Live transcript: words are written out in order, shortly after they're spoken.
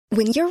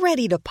When you're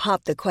ready to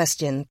pop the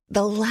question,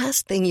 the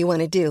last thing you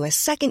want to do is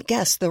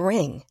second-guess the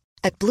ring.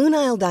 At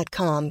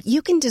BlueNile.com,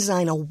 you can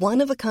design a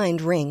one-of-a-kind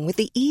ring with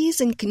the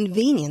ease and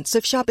convenience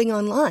of shopping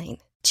online.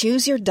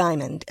 Choose your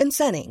diamond and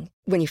setting.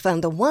 When you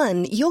find the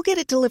one, you'll get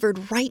it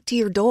delivered right to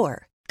your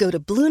door. Go to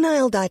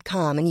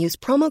BlueNile.com and use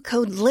promo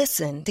code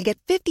LISTEN to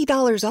get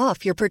 $50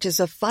 off your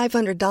purchase of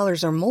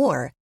 $500 or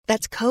more.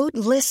 That's code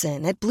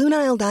LISTEN at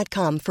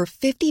BlueNile.com for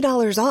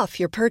 $50 off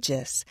your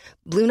purchase.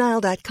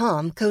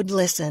 BlueNile.com, code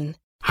LISTEN.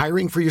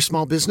 Hiring for your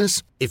small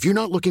business? If you're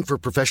not looking for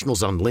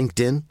professionals on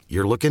LinkedIn,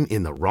 you're looking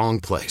in the wrong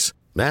place.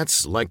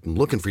 That's like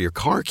looking for your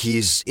car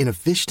keys in a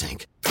fish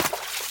tank.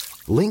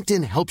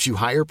 LinkedIn helps you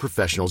hire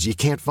professionals you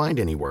can't find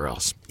anywhere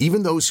else,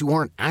 even those who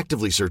aren't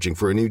actively searching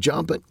for a new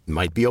job but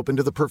might be open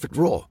to the perfect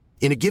role.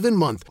 In a given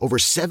month, over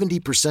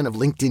 70% of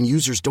LinkedIn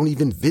users don't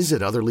even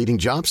visit other leading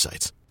job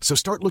sites. So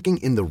start looking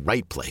in the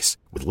right place.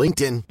 With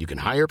LinkedIn, you can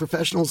hire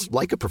professionals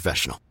like a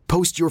professional.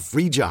 Post your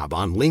free job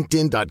on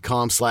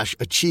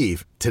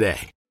linkedin.com/achieve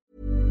today.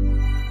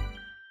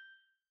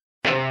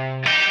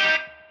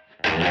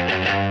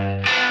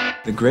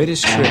 The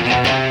greatest trick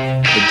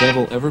the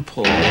devil ever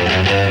pulled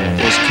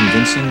was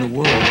convincing the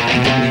world he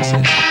didn't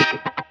exist.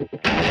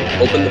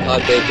 Open the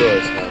pod bay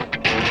doors now.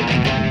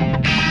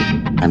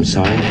 I'm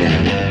sorry,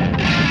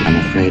 Dan. I'm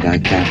afraid I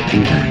can't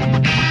do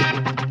that.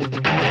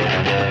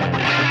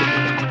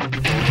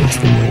 What's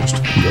the most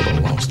you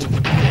ever lost in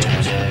the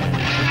contest?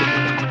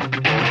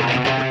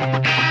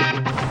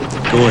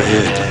 Go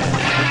ahead.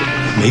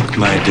 Make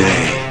my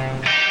day.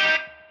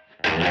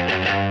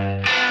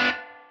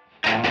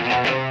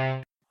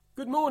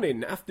 Good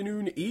morning,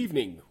 afternoon,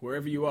 evening,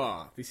 wherever you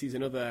are. This is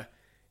another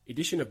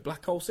edition of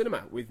Black Hole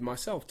Cinema with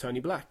myself, Tony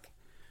Black,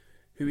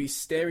 who is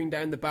staring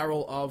down the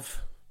barrel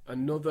of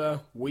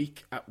another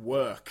week at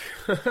work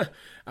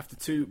after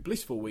 2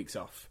 blissful weeks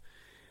off.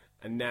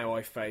 And now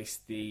I face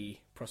the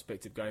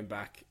prospect of going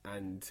back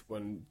and,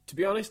 when, to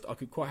be honest, I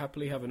could quite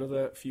happily have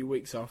another few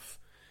weeks off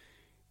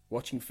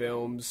watching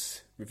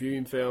films,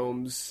 reviewing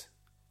films,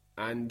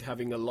 and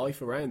having a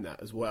life around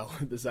that as well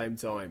at the same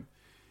time.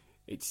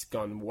 It's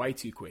gone way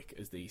too quick,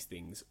 as these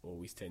things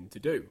always tend to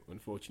do,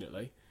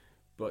 unfortunately.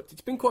 But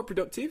it's been quite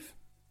productive.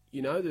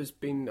 You know,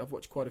 I've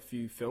watched quite a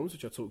few films,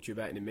 which I'll talk to you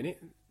about in a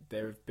minute.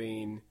 There have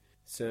been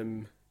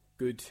some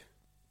good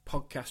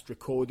podcast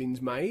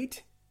recordings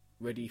made,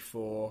 ready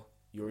for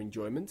your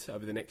enjoyment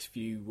over the next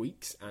few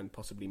weeks and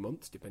possibly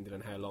months, depending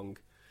on how long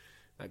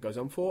that goes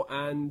on for.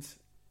 And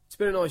it's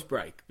been a nice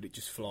break, but it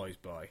just flies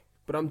by.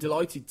 But I'm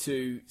delighted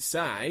to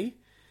say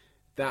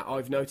that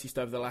I've noticed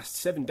over the last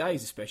 7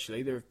 days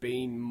especially, there have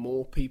been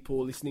more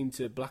people listening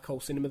to Black Hole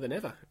Cinema than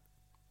ever.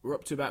 We're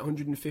up to about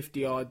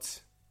 150 odd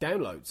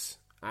downloads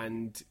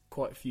and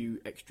quite a few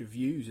extra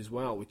views as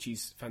well, which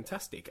is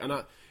fantastic.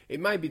 And it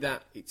may be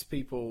that it's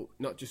people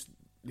not just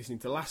listening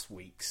to last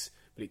week's,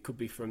 but it could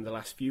be from the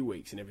last few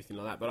weeks and everything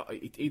like that. But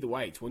either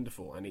way, it's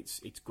wonderful, and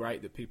it's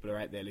great that people are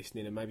out there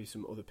listening, and maybe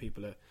some other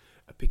people are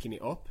picking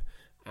it up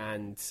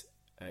and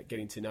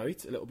getting to know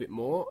it a little bit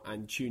more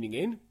and tuning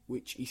in,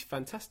 which is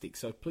fantastic.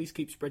 So please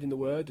keep spreading the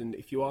word, and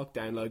if you are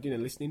downloading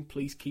and listening,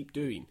 please keep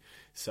doing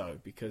so,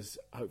 because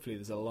hopefully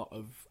there's a lot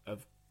of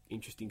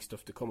interesting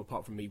stuff to come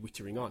apart from me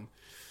wittering on.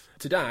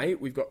 Today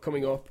we've got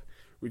coming up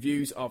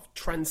reviews of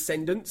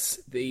Transcendence,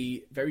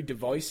 the very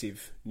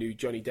divisive new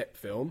Johnny Depp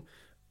film,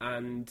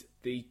 and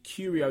the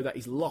curio that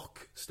is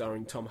Locke,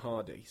 starring Tom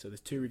Hardy. So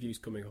there's 2 reviews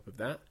coming up of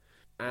that,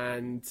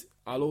 and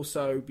I'll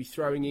also be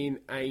throwing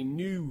in a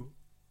new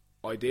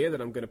idea that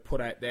I'm going to put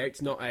out there.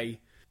 It's not a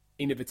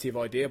innovative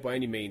idea by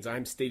any means. I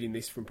am stealing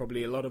this from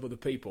probably a lot of other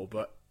people,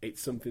 but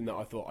it's something that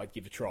I thought I'd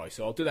give a try.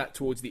 So I'll do that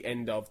towards the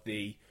end of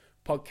the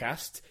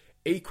podcast.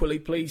 Equally,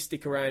 please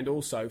stick around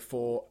also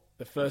for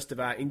the first of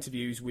our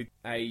interviews with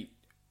a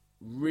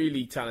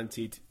really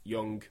talented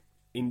young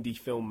indie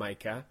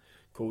filmmaker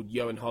called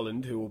Johan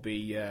Holland, who will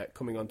be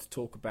coming on to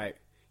talk about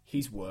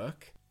his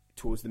work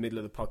towards the middle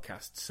of the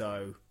podcast.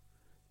 So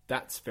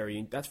that's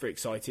very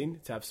exciting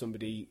to have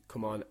somebody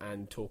come on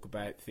and talk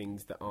about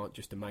things that aren't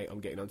just a mate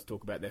I'm getting on to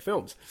talk about their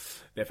films,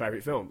 their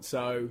favourite films.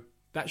 So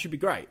that should be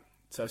great.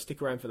 So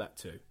stick around for that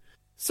too.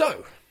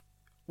 So,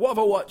 what have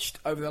I watched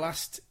over the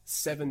last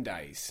 7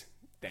 days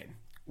then?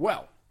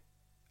 Well,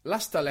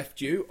 last I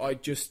left you,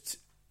 I'd just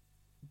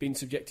been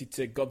subjected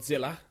to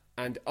Godzilla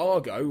and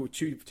Argo,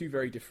 two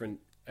very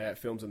different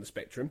films on the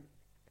spectrum.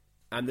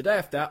 And the day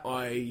after,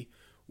 I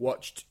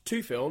watched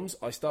 2 films.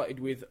 I started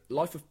with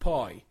Life of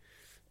Pi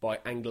by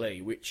Ang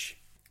Lee, which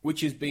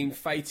has been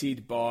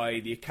fated by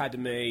the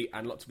Academy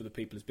and lots of other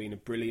people as being a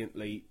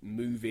brilliantly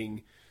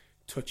moving,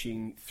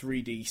 touching,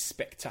 3D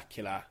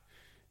spectacular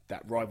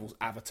that rivals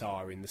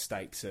Avatar in the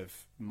stakes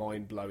of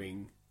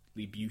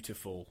mind-blowingly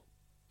beautiful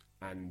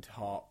and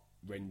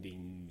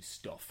heart-rending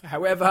stuff.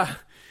 However,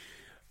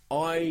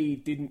 I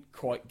didn't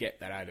quite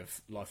get that out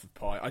of Life of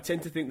Pi. I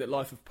tend to think that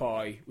Life of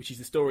Pi, which is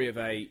the story of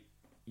a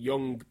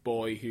young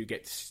boy who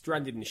gets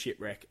stranded in a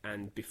shipwreck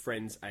and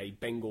befriends a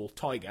Bengal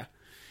tiger,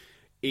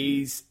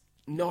 is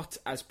not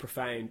as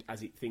profound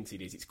as it thinks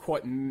it is. It's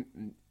quite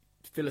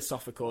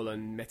philosophical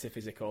and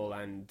metaphysical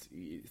and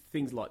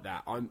things like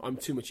that. I'm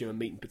too much of a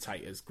meat and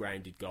potatoes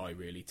grounded guy,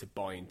 really, to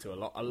buy into a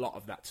lot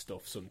of that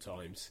stuff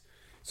sometimes.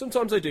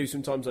 Sometimes I do,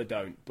 sometimes I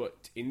don't.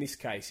 But in this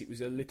case, it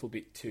was a little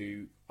bit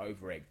too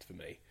over-egged for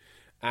me.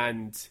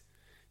 And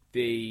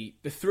the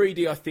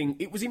 3D, I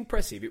think, it was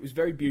impressive. It was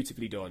very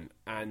beautifully done.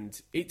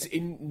 And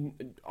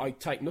I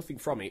take nothing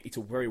from it. It's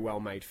a very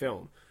well-made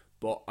film.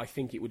 But I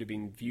think it would have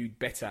been viewed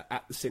better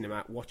at the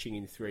cinema, watching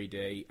in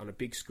 3D on a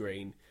big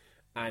screen.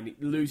 And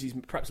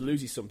it perhaps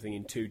loses something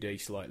in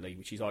 2D slightly,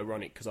 which is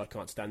ironic because I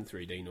can't stand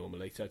 3D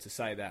normally. So to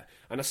say that,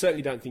 and I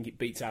certainly don't think it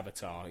beats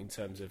Avatar in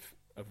terms of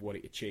what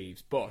it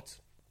achieves. But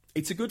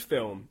it's a good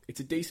film. It's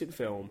a decent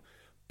film.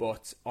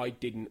 But I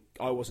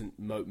wasn't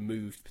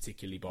moved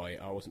particularly by it.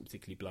 I wasn't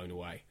particularly blown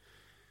away.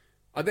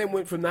 I then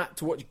went from that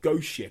to watch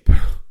Ghost Ship,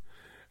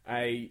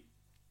 a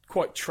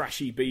quite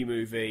trashy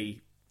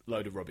B-movie,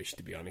 load of rubbish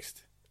to be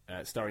honest,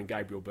 starring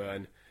Gabriel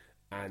Byrne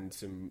and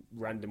some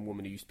random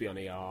woman who used to be on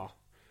ER.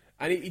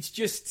 And it's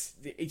just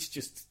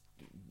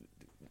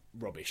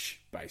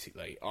rubbish,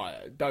 basically.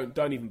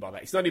 Don't even bother.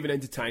 It's not even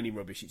entertaining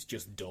rubbish. It's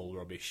just dull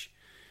rubbish.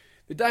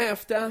 The day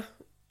after,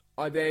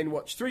 I then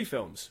watched 3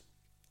 films.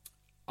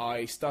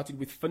 I started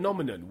with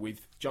Phenomenon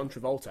with John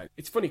Travolta.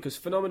 It's funny because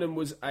Phenomenon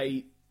was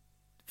a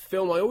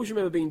film I always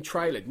remember being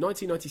trailered.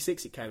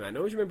 1996 it came out. And I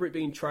always remember it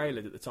being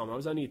trailered at the time. I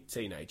was only a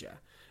teenager.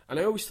 And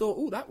I always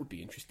thought, that would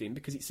be interesting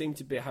because it seemed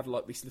to have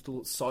like this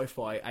little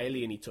sci-fi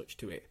alien-y touch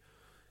to it.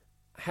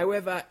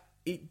 However,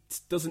 it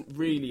doesn't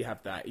really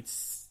have that.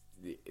 It's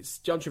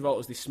John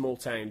Travolta's this small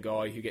town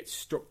guy who gets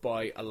struck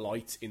by a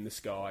light in the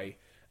sky,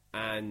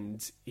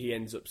 and he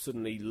ends up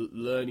suddenly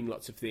learning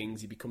lots of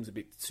things. He becomes a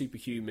bit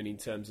superhuman in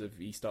terms of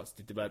he starts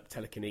to develop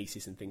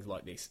telekinesis and things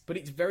like this. But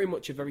it's very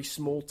much a very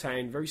small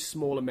town, very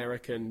small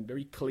American,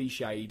 very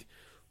cliched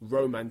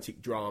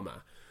romantic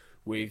drama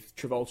with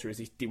Travolta as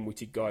this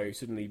dim-witted guy who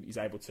suddenly is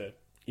able to,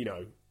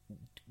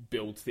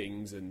 build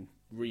things and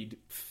read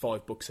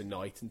 5 books a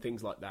night and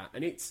things like that.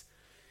 And it's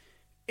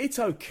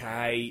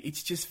okay.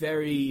 It's just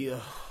very...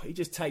 it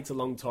just takes a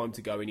long time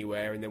to go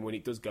anywhere, and then when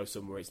it does go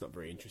somewhere, it's not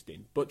very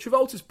interesting. But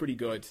Travolta's pretty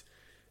good,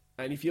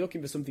 and if you're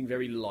looking for something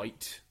very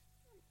light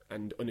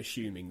and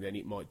unassuming, then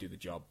it might do the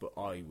job, but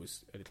I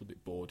was a little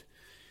bit bored.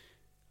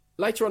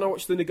 Later on, I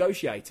watched The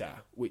Negotiator,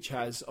 which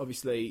has,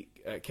 obviously,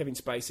 Kevin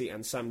Spacey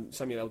and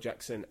Samuel L.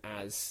 Jackson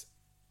as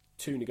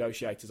 2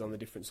 negotiators on the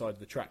different side of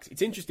the tracks.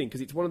 It's interesting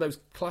because it's one of those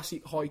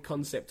classic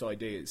high-concept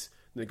ideas,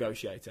 The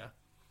Negotiator,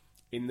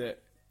 in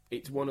that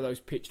it's one of those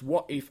pitched,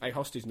 what if a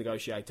hostage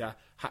negotiator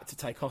had to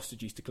take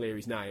hostages to clear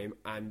his name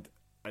and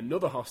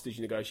another hostage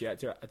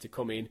negotiator had to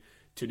come in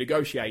to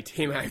negotiate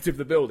him out of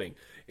the building?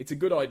 It's a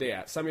good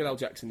idea. Samuel L.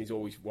 Jackson is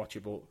always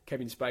watchable.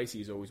 Kevin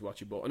Spacey is always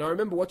watchable. And I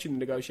remember watching The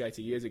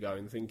Negotiator years ago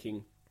and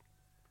thinking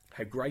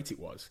how great it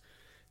was.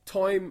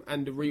 Time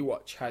and a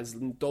rewatch has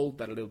dulled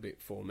that a little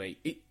bit for me.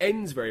 It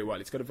ends very well.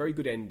 It's got a very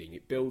good ending.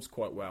 It builds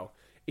quite well.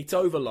 It's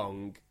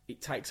overlong.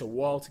 It takes a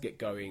while to get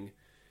going.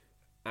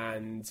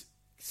 And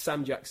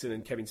Sam Jackson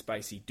and Kevin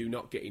Spacey do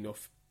not get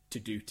enough to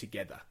do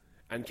together.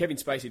 And Kevin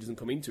Spacey doesn't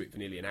come into it for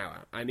nearly an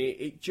hour. And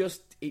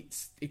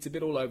it's a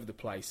bit all over the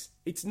place.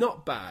 It's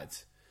not bad.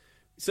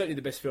 It's certainly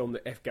the best film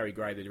that F. Gary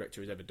Gray, the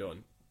director, has ever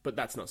done. But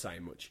that's not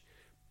saying much.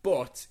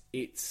 But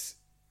it's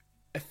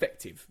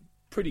effective.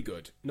 Pretty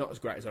good. Not as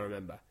great as I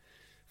remember.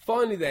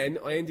 Finally then,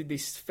 I ended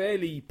this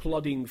fairly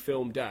plodding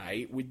film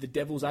day with The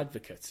Devil's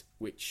Advocate,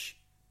 which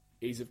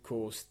is, of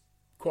course,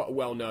 quite a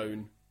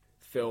well-known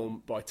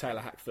film by Taylor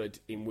Hackford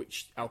in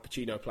which Al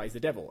Pacino plays the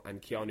devil and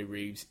Keanu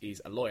Reeves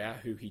is a lawyer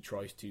who he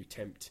tries to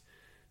tempt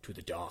to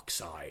the dark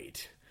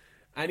side.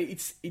 And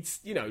it's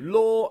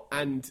law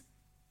and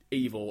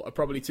evil are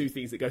probably 2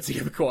 things that go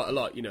together quite a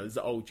lot. There's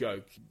that old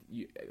joke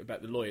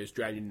about the lawyers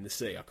drowning in the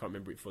sea. I can't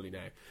remember it fully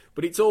now.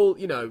 But it's all,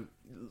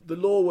 the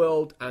law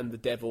world and the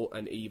devil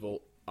and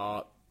evil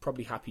are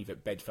probably happy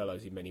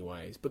bedfellows in many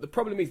ways. But the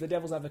problem is The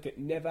Devil's Advocate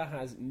never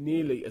has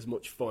nearly as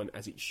much fun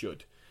as it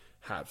should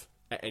have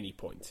at any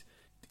point.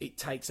 It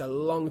takes a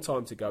long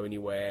time to go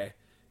anywhere.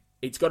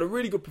 It's got a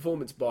really good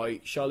performance by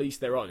Charlize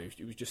Theron,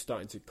 who was just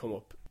starting to come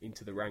up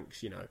into the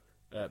ranks,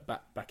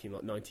 back in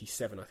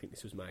 97, I think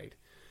this was made.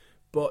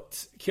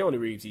 But Keanu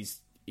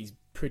Reeves is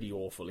pretty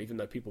awful, even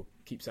though people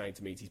keep saying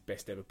to me it's his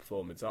best ever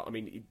performance. I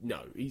mean,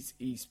 no,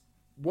 he's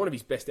one of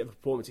his best ever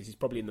performances is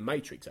probably in The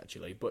Matrix,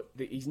 actually, but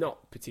he's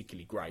not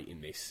particularly great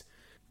in this.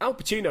 Al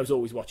Pacino's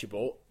always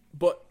watchable,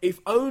 but if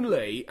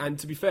only, and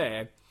to be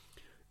fair,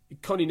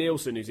 Connie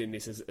Nielsen, who's in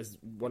this as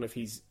one of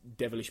his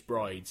devilish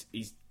brides,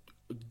 is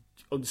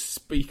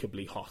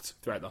unspeakably hot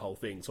throughout the whole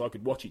thing, so I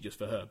could watch it just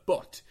for her.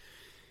 But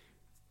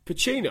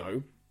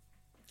Pacino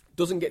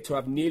doesn't get to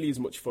have nearly as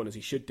much fun as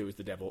he should do as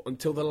the devil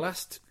until the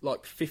last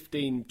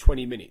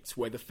 15-20 minutes,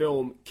 where the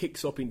film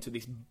kicks up into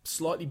this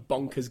slightly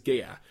bonkers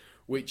gear,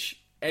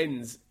 which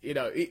ends,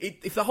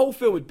 if the whole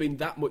film had been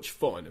that much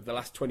fun of the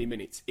last 20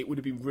 minutes, it would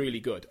have been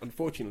really good.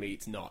 Unfortunately,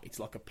 it's not. It's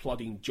like a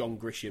plodding John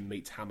Grisham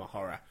meets Hammer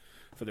horror.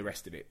 for the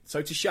rest of it. So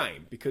it's a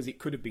shame, because it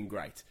could have been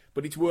great.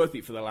 But it's worth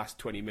it for the last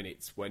 20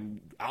 minutes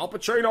when Al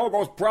Pacino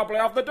goes properly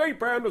off the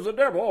deep end as a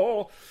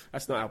devil.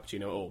 That's not Al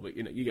Pacino at all, but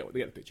you get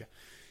the picture.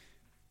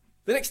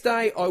 The next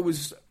day, I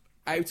was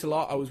out a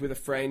lot. I was with a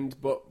friend,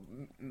 but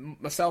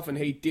myself and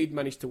he did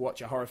manage to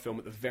watch a horror film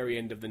at the very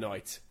end of the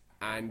night.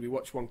 And we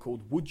watched one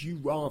called Would You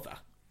Rather?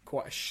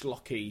 Quite a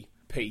schlocky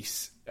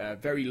piece,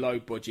 very low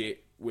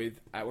budget, with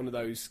one of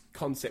those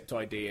concept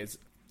ideas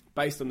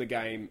based on the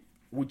game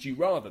Would You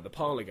Rather, the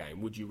parlour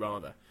game Would You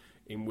Rather,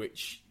 in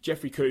which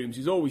Jeffrey Combs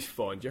is always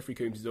fun. Jeffrey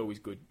Combs is always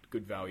good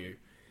value.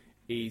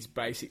 He's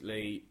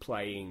basically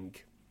playing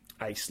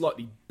a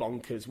slightly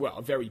bonkers, well,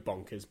 a very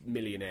bonkers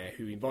millionaire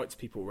who invites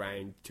people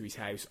round to his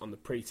house on the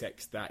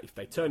pretext that if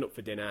they turn up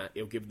for dinner,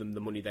 he'll give them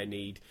the money they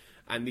need.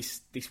 And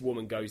this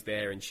woman goes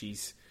there and she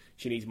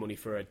needs money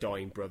for her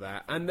dying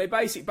brother. And they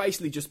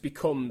basically just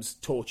becomes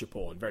torture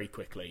porn very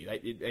quickly.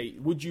 They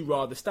would you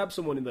rather stab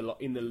someone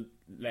in the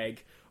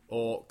leg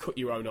or cut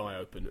your own eye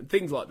open, and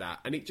things like that.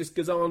 And it just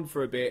goes on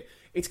for a bit.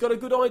 It's got a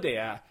good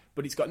idea,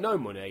 but it's got no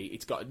money,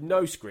 it's got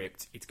no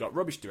script, it's got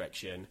rubbish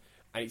direction,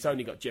 and it's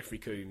only got Jeffrey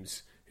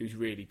Combs, who's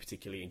really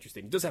particularly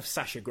interesting. It does have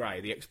Sasha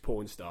Grey, the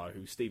ex-porn star,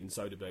 who Steven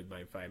Soderbergh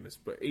made famous,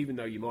 but even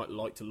though you might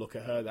like to look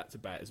at her, that's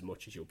about as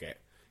much as you'll get.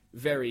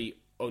 Very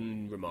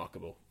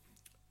unremarkable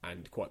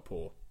and quite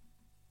poor.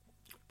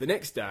 The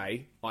next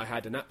day, I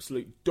had an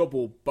absolute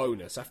double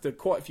bonus. After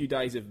quite a few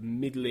days of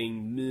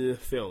middling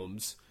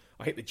films,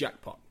 I hit the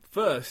jackpot.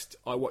 First,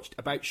 I watched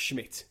About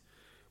Schmidt,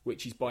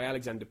 which is by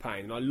Alexander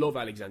Payne, and I love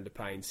Alexander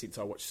Payne since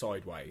I watched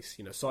Sideways.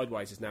 You know,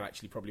 Sideways has now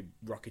actually probably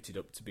rocketed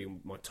up to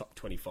being my top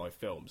 25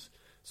 films.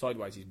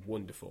 Sideways is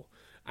wonderful.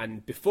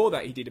 And before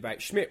that, he did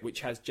About Schmidt,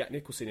 which has Jack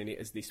Nicholson in it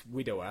as this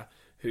widower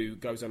who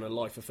goes on a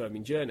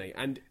life-affirming journey.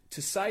 And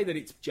to say that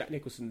it's Jack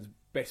Nicholson's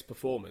best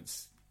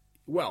performance,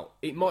 well,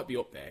 it might be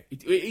up there.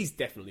 It is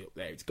definitely up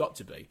there. It's got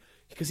to be.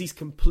 Because he's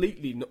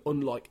completely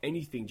unlike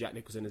anything Jack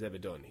Nicholson has ever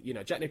done. You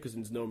know, Jack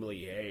Nicholson's normally,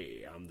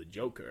 hey, I'm the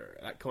Joker.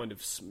 That kind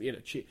of,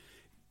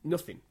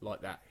 nothing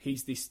like that.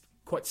 He's this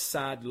quite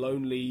sad,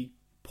 lonely,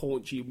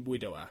 paunchy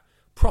widower.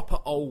 Proper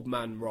old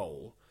man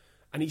role.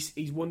 And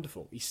he's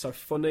wonderful. He's so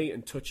funny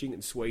and touching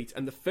and sweet.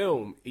 And the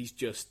film is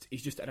just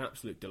an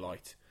absolute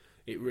delight.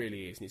 It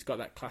really is. And it's got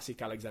that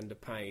classic Alexander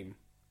Payne,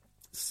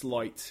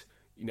 slight,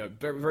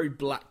 very, very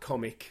black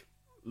comic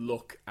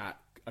look at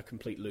a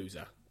complete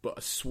loser, but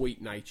a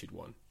sweet-natured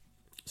one.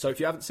 So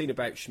if you haven't seen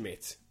About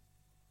Schmidt,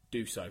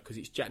 do so, because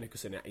it's Jack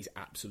Nicholson at his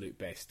absolute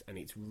best, and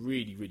it's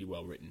really, really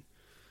well written.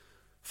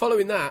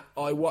 Following that,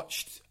 I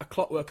watched A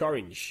Clockwork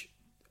Orange,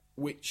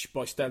 which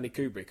by Stanley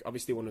Kubrick,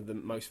 obviously one of the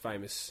most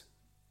famous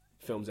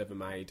films ever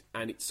made,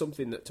 and it's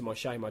something that, to my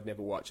shame, I'd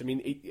never watched. I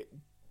mean,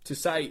 to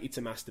say it's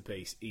a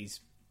masterpiece is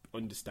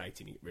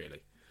understating it,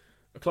 really.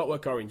 A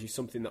Clockwork Orange is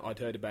something that I'd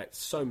heard about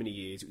so many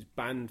years. It was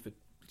banned for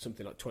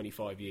something like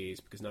 25 years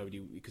because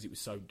it was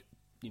so,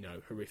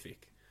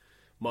 horrific.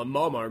 My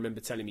mum, I remember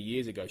telling me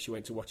years ago, she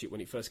went to watch it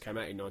when it first came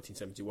out in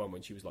 1971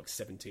 when she was like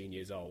 17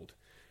 years old,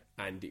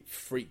 and it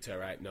freaked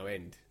her out no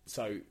end.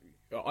 So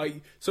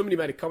somebody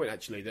made a comment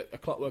actually that A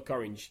Clockwork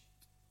Orange,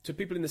 to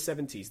people in the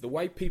 70s, the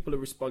way people are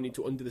responding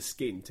to Under the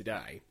Skin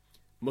today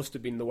must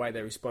have been the way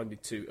they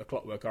responded to A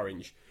Clockwork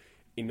Orange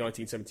in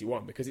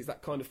 1971, because it's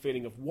that kind of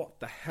feeling of, what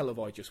the hell have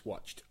I just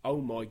watched?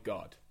 Oh my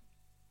God.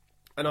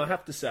 And I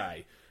have to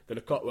say that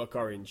A Clockwork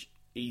Orange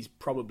is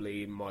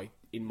probably in my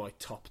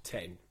top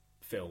 10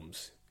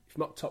 films. If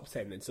not top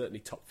 10, then certainly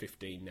top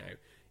 15 now.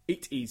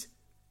 It is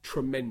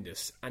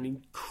tremendous and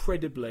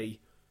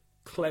incredibly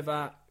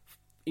clever,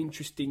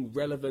 interesting,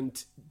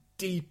 relevant,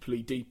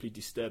 deeply, deeply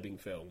disturbing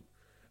film.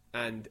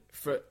 And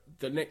for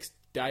the next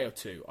day or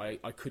two,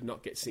 I could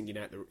not get Singing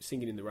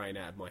in the Rain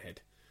out of my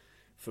head,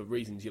 for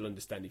reasons you'll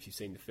understand if you've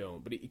seen the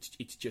film. But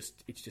it's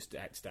just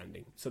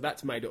outstanding. So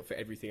that's made up for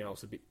everything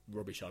else a bit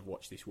rubbish I've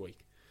watched this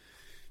week.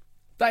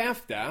 Day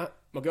after,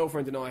 my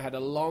girlfriend and I had a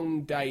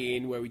long day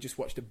in where we just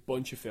watched a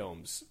bunch of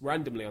films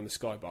randomly on the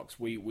Skybox.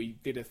 We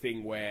did a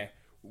thing where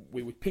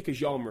we would pick a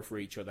genre for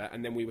each other,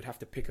 and then we would have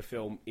to pick a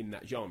film in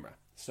that genre.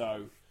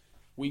 So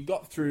we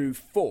got through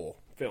 4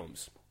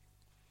 films,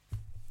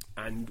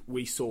 and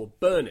we saw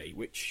Bernie,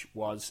 which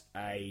was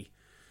a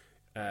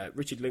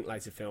Richard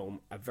Linklater film,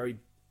 a very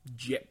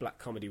jet black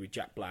comedy with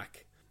Jack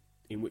Black,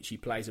 in which he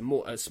plays a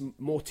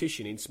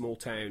mortician in small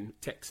town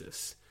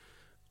Texas,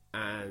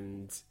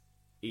 and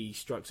he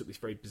strikes up this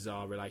very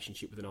bizarre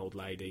relationship with an old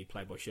lady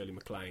played by Shirley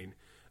MacLaine.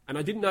 And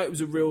I didn't know it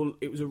was a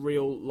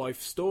real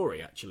life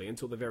story actually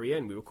until the very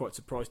end. We were quite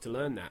surprised to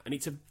learn that. And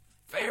it's a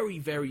very,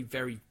 very,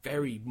 very,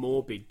 very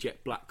morbid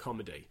jet black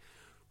comedy,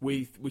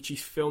 which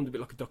is filmed a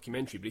bit like a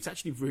documentary, but it's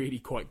actually really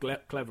quite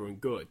clever and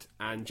good.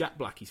 And Jack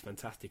Black is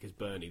fantastic as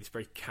Bernie, this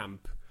very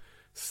camp,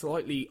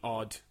 slightly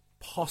odd,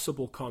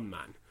 possible con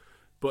man.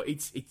 But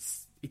it's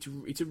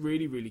a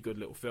really, really good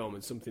little film,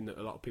 and something that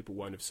a lot of people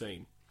won't have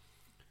seen.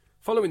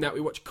 Following that, we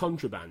watched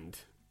Contraband,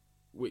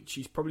 which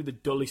is probably the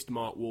dullest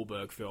Mark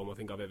Wahlberg film I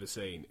think I've ever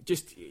seen.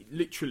 Just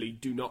literally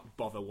do not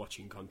bother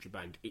watching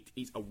Contraband. It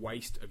is a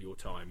waste of your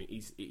time. It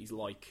is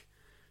like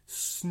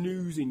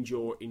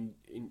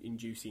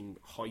snooze-inducing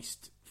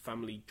heist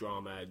family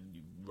drama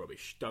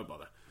rubbish. Don't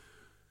bother.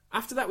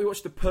 After that, we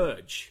watched The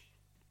Purge.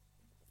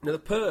 Now, The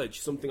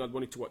Purge, something I'd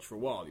wanted to watch for a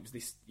while. It was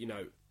this,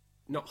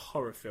 not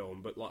horror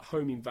film, but like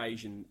home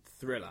invasion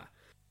thriller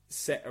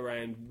set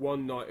around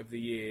one night of the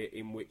year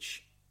in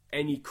which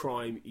any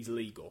crime is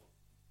legal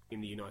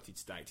in the United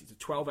States. It's a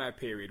 12-hour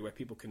period where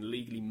people can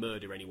legally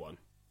murder anyone,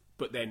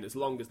 but then as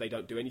long as they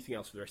don't do anything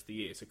else for the rest of the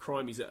year. So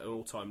crime is at an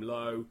all-time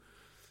low.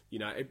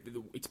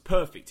 It's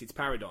perfect. It's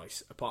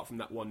paradise, apart from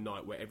that one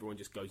night where everyone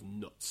just goes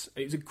nuts.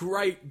 And it was a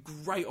great,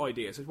 great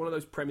idea. So it's one of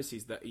those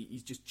premises that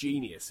is just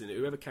genius, and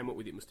whoever came up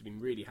with it must have been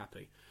really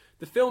happy.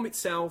 The film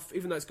itself,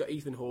 even though it's got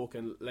Ethan Hawke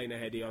and Lena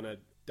Headey on a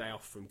day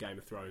off from Game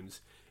of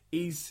Thrones,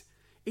 it's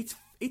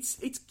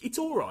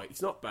all right.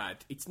 It's not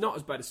bad. It's not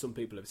as bad as some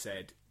people have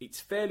said. It's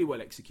fairly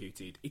well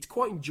executed. It's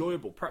quite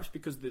enjoyable, perhaps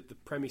because the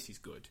premise is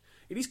good.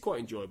 It is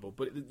quite enjoyable,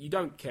 but you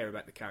don't care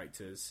about the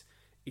characters.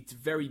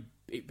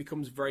 It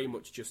becomes very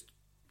much just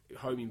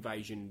home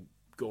invasion,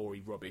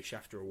 gory rubbish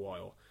after a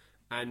while.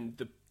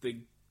 And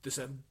there's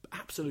an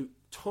absolute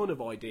ton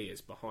of ideas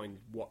behind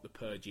what The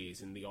Purge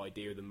is and the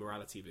idea of the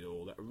morality of it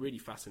all that are really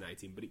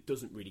fascinating, but it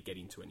doesn't really get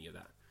into any of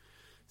that.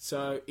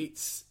 So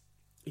it's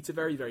a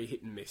very, very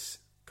hit and miss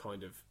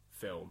kind of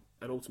film,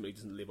 and ultimately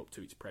doesn't live up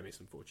to its premise,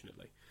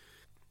 unfortunately.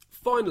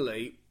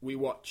 Finally, we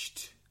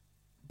watched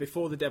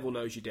Before the Devil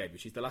Knows You're Dead,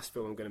 which is the last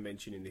film I'm going to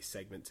mention in this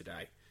segment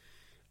today.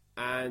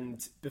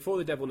 And Before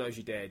the Devil Knows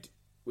You're Dead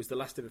was the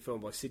last ever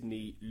film by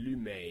Sidney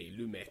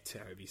Lumet,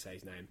 however you say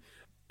his name.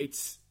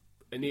 It's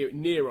a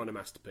near on a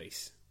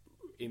masterpiece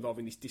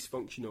involving this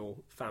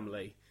dysfunctional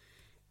family.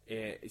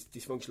 It's a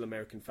dysfunctional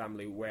American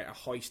family where a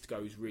heist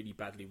goes really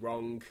badly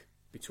wrong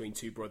between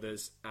two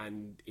brothers,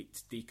 and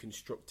it's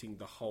deconstructing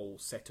the whole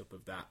setup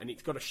of that. And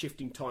it's got a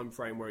shifting time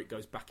frame where it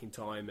goes back in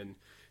time and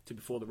to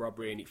before the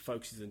robbery, and it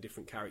focuses on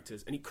different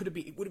characters. And it could have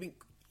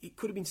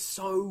been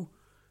so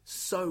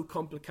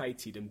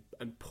complicated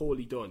and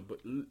poorly done.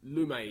 But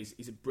Lumet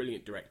is a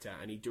brilliant director,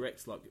 and he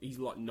directs he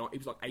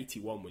was like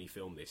 81 when he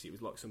filmed this. It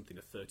was like something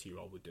a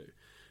 30-year-old would do.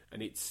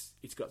 And it's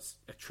got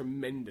a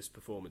tremendous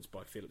performance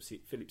by Philip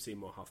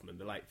Seymour Hoffman,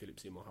 the late Philip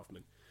Seymour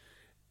Hoffman,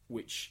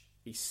 which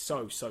is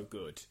so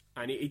good.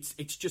 And it's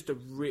just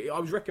I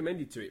was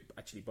recommended to it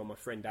actually by my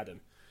friend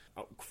Adam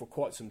for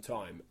quite some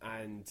time,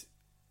 and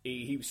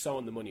he was so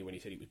on the money when he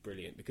said it was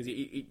brilliant, because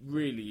it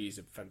really is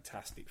a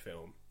fantastic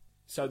film.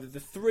 So the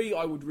three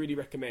I would really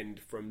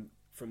recommend from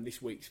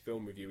this week's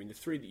film review, and the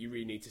three that you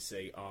really need to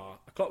see, are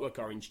A Clockwork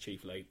Orange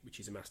chiefly, which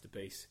is a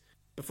masterpiece,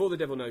 Before the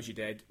Devil Knows You're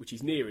Dead, which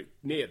is near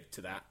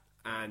to that,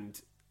 and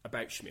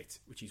About Schmidt,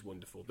 which is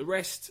wonderful. The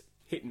rest,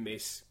 hit and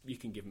miss. You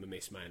can give them a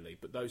miss mainly,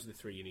 but those are the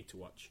three you need to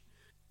watch.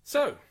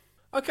 So,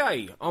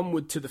 okay,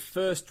 onward to the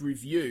first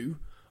review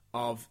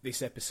of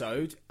this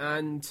episode,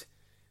 and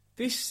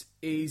this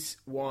is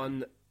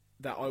one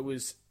that I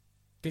was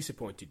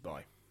disappointed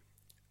by.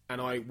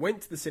 And I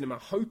went to the cinema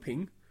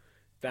hoping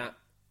that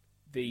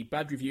the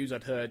bad reviews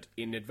I'd heard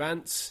in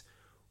advance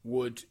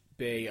would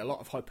be a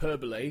lot of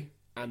hyperbole,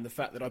 and the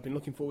fact that I've been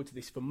looking forward to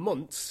this for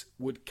months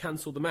would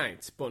cancel them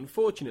out. But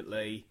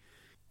unfortunately,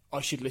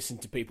 I should listen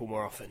to people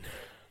more often.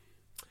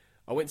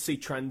 I went to see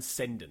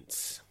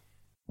Transcendence.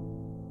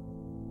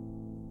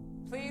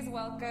 Please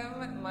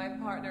welcome my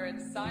partner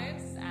in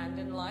science and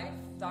in life,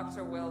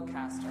 Dr. Will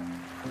Castor.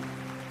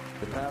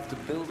 The path to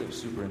building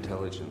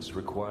superintelligence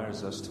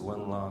requires us to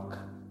unlock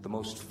the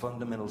most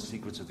fundamental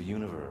secrets of the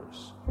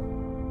universe.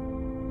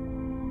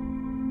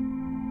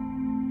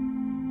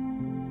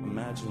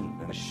 Imagine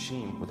a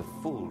machine with a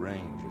full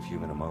range of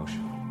human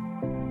emotion.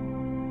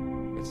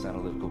 Its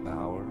analytical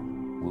power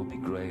will be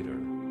greater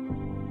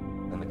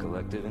than the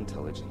collective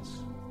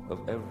intelligence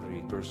of every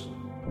person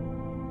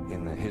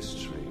in the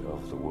history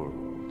of the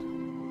world.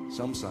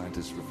 Some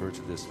scientists refer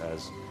to this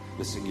as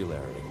the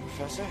singularity.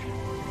 Professor?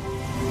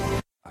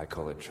 I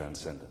call it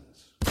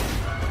transcendence.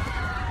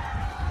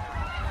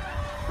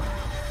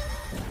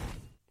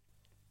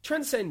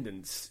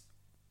 Transcendence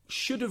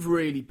should have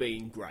really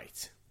been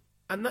great.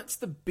 And that's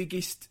the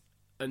biggest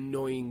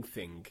annoying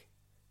thing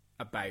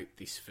about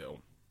this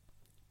film.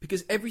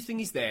 Because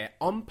everything is there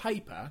on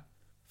paper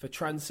for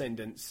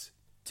Transcendence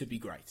to be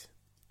great.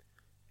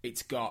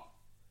 It's got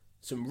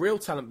some real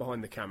talent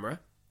behind the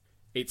camera.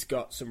 It's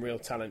got some real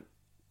talent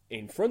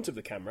in front of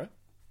the camera.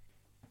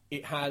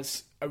 It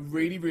has a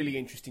really, really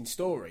interesting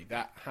story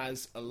that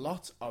has a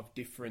lot of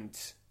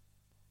different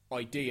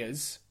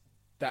ideas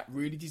that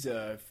really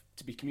deserve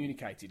to be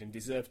communicated and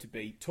deserve to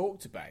be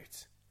talked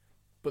about.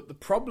 But the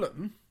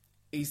problem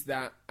is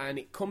that, and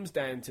it comes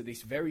down to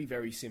this very,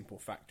 very simple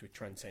fact with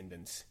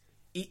Transcendence,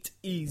 it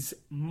is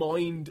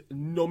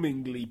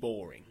mind-numbingly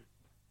boring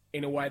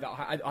in a way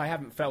that I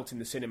haven't felt in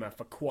the cinema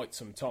for quite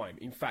some time.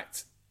 In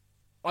fact,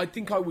 I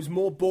think I was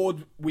more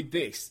bored with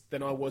this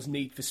than I was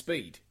Need for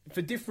Speed,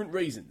 for different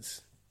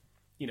reasons.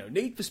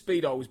 Need for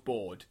Speed I was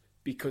bored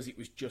because it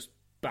was just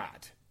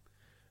bad.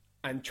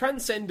 And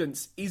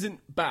Transcendence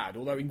isn't bad,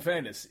 although in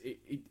fairness,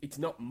 it's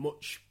not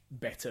much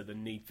better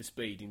than Need for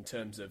Speed in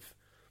terms of,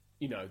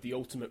 the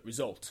ultimate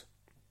result.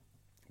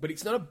 But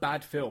it's not a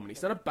bad film, and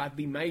it's not a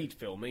badly made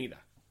film either,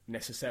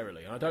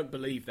 necessarily. I don't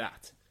believe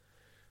that.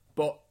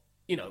 But,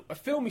 you know, a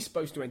film is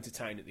supposed to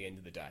entertain at the end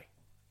of the day.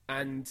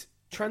 And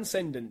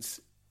Transcendence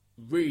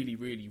really,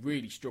 really,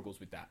 really struggles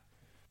with that.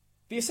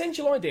 The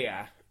essential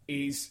idea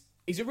is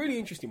a really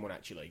interesting one,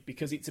 actually,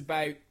 because it's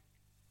about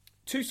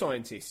two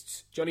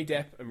scientists, Johnny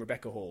Depp and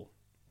Rebecca Hall.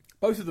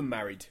 Both of them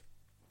married,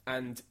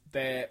 and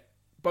they're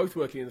both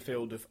working in the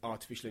field of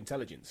artificial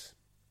intelligence.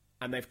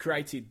 And they've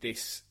created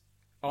this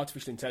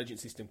artificial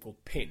intelligence system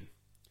called PIN,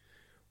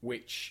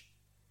 which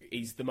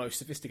is the most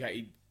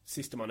sophisticated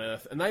system on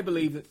Earth. And they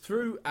believe that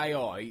through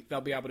AI,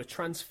 they'll be able to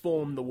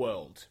transform the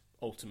world,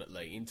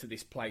 ultimately, into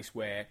this place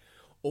where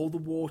all the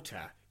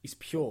water is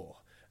pure,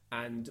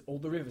 and all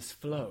the rivers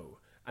flow,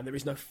 and there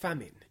is no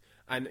famine,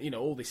 and, you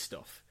know, all this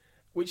stuff,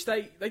 which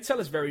they tell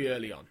us very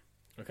early on,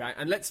 okay?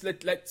 And let's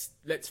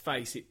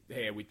face it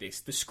here with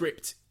this. The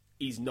script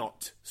is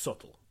not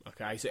subtle,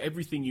 okay? So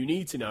everything you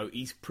need to know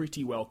is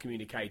pretty well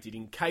communicated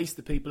in case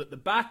the people at the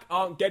back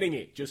aren't getting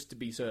it, just to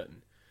be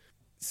certain.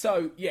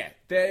 So, yeah,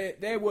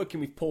 they're working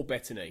with Paul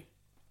Bettany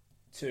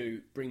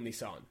to bring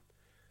this on.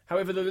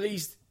 However, there are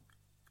these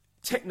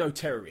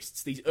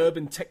techno-terrorists, these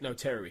urban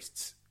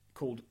techno-terrorists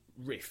called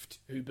Rift,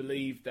 who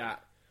believe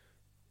that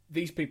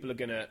these people are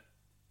going to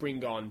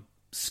bring on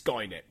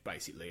Skynet,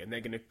 basically, and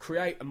they're going to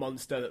create a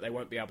monster that they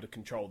won't be able to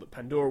control, that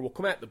Pandora will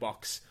come out the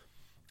box,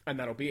 and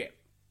that'll be it.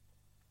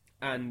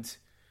 And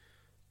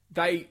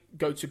they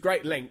go to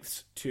great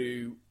lengths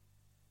to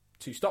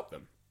stop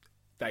them.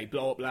 They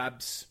blow up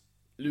labs.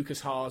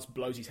 Lucas Haas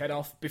blows his head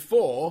off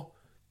before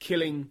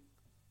killing,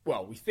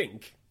 well, we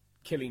think,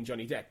 killing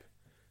Johnny Depp.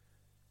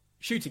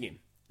 Shooting him.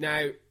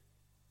 Now,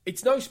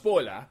 it's no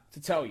spoiler to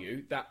tell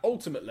you that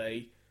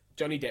ultimately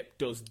Johnny Depp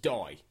does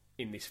die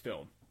in this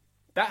film.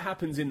 That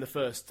happens in the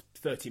first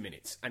 30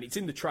 minutes, and it's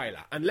in the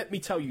trailer. And let me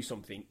tell you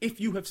something.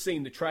 If you have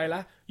seen the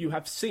trailer, you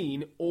have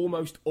seen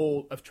almost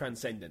all of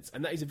Transcendence.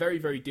 And that is a very,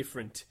 very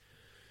different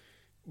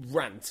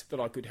rant that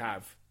I could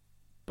have,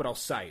 but I'll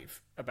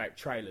save, about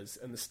trailers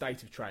and the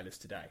state of trailers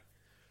today.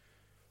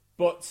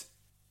 But,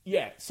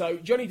 yeah, so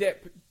Johnny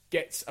Depp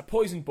gets a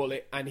poisoned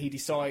bullet, and he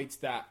decides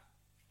that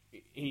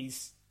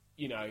he's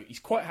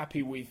quite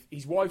happy with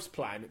his wife's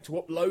plan to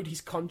upload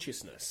his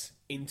consciousness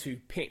into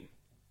PIN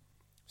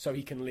so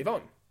he can live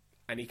on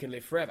and he can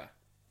live forever.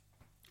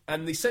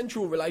 And the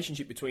central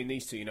relationship between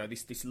these two, you know,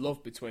 this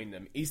love between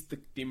them, is the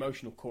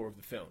emotional core of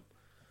the film.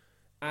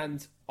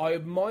 And I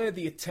admire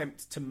the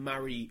attempt to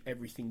marry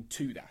everything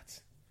to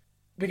that.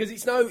 Because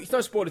it's no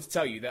spoiler to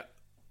tell you that,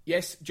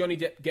 yes, Johnny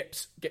Depp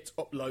gets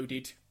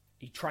uploaded,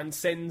 he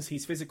transcends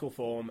his physical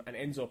form and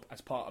ends up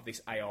as part of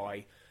this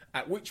AI,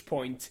 at which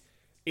point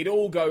it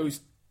all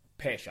goes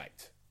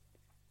pear-shaped.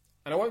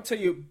 And I won't tell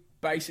you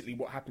basically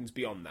what happens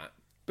beyond that.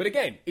 But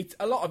again,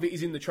 a lot of it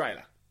is in the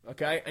trailer,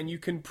 okay? And you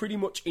can pretty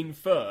much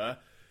infer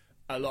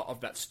a lot of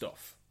that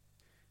stuff.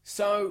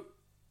 So,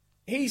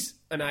 he's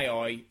an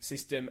AI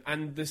system,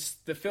 and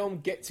the film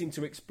gets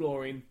into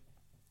exploring,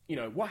 you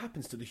know, what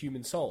happens to the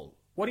human soul?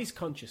 What is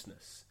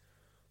consciousness?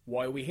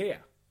 Why are we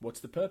here? What's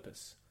the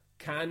purpose?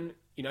 Can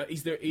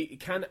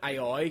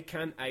AI,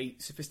 can a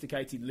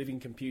sophisticated living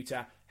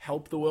computer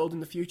help the world in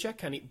the future?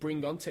 Can it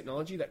bring on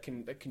technology that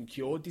can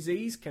cure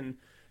disease? Can,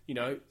 you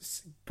know,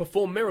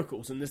 perform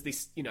miracles? And there's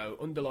this, you know,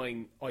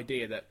 underlying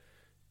idea that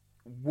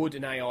would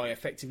an AI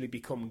effectively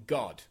become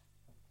God?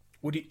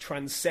 Would it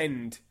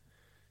transcend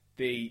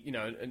the, you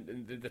know,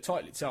 and the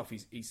title itself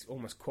is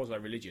almost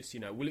quasi-religious, you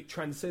know, will it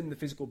transcend the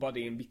physical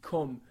body and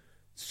become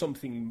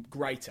something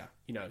greater,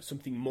 you know,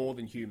 something more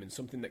than human,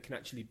 something that can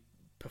actually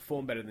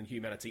perform better than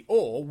humanity?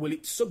 Or will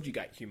it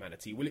subjugate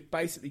humanity? Will it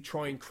basically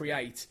try and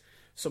create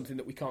something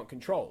that we can't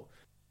control?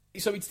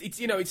 So it's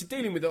you know, it's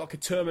dealing with like a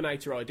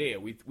Terminator idea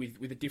with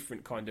a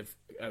different kind of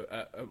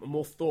a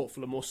more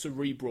thoughtful, a more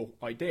cerebral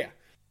idea.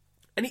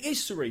 And it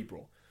is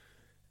cerebral,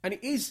 and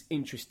it is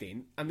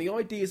interesting, and the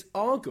ideas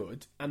are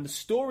good, and the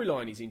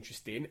storyline is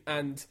interesting,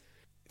 and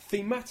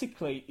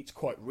thematically it's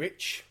quite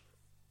rich,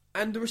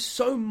 and there is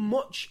so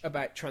much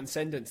about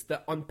Transcendence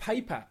that on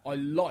paper I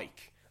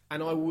like,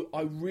 and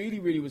I really,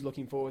 really was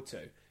looking forward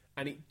to,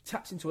 and it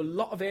taps into a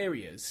lot of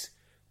areas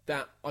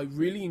that I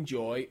really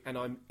enjoy, and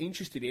I'm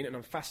interested in, and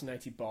I'm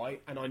fascinated by,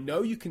 and I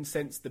know you can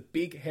sense the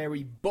big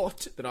hairy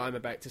but that I'm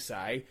about to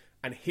say,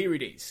 and here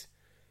it is.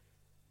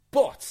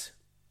 But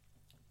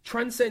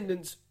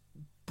Transcendence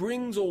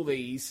brings all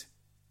these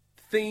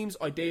themes,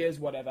 ideas,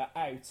 whatever,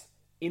 out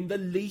in the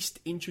least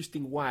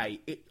interesting way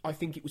I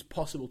think it was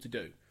possible to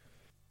do.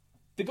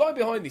 The guy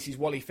behind this is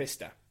Wally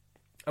Pfister.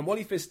 And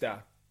Wally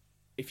Pfister,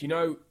 if you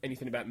know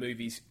anything about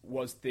movies,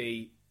 was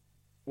the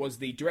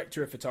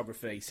director of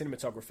photography,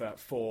 cinematographer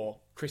for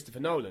Christopher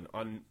Nolan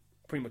on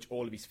pretty much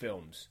all of his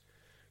films,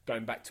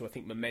 going back to, I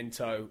think,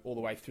 Memento, all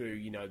the way through,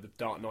 you know, the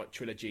Dark Knight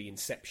trilogy,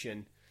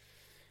 Inception,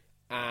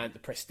 and The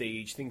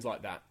Prestige, things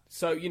like that.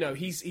 So, you know,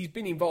 he's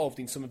been involved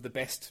in some of the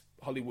best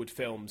Hollywood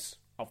films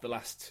of the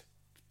last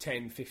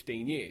 10,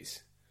 15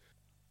 years.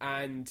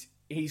 And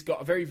he's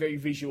got a very, very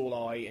visual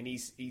eye, and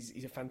he's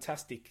a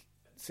fantastic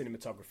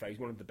cinematographer. He's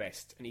one of the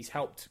best, and he's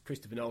helped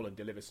Christopher Nolan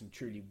deliver some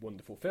truly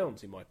wonderful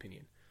films, in my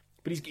opinion.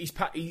 But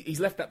he's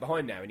left that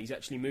behind now, and he's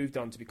actually moved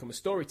on to become a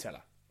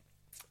storyteller.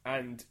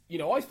 And, you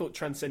know, I thought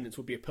Transcendence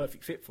would be a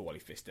perfect fit for Wally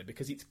Pfister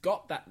because it's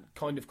got that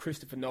kind of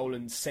Christopher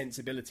Nolan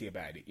sensibility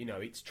about it. You know,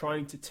 it's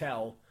trying to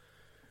tell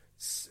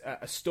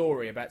a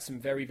story about some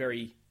very,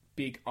 very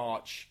big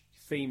arch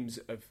themes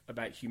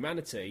about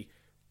humanity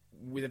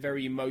with a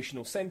very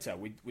emotional centre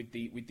with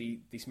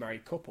this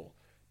married couple.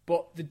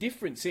 But the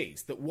difference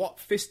is that what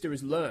Pfister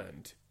has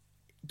learned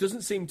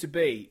doesn't seem to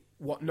be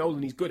what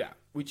Nolan is good at,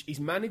 which is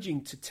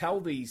managing to tell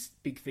these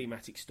big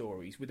thematic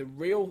stories with a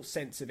real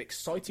sense of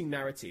exciting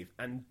narrative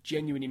and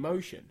genuine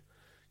emotion.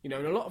 You know,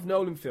 in a lot of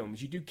Nolan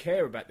films, you do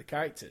care about the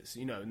characters,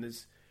 you know, and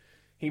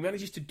he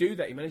manages to do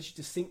that. He manages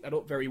to sync that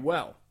up very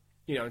well.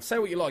 You know, and say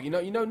what you like. You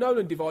know,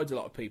 Nolan divides a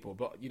lot of people,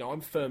 but, you know,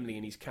 I'm firmly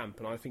in his camp,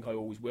 and I think I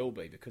always will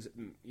be, because,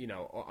 you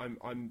know,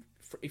 I'm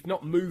if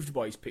not moved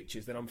by his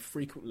pictures, then I'm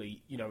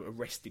frequently, you know,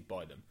 arrested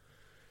by them.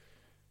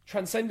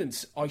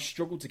 Transcendence, I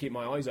struggle to keep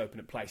my eyes open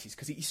at places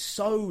because it is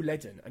so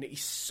leaden and it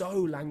is so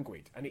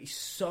languid and it is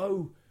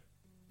so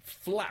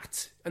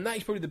flat, and that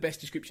is probably the best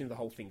description of the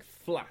whole thing.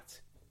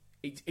 Flat.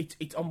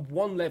 It's on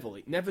one level.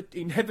 It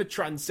never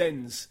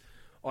transcends.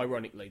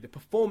 Ironically, the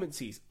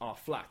performances are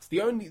flat.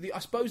 I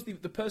suppose the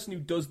person who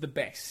does the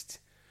best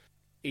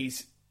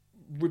is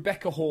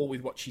Rebecca Hall with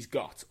what she's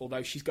got,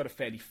 although she's got a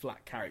fairly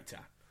flat character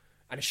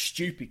and a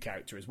stupid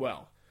character as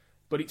well.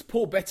 But it's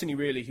Paul Bettany,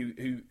 really,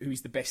 who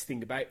is the best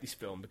thing about this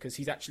film, because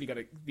he's actually got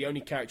the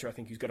only character, I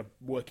think, who's got a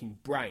working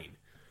brain.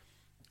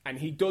 And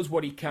he does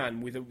what he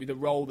can with a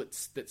role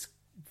that's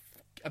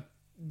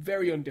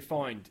very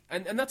undefined.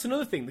 And that's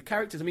another thing, the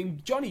characters. I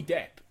mean, Johnny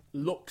Depp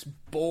looks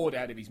bored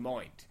out of his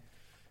mind.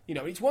 You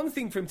know, it's one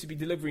thing for him to be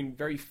delivering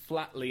very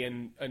flatly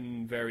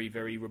and very,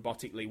 very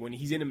robotically when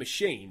he's in a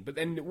machine. But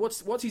then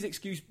what's his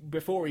excuse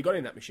before he got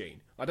in that machine?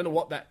 I don't know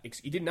what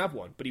he didn't have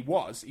one, but he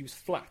was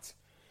flat.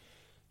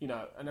 You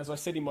know, and as I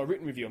said in my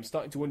written review, I'm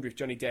starting to wonder if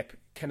Johnny Depp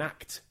can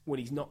act when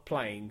he's not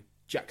playing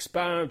Jack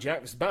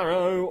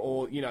Sparrow,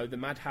 or, you know, the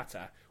Mad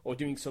Hatter, or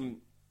doing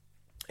some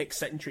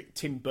eccentric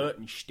Tim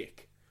Burton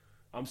shtick.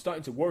 I'm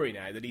starting to worry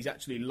now that he's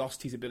actually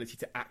lost his ability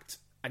to act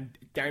and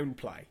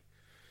downplay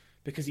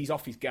because he's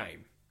off his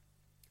game.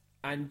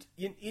 And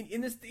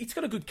in this, it's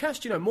got a good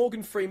cast, you know.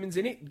 Morgan Freeman's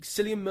in it,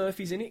 Cillian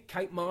Murphy's in it,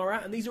 Kate Mara,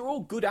 and these are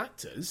all good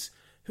actors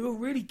who are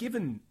really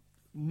given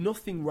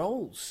nothing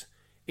roles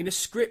in a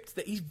script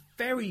that is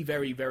very,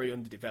 very, very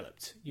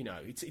underdeveloped. You know,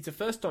 it's a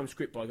first-time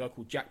script by a guy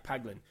called Jack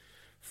Paglen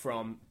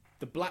from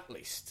The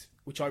Blacklist,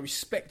 which I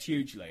respect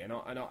hugely, and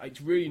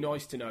it's really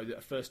nice to know that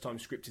a first-time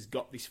script has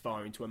got this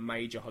far into a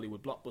major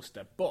Hollywood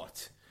blockbuster.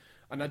 But,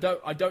 and I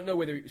don't know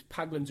whether it was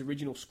Paglen's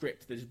original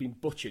script that has been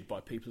butchered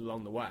by people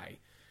along the way,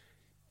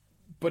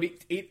 but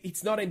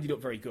it's not ended up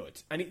very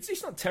good, and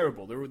it's not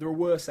terrible. There are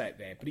worse out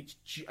there, but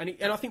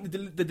and I think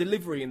the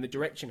delivery and the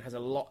direction has a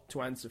lot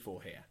to answer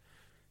for here,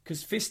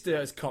 because Pfister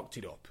has cocked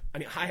it up,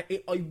 and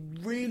I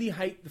really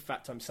hate the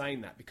fact I'm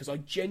saying that, because I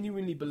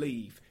genuinely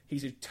believe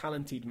he's a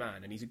talented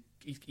man and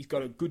he's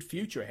got a good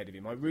future ahead of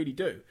him. I really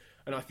do,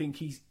 and I think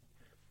he's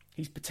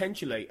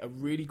potentially a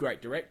really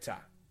great director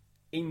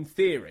in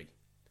theory,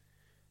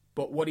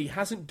 but what he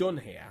hasn't done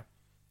here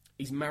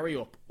is marry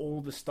up all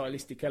the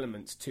stylistic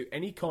elements to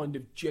any kind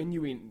of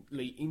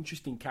genuinely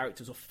interesting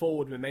characters or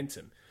forward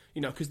momentum.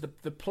 You know, because the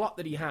plot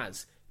that he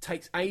has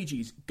takes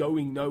ages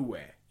going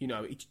nowhere. You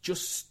know, it's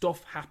just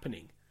stuff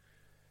happening.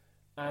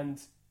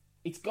 And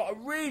it's got a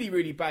really,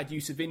 really bad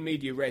use of in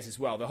media res as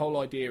well. The whole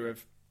idea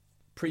of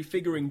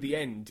prefiguring the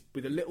end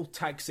with a little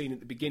tag scene at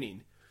the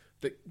beginning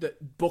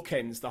that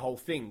bookends the whole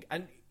thing.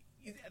 And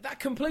that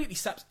completely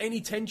saps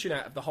any tension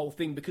out of the whole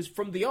thing, because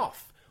from the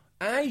off,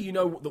 you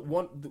know that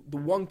the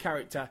one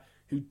character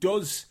who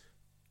does,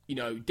 you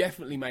know,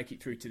 definitely make it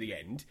through to the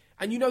end,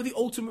 and you know the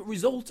ultimate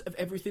result of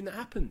everything that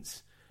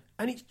happens.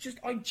 And it's just,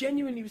 I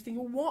genuinely was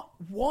thinking,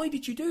 why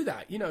did you do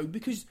that? You know,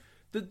 because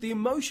the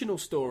emotional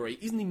story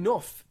isn't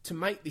enough to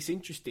make this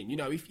interesting. You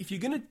know, if you're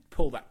going to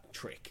pull that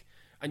trick,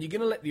 and you're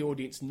going to let the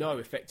audience know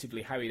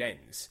effectively how it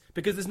ends,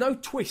 because there's no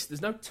twist,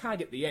 there's no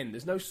tag at the end,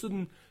 there's no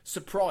sudden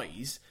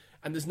surprise,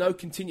 and there's no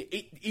continue.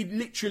 It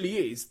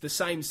literally is the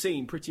same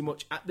scene pretty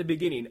much at the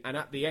beginning and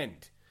at the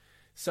end.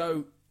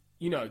 So,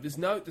 you know, there's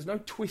no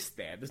twist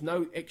there. There's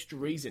no extra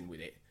reason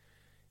with it.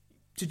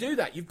 To do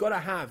that, you've got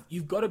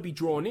to be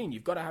drawn in.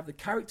 You've got to have the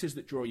characters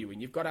that draw you in.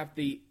 You've got to have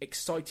the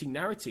exciting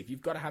narrative.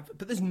 You've got to have,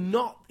 but it's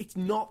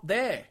not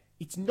there.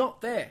 It's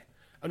not there.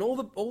 And all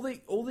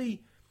the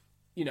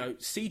you know,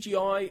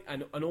 CGI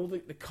and all the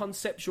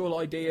conceptual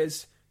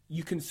ideas,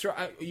 you can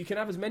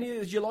have as many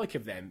as you like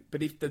of them,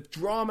 but if the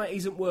drama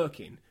isn't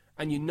working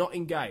and you're not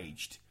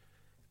engaged,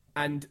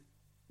 and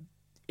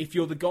if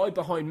you're the guy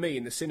behind me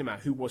in the cinema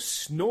who was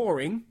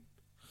snoring,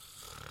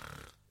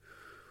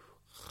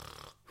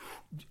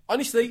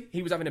 honestly,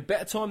 he was having a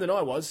better time than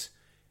I was,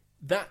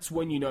 that's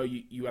when you know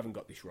you haven't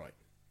got this right.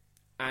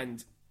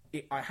 And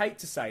I hate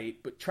to say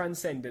it, but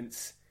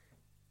Transcendence,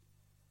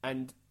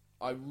 and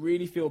I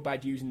really feel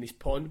bad using this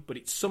pun, but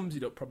it sums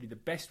it up probably the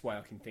best way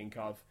I can think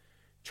of.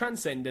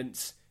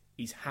 Transcendence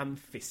is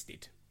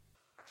ham-fisted.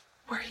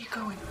 Where are you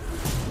going?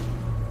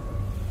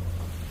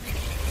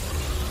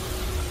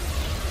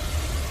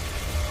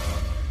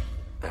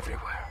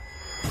 Everywhere.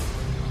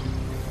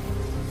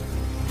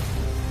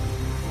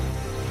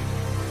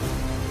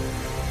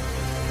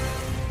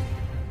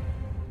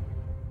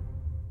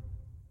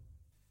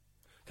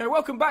 Okay,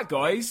 welcome back,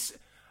 guys.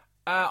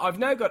 I've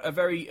now got a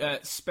very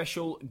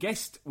special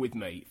guest with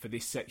me for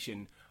this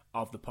section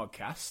of the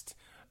podcast.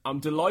 I'm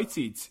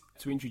delighted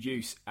to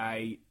introduce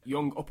a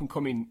young,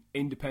 up-and-coming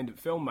independent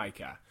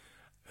filmmaker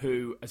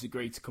who has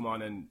agreed to come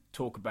on and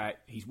talk about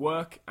his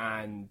work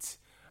and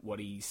what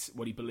he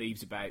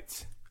believes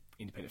about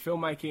independent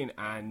filmmaking,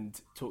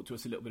 and talk to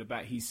us a little bit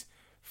about his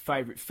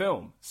favourite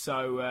film.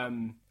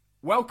 So,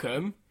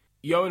 welcome,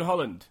 Johan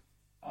Holland.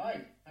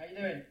 Hi, how you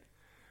doing?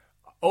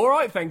 All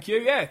right, thank you.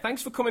 Yeah,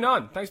 thanks for coming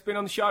on. Thanks for being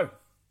on the show.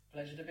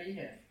 Pleasure to be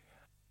here.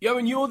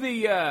 Johan, you're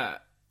the,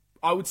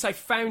 I would say,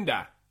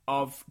 founder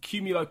of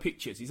Cumulo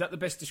Pictures. Is that the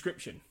best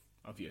description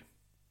of you?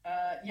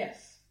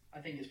 Yes, I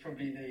think it's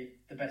probably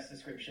the best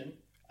description.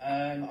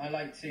 I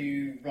like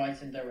to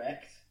write and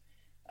direct,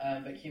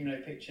 but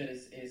Cumulo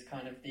Pictures is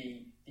kind of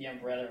the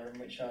umbrella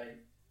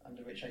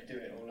under which I do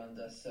it all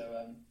under.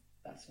 So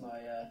that's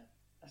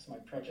my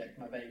project,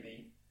 my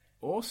baby.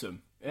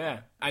 Awesome,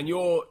 yeah. And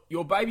your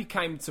baby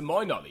came to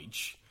my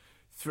knowledge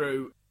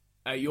through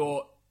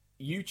your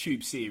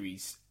YouTube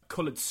series,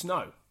 Coloured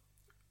Snow,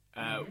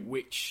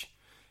 which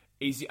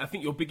is, I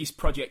think, your biggest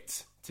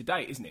project to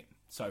date, isn't it,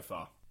 so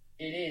far?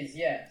 It is,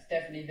 yeah. It's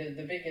definitely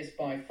the biggest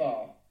by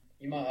far.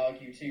 You might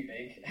argue too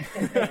big.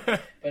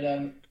 But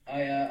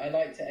I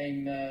like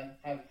to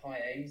have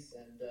high aims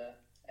and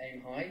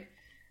aim high.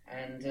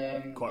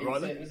 And quite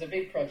rightly. It was a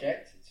big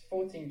project. It's a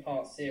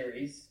 14-part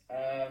series.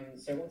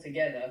 So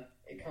altogether,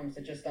 it comes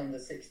to just under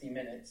 60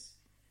 minutes.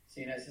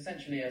 So, it's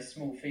essentially a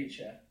small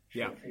feature,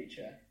 short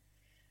feature.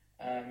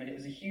 And it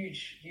was a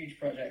huge, huge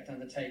project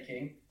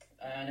undertaking.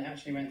 And it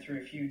actually went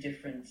through a few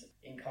different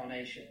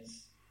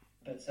incarnations.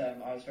 But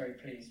I was very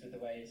pleased with the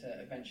way it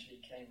eventually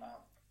came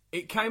out.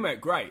 It came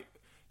out great.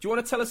 Do you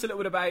want to tell us a little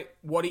bit about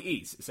what it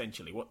is,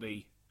 essentially?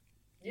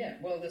 Yeah,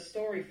 well, the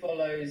story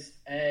follows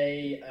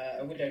a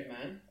widowed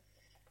man.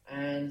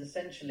 And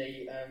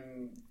essentially,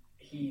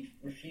 he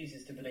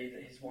refuses to believe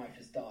that his wife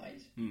has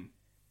died.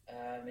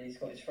 And he's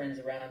got his friends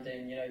around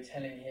him,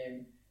 telling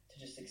him to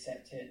just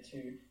accept it,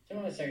 to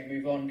not necessarily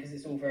move on, because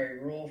it's all very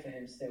raw for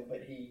him still,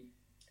 but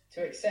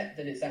to accept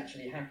that it's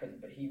actually happened,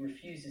 but he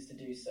refuses to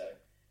do so.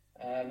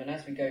 And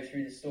as we go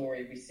through the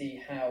story, we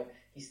see how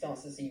he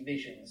starts to see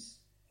visions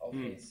of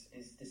his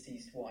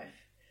deceased wife.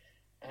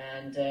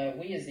 And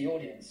we as the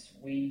audience,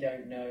 we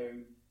don't know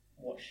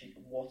what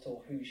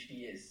or who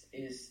she is.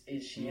 Is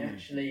she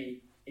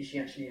actually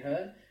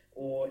her,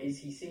 or is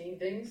he seeing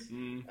things?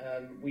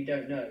 We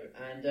don't know.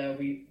 And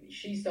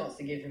she starts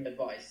to give him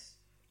advice.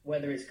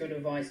 Whether it's good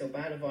advice or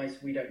bad advice,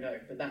 we don't know.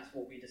 But that's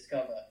what we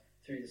discover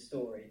through the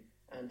story.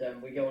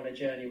 And we go on a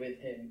journey with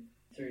him,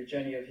 through a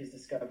journey of his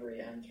discovery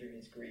and through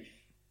his grief.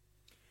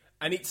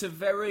 And it's a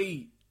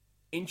very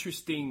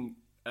interesting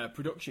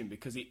production,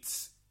 because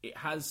it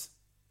has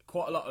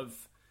quite a lot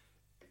of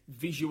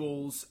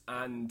visuals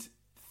and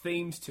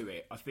themes to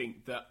it, I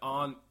think, that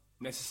aren't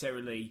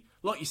necessarily,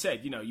 like you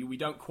said, we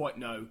don't quite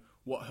know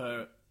what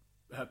her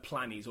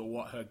plan is, or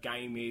what her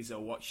game is,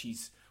 or what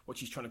she's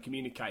trying to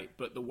communicate.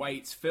 But the way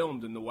it's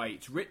filmed and the way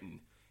it's written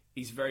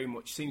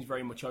seems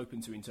very much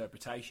open to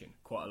interpretation,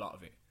 quite a lot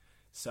of it.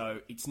 So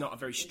it's not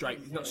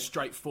not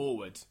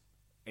straightforward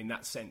in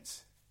that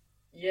sense.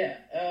 Yeah,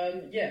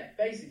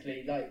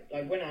 basically, like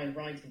when I'm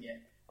writing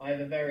it, I have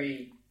a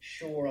very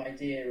sure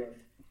idea of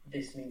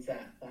this means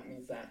that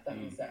means that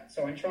means that.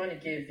 So I'm trying to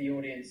give the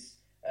audience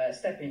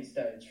stepping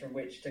stones from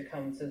which to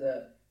come to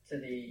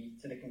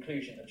the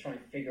conclusion of trying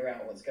to figure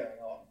out what's going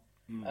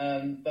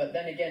on. But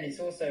then again, it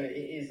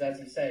is, as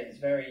you say, it's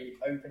very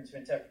open to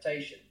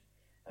interpretation.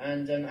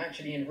 And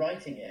actually, in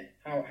writing it,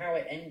 how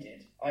it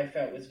ended, I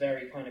felt was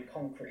very kind of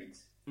concrete,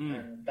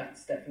 and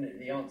that's definitely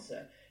the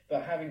answer.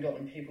 But having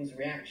gotten people's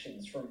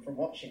reactions from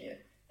watching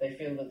it, they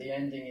feel that the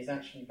ending is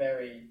actually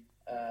very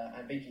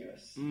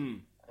ambiguous,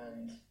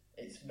 and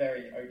it's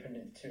very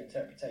open to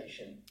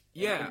interpretation.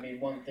 Yeah, it can mean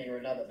one thing or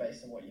another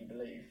based on what you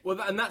believe. Well,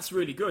 and that's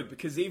really good,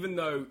 because even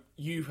though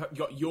you've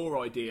got your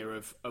idea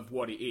of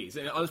what it is,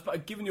 and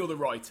given you're the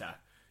writer,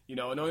 and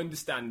I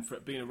understand, for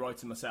being a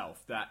writer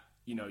myself, that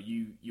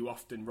you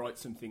often write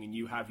something and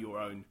you have your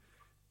own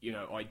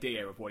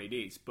idea of what it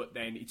is, but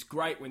then it's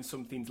great when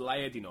something's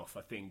layered enough,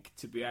 I think,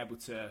 to be able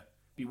to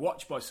be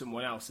watched by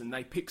someone else and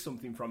they pick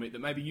something from it that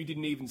maybe you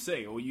didn't even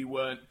see, or you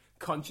weren't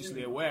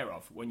consciously aware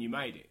of when you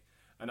made it.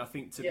 And I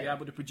think to be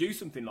able to produce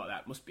something like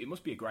that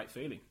must be a great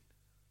feeling.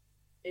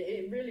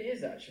 It really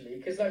is, actually,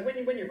 because like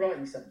when you're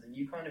writing something,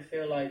 you kind of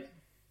feel like,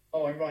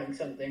 oh, I'm writing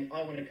something,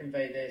 I want to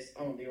convey this,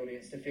 I want the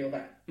audience to feel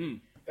that.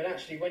 But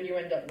actually, when you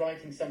end up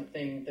writing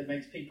something that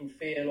makes people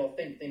feel or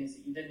think things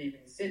that you didn't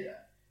even consider,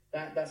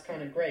 that's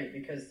kind of great,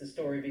 because the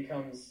story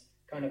becomes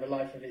kind of a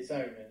life of its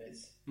own, and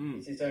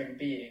it's its own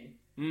being.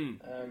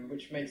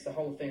 which makes the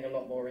whole thing a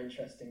lot more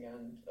interesting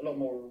and a lot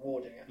more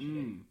rewarding,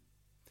 actually.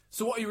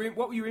 So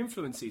what were your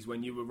influences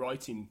when you were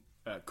writing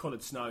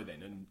Coloured Snow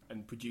then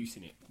and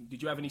producing it?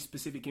 Did you have any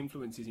specific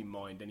influences in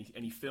mind?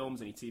 Any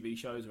films, any TV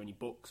shows, or any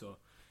books, or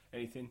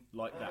anything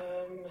like that?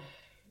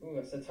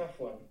 That's a tough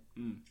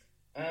one.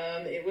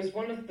 It was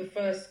one of the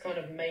first kind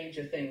of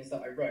major things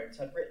that I wrote.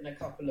 I'd written a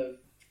couple of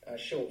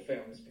short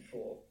films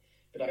before,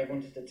 but I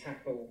wanted to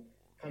tackle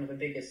kind of a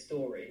bigger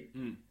story.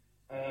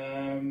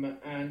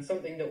 And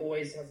something that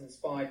always has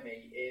inspired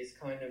me is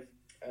kind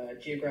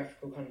of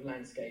geographical kind of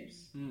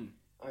landscapes.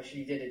 I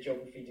actually did a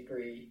geography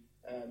degree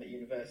at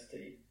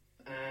university,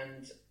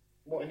 and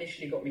what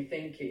initially got me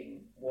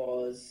thinking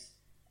was,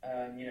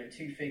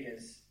 two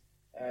figures,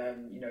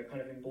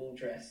 kind of in ball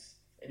dress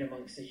in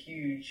amongst a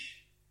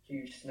huge,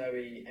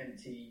 snowy,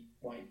 empty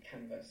white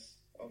canvas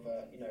of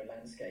a,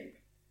 landscape.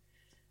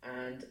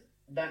 And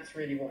that's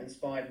really what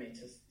inspired me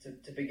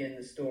to begin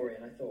the story.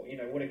 And I thought,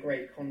 what a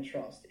great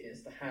contrast it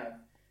is to have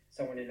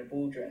someone in a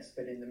ball dress,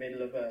 but in the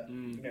middle of a,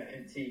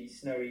 empty,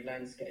 snowy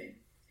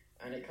landscape.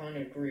 And it kind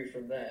of grew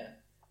from there.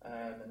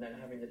 And then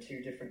having the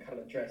two different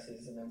coloured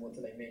dresses, and then what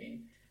do they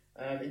mean?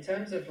 In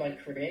terms of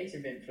like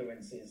creative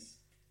influences,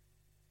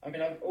 I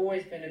mean, I've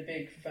always been a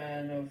big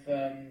fan of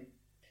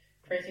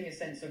creating a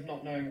sense of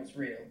not knowing what's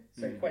real,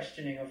 so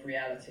questioning of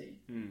reality.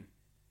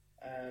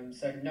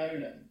 So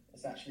Nolan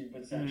was actually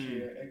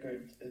a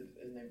good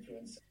an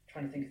influence. I'm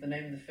trying to think of the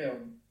name of the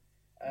film.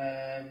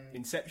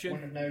 Inception.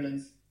 One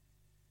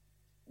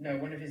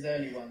of his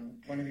earlier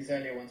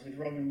ones with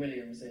Robin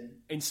Williams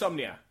in.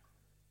 Insomnia.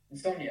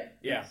 Yeah.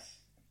 Yes.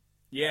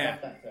 Yeah. I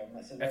love that film.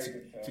 That's a very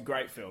good film. It's a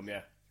great film.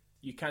 Yeah.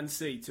 You can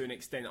see to an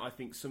extent, I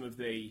think, some of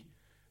the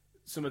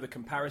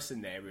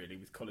comparison there really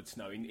with Coloured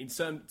Snow in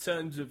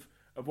terms of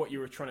what you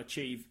were trying to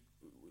achieve.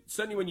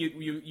 Certainly when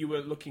you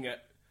were looking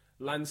at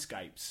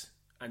landscapes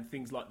and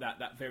things like that,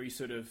 that very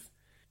sort of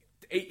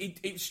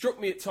it struck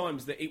me at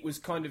times that it was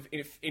kind of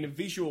in a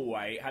visual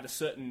way, it had a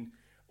certain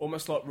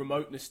almost like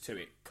remoteness to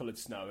it, Coloured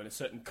Snow, and a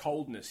certain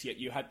coldness, yet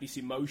you had this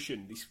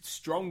emotion, this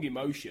strong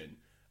emotion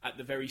at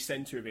the very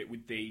centre of it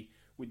with the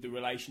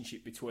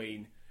relationship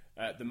between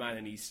the man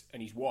and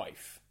his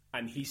wife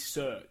and his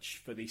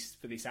search for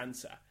this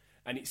answer.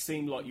 And it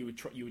seemed like you were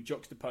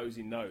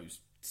juxtaposing those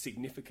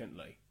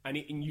significantly, and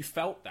you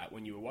felt that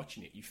when you were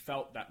watching it. You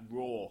felt that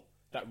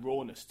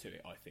rawness to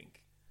it, I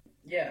think.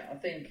 Yeah, I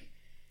think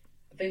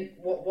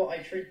what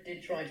I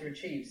did try to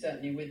achieve,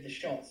 certainly with the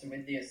shots and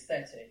with the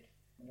aesthetic,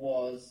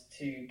 was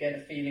to get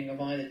a feeling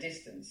of either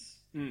distance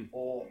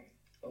or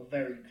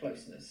very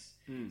closeness.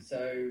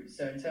 So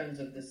in terms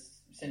of the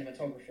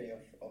cinematography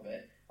of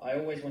it, I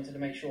always wanted to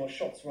make sure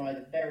shots were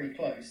either very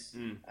close,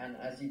 and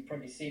as you've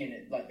probably seen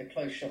it, like the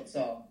close shots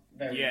are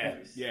very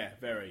close. Yeah,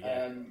 very.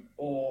 Yeah.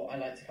 Or I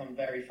like to come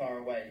very far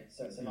away,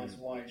 so it's a nice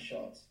wide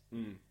shot.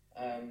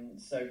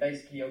 So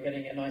basically you're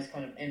getting a nice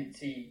kind of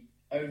empty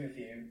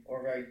overview or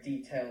a very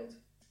detailed,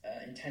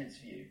 intense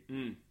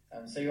view.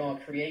 So you are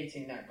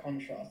creating that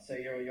contrast, so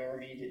you're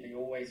immediately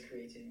always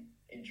creating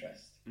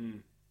interest.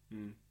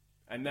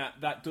 And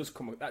that does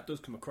come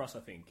across,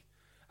 I think.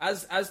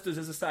 As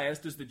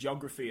does the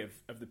geography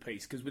of the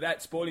piece, because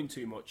without spoiling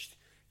too much,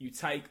 you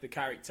take the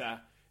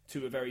character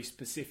to a very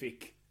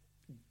specific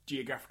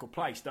geographical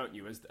place, don't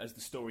you, as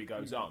the story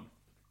goes on.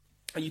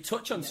 And you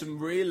touch on some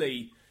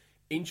really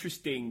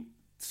interesting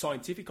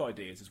scientific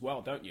ideas as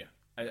well, don't you,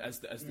 as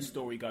the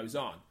story goes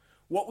on.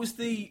 What was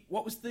the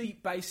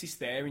basis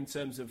there in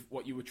terms of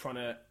what you were trying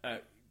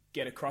to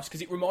get across?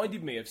 Because it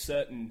reminded me of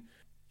certain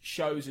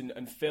shows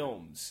and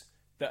films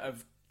that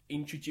have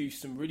introduced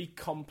some really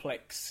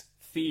complex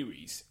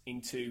theories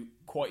into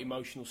quite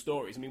emotional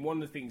stories. I mean,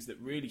 one of the things that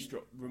really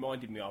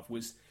reminded me of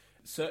was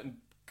certain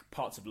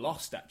parts of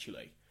Lost,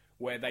 actually,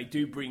 where they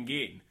do bring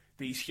in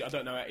these. I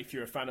don't know if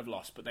you're a fan of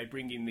Lost, but they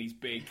bring in these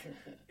big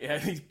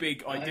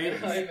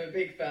ideas. I'm a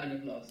big fan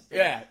of Lost.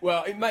 Yeah,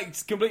 well, it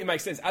completely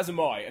makes sense, as am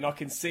I, and I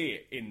can see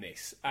it in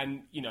this.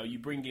 And you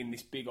bring in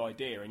this big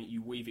idea and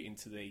you weave it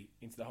into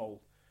the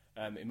whole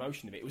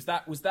emotion of it. Was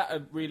that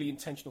a really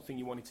intentional thing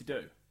you wanted to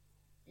do?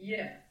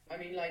 Yeah, I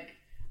mean,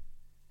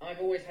 I've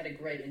always had a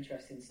great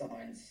interest in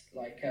science.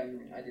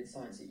 I did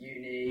science at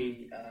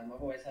uni.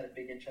 I've always had a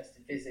big interest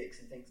in physics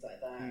and things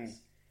like that.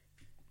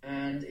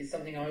 And it's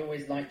something I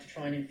always like to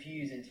try and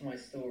infuse into my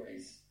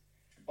stories.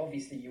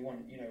 Obviously, you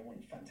want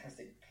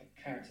fantastic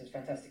characters,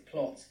 fantastic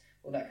plots,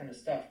 all that kind of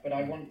stuff. But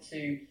I want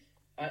to,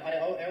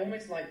 I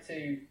almost like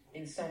to,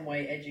 in some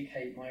way,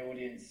 educate my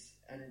audience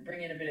and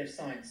bring in a bit of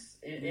science.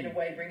 In a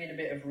way, bring in a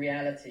bit of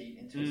reality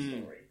into a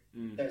story.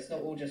 So it's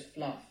not all just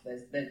fluff.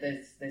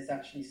 There's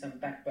actually some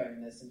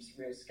backbone. There's some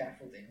real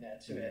scaffolding there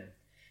to it.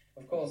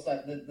 Of course,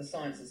 like the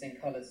science that's in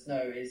Coloured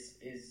Snow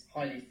is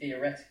highly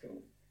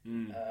theoretical.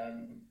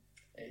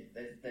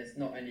 There's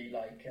not any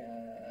like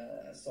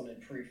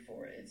solid proof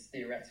for it. It's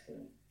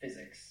theoretical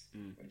physics,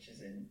 which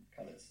is in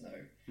coloured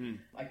snow.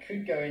 I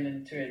could go in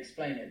and to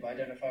explain it, but I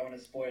don't know if I want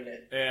to spoil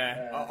it.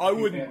 Yeah, I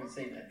wouldn't. Haven't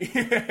seen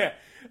it.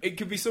 It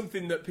could be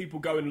something that people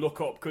go and look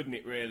up, couldn't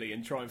it? Really,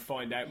 and try and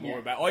find out more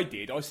about.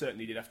 I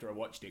certainly did after I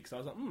watched it, because I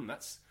was like,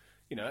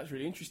 that's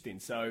really interesting.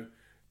 So,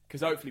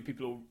 because hopefully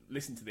people will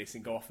listen to this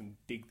and go off and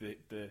dig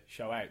the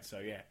show out. So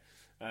yeah.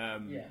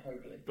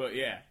 Hopefully.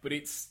 But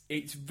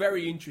it's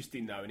very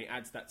interesting though, and it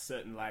adds that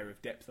certain layer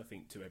of depth, I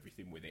think, to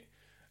everything with it.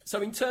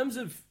 So in terms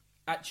of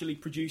actually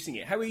producing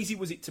it, how easy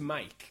was it to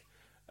make?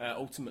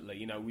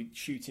 Ultimately, with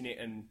shooting it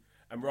and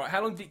write.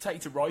 How long did it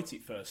take to write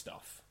it first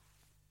off?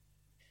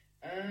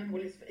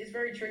 Well, it's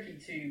very tricky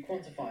to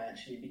quantify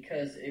actually,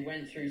 because it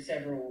went through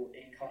several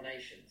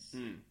incarnations.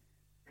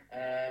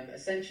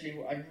 Essentially,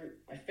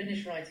 I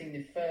finished writing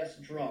the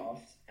first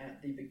draft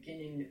at the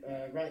beginning,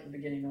 right at the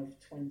beginning of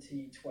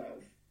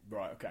 2012.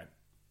 Right. Okay.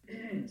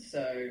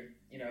 So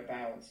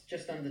about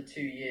just under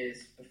 2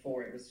 years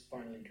before it was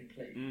finally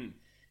complete.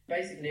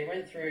 Basically, I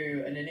went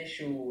through an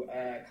initial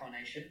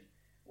carnation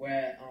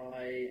where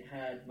I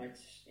had my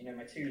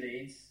two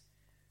leads,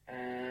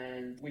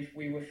 and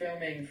we were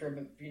filming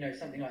for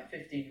something like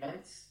 15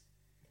 months.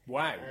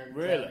 Wow!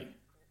 Really?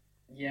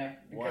 Yeah,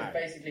 because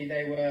basically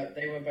they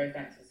were both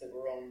actors that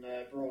were on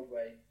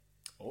Broadway.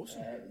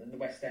 Awesome. The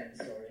West End,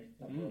 sorry,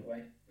 not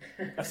Broadway.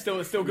 That's still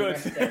good.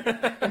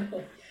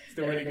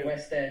 Still really good. The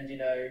West End,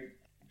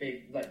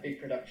 big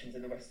productions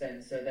in the West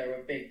End, so there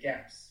were big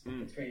gaps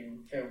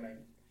between filming.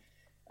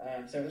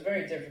 So it was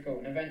very difficult,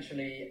 and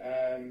eventually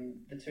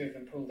the two of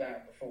them pulled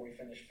out before we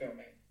finished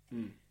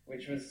filming,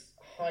 which was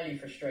highly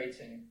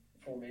frustrating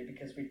for me,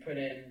 because we put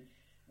in,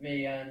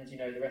 me and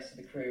the rest of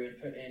the crew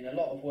had put in a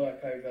lot of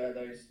work over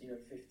those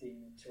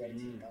 15 to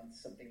 18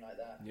 months, something like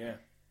that. Yeah.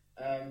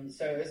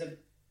 So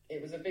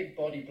it was a big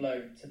body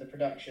blow to the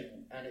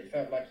production, and it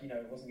felt like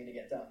it wasn't going to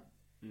get done.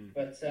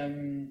 But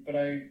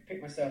I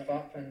picked myself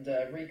up and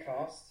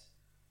recast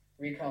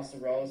the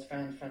roles.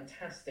 Found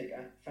fantastic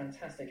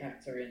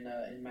actor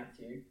in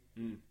Matthew,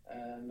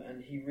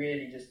 and he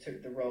really just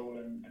took the role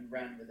and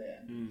ran with it,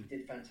 and he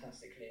did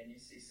fantastically. And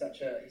he's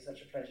such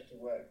a pleasure to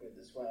work with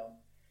as well.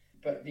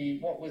 But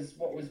what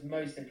was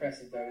most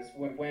impressive though is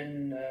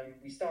when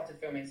we started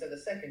filming. So the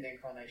second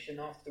incarnation,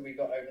 after we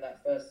got over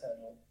that first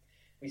hurdle,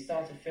 we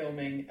started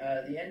filming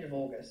the end of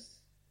August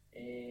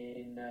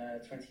in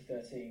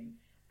 2013,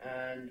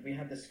 and we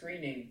had the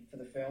screening for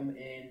the film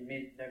in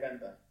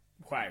mid-November.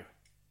 Wow!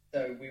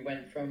 So we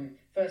went from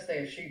first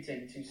day of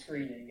shooting to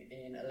screening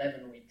in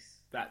 11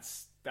 weeks.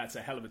 That's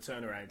a hell of a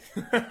turnaround.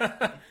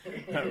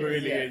 That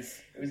really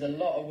is. It was a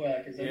lot of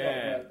work.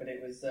 But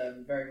it was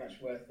very much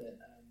worth it.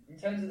 In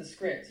terms of the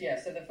script,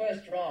 so the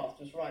first draft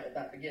was right at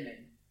that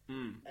beginning,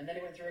 and then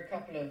it went through a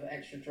couple of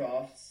extra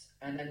drafts,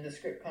 and then the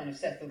script kind of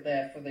settled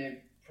there for the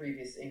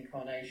previous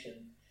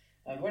incarnation.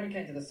 When it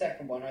came to the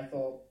second one, I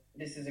thought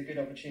this is a good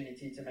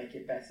opportunity to make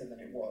it better than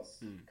it was,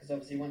 because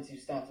obviously once you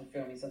started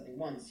filming something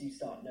once, you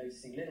start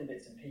noticing little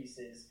bits and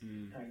pieces,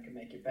 how you can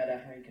make it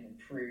better, how you can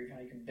improve,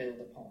 how you can build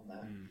upon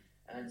that.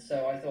 And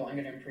so I thought, I'm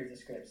going to improve the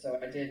script. So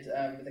I did,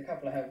 with a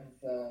couple of help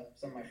of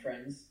some of my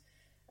friends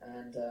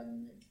and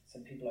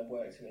some people I've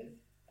worked with,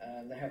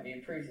 they helped me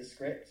improve the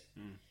script,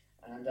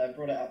 and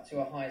brought it up to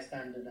a higher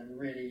standard, and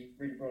really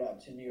brought it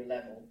up to a new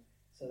level.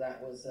 So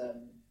that was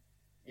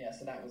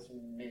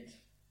mid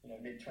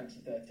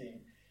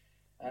 2013.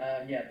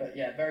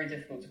 Very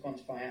difficult to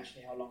quantify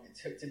actually how long it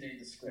took to do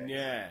the script.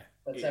 Yeah,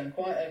 but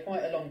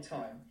quite a long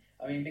time.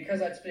 I mean,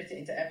 because I'd split it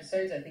into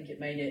episodes, I think it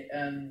made it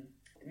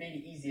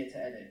easier to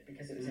edit,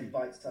 because it was in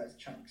bite-sized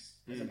chunks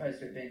as opposed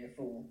to it being a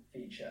full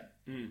feature.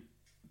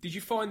 Did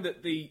you find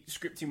that the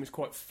scripting was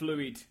quite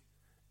fluid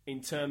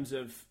in terms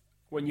of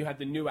when you had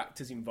the new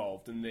actors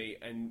involved and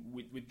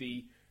with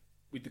the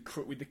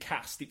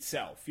cast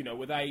itself?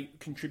 Were they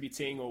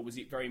contributing, or was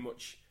it very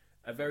much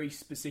a very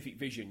specific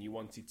vision you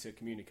wanted to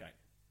communicate?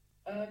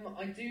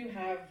 I do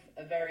have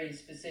a very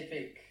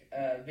specific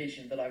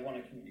vision that I want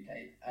to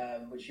communicate,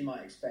 which you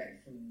might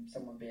expect from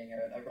someone being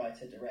a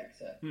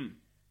writer-director.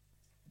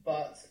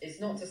 But it's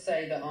not to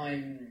say that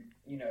I'm,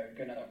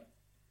 going to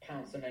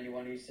pounce on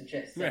anyone who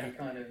suggests any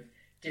kind of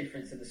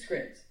difference to the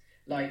script.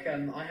 Like,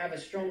 I have a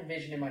strong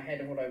vision in my head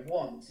of what I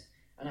want,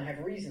 and I have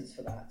reasons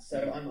for that.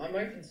 So I'm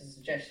open to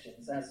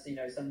suggestions, as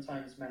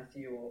sometimes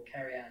Matthew or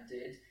Carrie-Anne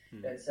did.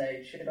 They'd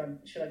say, should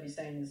I be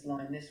saying this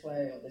line this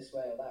way or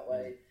that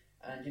way?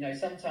 And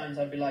sometimes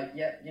I'd be like,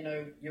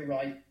 you're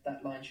right.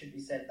 That line should be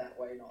said that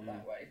way, not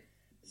that way.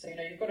 So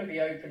you've got to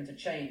be open to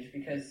change,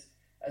 because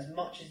as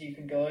much as you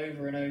can go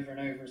over and over and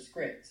over a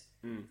script,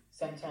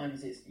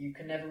 sometimes you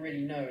can never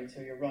really know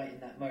until you're right in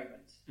that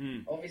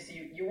moment.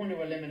 Obviously, you want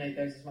to eliminate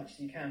those as much as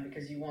you can,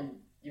 because you want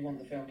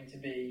the filming to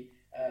be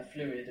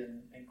fluid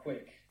and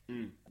quick,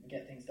 and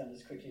get things done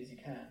as quickly as you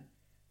can.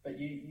 But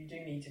you do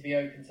need to be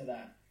open to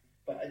that.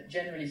 But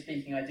generally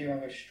speaking, I do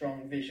have a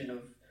strong vision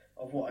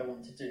of what I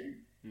want to do.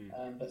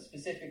 But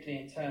specifically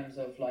in terms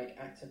of like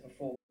actor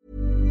performance.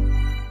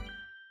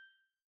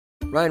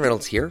 Ryan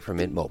Reynolds here from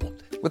Mint Mobile.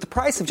 With the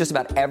price of just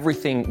about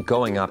everything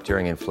going up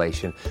during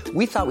inflation,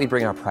 we thought we'd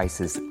bring our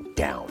prices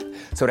down.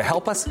 So to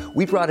help us,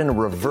 we brought in a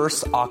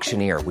reverse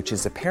auctioneer, which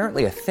is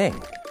apparently a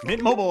thing.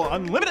 Mint Mobile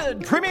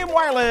Unlimited Premium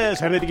Wireless.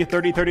 How to get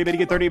 30, 30, bit to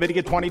get 30, bit to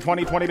get 20,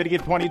 20, 20, bit to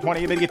get 20, 20,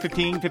 bit to get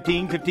 15,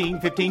 15, 15,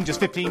 15, just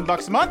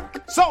 $15 a month?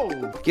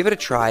 Sold! Give it a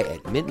try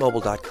at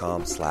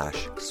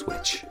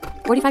mintmobile.com/switch.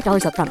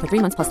 $45 up front for 3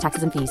 months plus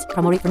taxes and fees.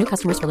 Promo rate for new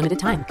customers for limited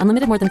time.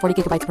 Unlimited more than 40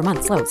 gigabytes per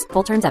month. Slows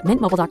full terms at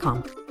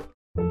mintmobile.com.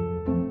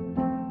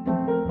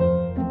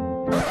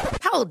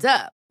 Hold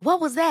up. What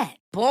was that?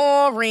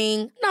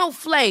 Boring. No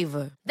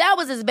flavor. That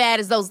was as bad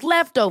as those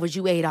leftovers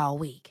you ate all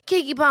week.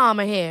 Keke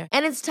Palmer here,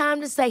 and it's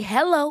time to say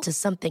hello to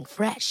something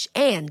fresh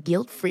and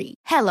guilt-free.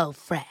 Hello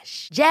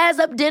Fresh. Jazz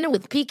up dinner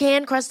with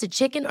pecan-crusted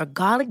chicken or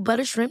garlic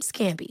butter shrimp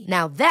scampi.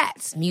 Now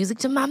that's music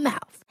to my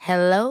mouth.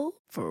 Hello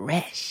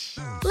Fresh.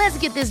 Let's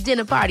get this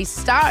dinner party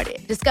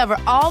started. Discover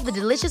all the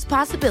delicious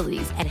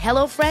possibilities at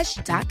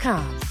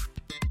hellofresh.com.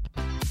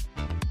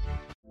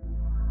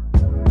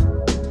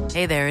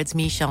 Hey there, it's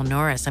Michelle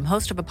Norris. I'm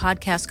host of a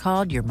podcast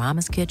called Your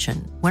Mama's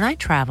Kitchen. When I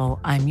travel,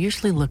 I'm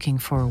usually looking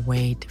for a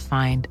way to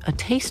find a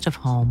taste of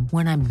home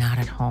when I'm not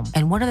at home.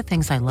 And one of the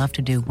things I love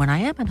to do when I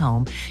am at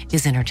home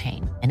is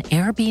entertain. And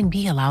Airbnb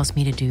allows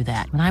me to do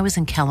that. When I was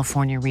in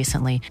California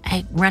recently,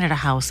 I rented a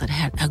house that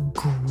had a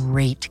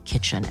great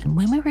kitchen. And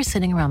when we were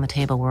sitting around the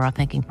table, we were all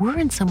thinking, we're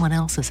in someone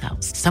else's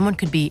house. Someone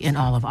could be in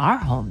all of our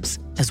homes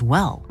as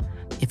well.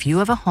 If you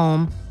have a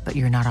home, but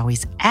you're not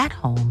always at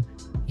home,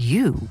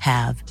 you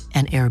have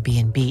an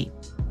Airbnb.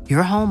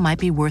 Your home might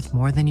be worth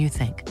more than you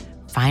think.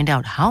 Find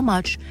out how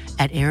much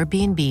at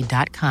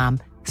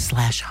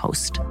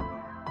airbnb.com/host.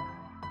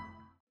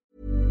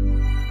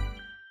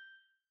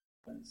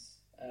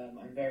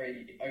 I'm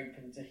very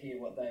open to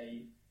hear what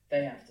they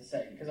have to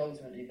say, because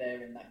ultimately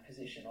they're in that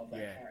position of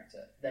that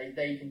character.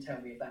 They can tell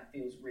me if that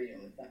feels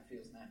real, if that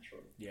feels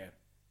natural. Yeah.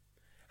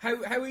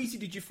 How easy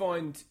did you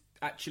find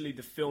actually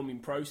the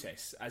filming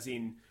process? As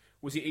in,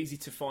 was it easy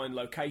to find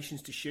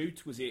locations to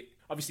shoot? Was it,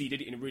 obviously you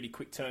did it in a really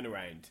quick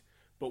turnaround,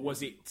 but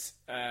was it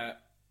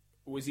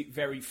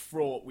very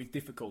fraught with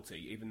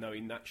difficulty, even though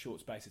in that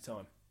short space of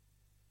time?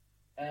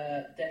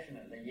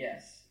 Definitely,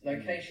 yes.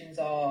 Locations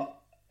are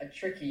a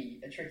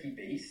tricky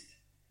beast,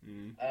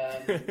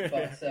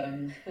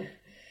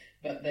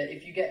 but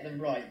if you get them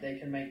right, they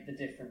can make the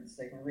difference.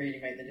 They can really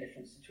make the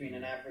difference between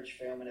an average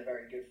film and a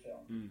very good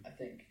film. I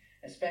think,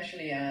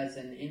 especially as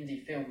an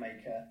indie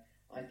filmmaker,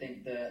 I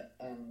think that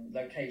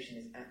location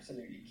is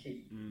absolutely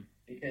key,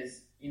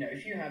 because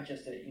if you have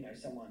just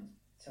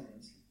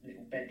someone's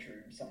little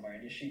bedroom somewhere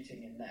and you're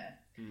shooting in there,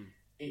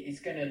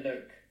 it's going to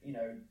look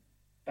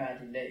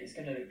badly lit. It's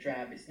going to look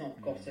drab. It's not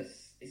got a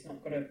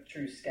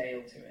true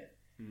scale to it.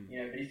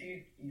 But if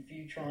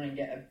you try and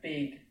get a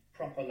big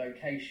proper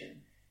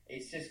location,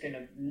 it's just going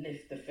to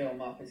lift the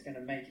film up. It's going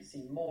to make it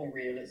seem more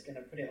real. It's going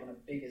to put it on a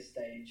bigger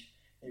stage.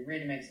 It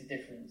really makes a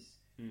difference.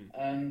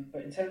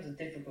 But in terms of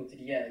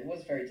difficulty, it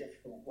was very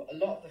difficult. A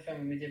lot of the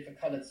filming we did for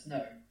Coloured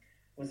Snow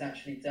was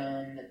actually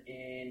done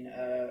in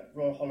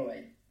Royal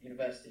Holloway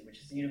University, which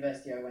is the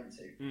university I went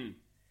to.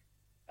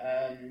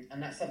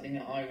 And that's something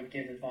that I would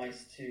give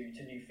advice to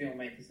new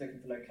filmmakers looking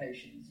for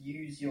locations.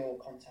 Use your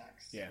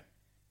contacts.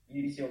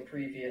 Use your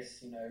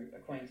previous,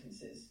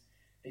 acquaintances.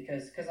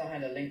 Because I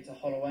had a link to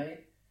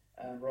Holloway,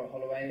 Royal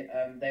Holloway,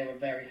 they were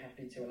very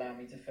happy to allow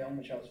me to film,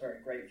 which I was very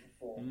grateful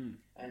for,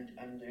 and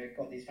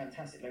got these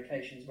fantastic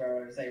locations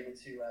where I was able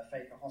to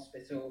fake a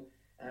hospital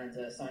and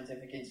a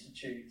scientific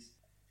institute,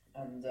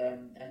 and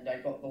I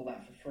got all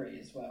that for free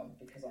as well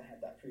because I had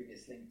that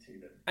previous link to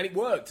them. And it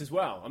worked as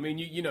well. I mean,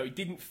 it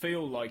didn't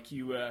feel like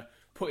you were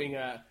putting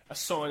a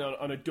sign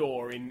on a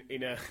door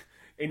in a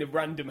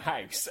random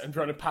house and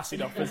trying to pass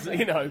it off as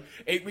it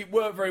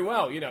worked very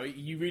well.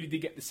 You really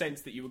did get the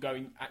sense that you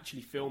were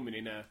actually filming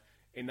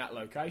in that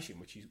location,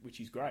 which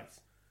is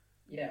great.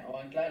 Yeah, well,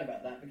 I'm glad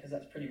about that because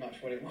that's pretty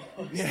much what it was.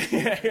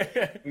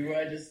 We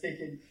were just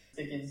sticking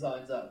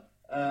signs up.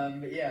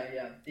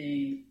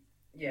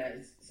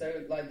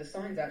 So like the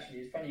signs, actually,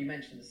 it's funny you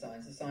mentioned the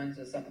signs. The signs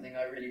are something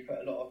I really put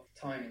a lot of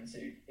time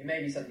into. It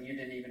may be something you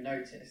didn't even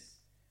notice,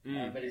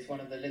 but it's one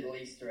of the little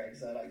Easter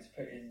eggs I like to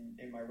put in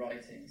my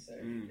writing. So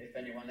if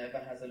anyone ever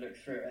has a look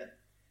through it,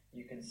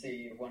 you can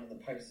see one of the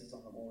posters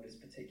on the wall is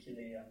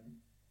particularly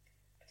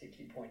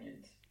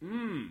poignant.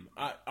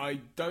 I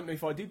don't know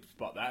if I did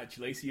spot that,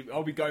 actually, so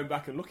I'll be going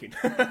back and looking.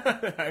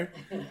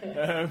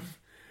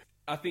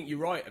 I think you're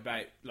right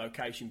about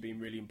location being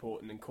really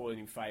important and calling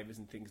in favours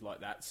and things like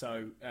that,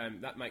 so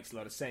that makes a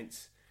lot of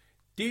sense.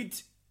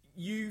 Did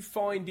you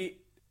find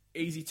it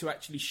easy to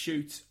actually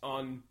shoot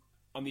on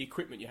the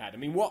equipment you had? I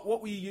mean, what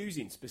were you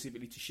using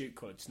specifically to shoot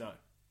Coloured Snow?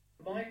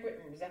 My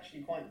equipment was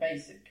actually quite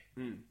basic,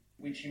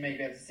 which you may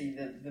be able to see.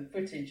 The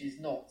footage is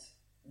not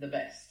the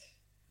best.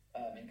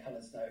 In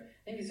Coloured Snow,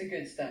 I think it's a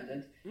good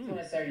standard. It's not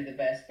necessarily the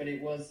best, but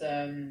it was.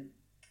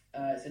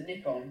 It's a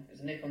Nikon. It was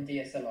a Nikon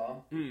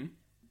DSLR, a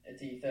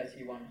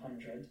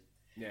D3100.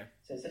 Yeah.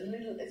 So it's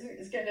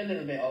it's getting a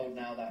little bit old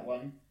now, that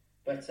one,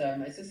 but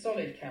it's a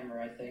solid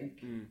camera, I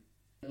think.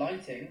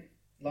 Lighting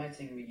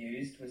lighting we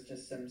used was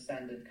just some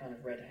standard kind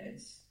of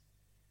redheads,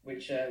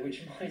 which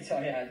might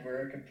I add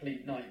were a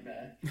complete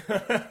nightmare.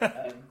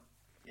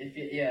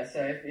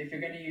 If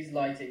you're going to use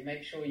lighting,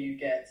 make sure you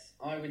get,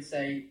 I would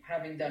say,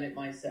 having done it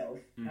myself,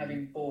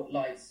 having bought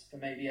lights for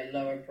maybe a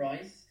lower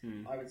price,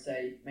 I would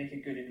say make a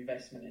good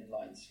investment in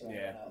lights for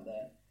everyone out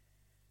there,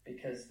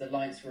 because the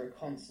lights were a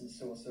constant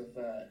source of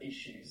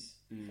issues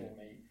for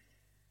me,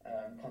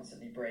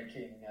 constantly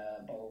breaking,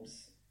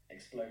 bulbs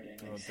exploding,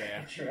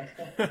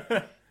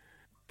 etc.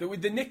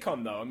 With the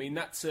Nikon, though, I mean,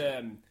 that's,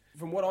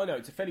 from what I know,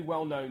 it's a fairly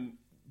well-known,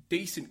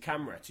 decent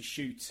camera to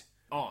shoot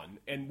on,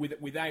 and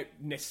without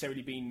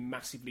necessarily being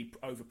massively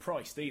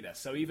overpriced either.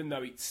 So even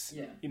though it's,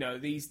 you know,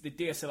 the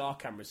DSLR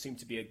cameras seem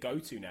to be a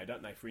go-to now,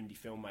 don't they, for indie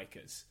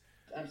filmmakers?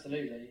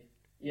 Absolutely.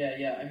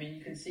 Yeah. I mean,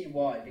 you can see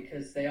why,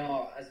 because they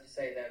are, as you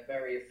say, they're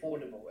very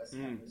affordable as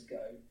cameras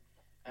go.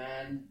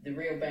 And the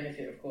real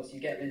benefit, of course, you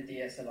get with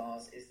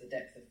DSLRs is the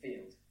depth of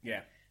field.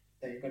 Yeah.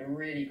 So you've got a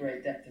really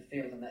great depth of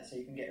field on that, so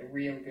you can get a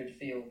real good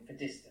feel for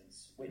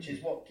distance, which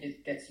is what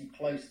gets you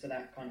close to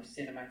that kind of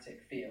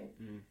cinematic feel.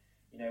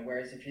 You know,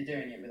 whereas if you're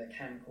doing it with a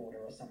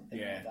camcorder or something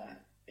like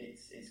that,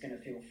 it's going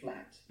to feel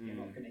flat. You're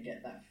not going to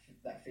get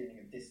that feeling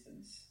of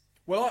distance.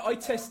 Well, I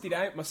tested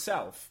out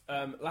myself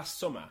last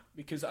summer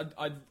because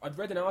I'd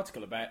read an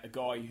article about a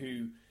guy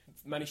who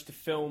managed to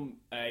film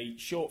a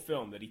short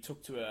film that he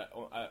took to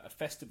a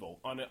festival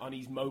on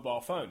his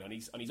mobile phone, on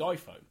his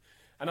iPhone,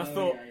 and I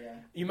thought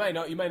you may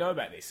know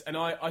about this, and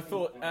I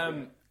thought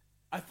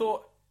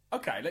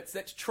okay,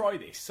 let's try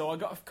this. So I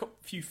got a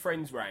few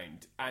friends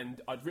round,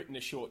 and I'd written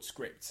a short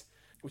script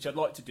which I'd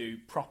like to do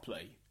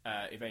properly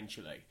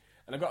eventually,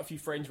 and I got a few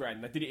friends round,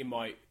 and I did it in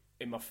my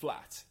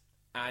flat,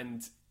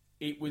 and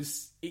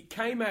it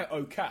came out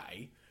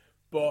okay,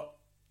 but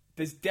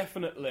there's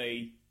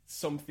definitely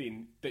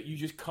something that you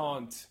just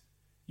can't.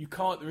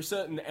 There are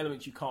certain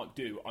elements you can't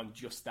do on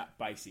just that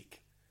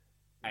basic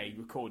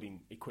recording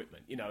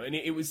equipment, you know. And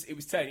it was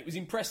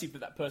impressive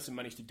that person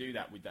managed to do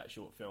that with that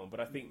short film. But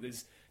I think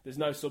there's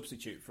no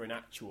substitute for an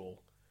actual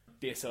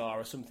DSLR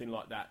or something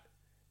like that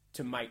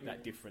to make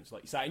that difference,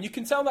 like you say. And you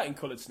can tell that in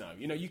Coloured Snow.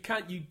 You know, you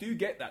do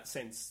get that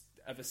sense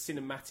of a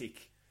cinematic,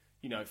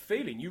 you know,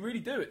 feeling. You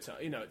really do at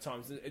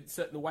times. It's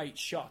certain the way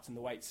it's shot and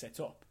the way it's set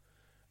up,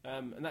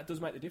 and that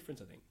does make the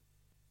difference, I think.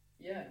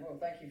 Yeah, well,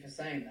 thank you for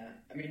saying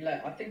that. I mean,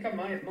 I think I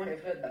might have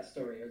heard that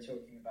story you're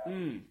talking about.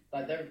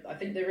 I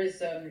think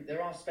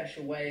there are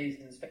special ways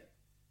and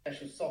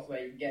special software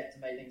you can get to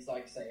make things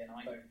like, say, an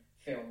iPhone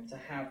film to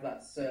have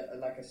that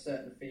a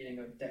certain feeling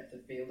of depth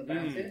of field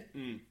about it.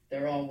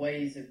 There are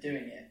ways of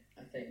doing it,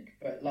 I think,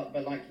 but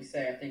like you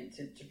say, I think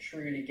to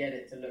truly get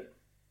it to look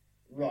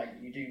right,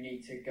 you do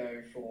need to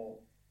go for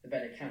the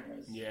better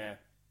cameras. Yeah.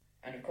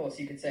 And of course,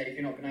 you could say if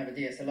you're not going to have a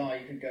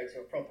DSLR, you could go to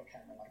a proper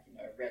camera, like, you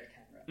know, a red camera,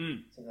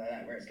 something like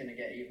that, where it's going to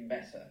get even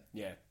better.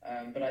 Yeah.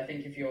 But I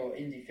think if you're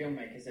indie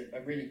filmmakers,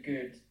 a really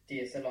good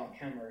DSLR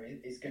camera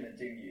is going to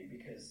do you,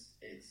 because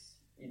it's,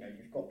 you know,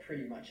 you've got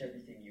pretty much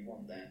everything you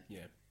want there.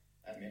 Yeah.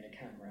 In a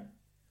camera.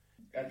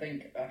 I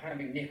think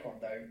having Nikon,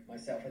 though,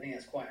 myself, I think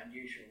that's quite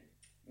unusual.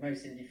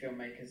 Most indie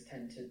filmmakers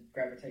tend to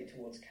gravitate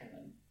towards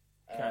Canon.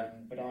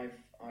 But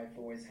I've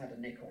always had a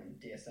Nikon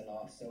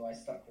DSLR, so I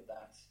stuck with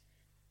that.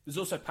 There's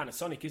also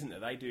Panasonic, isn't there?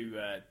 They do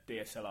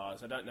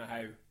DSLRs. I don't know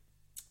how.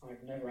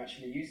 I've never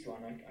actually used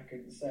one. I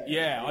couldn't say.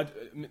 Yeah,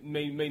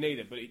 me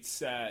neither. But it's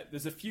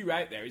there's a few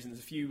out there, isn't there?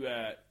 There's a few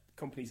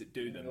companies that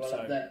do them.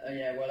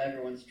 Well,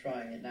 everyone's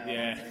trying it now.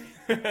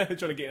 Yeah, trying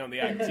to get in on the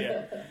act.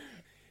 Yeah.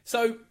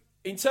 So,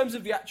 in terms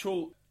of the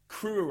actual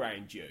crew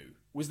around you,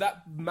 was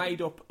that made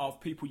up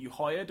of people you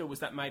hired, or was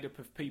that made up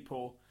of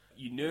people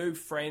you knew,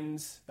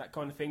 friends, that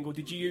kind of thing? Or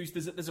did you use...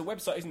 There's a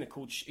website, isn't it,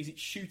 called... Is it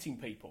Shooting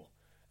People?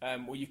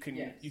 Where you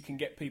can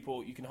get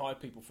people... You can hire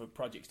people for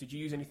projects. Did you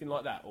use anything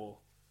like that, or...?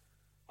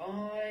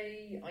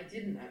 I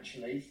didn't,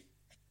 actually.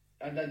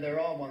 And then there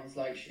are ones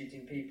like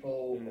Shooting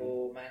People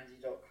or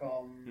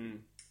Mandy.com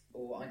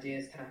or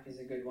Ideas Tap is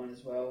a good one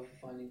as well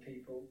for finding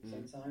people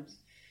sometimes.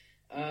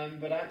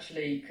 But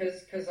actually,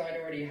 because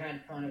I'd already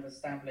had kind of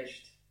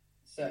established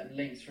certain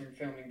links from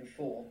filming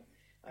before,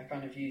 I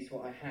kind of used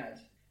what I had.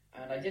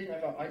 And I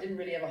didn't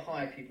really ever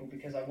hire people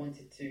because I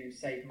wanted to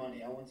save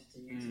money. I wanted to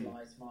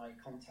utilise my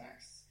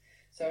contacts.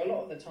 So a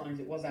lot of the times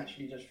it was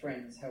actually just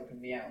friends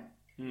helping me out.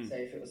 So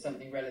if it was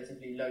something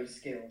relatively low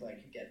skilled I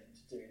could get them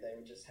to do, they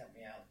would just help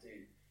me out,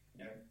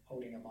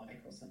 holding a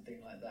mic or something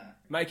like that.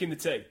 Making the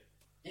tea.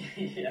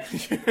 Yeah,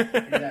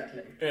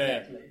 exactly.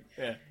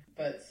 Yeah.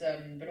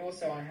 But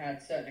also I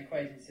had certain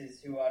acquaintances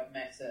who I'd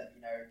met at,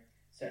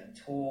 certain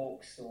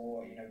talks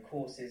or,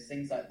 courses,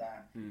 things like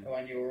that, who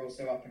I knew were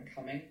also up and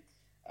coming,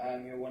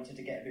 who wanted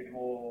to get a bit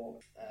more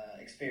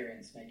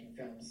experience making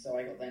films. So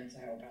I got them to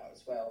help out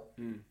as well.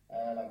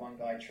 Like one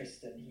guy,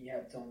 Tristan, he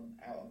helped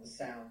out on the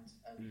sound,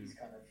 and he's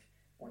kind of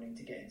wanting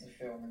to get into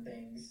film and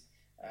things,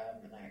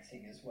 and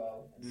acting as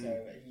well. And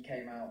so he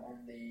came out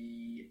on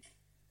the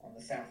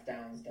South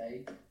Downs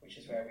Day, which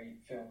is where we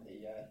filmed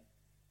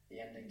the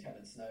ending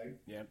Coloured Snow.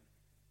 Yeah.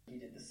 He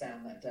did the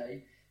sound that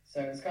day.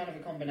 So it's kind of a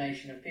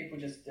combination of people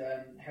just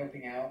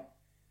helping out,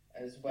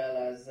 as well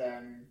as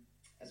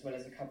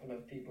a couple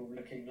of people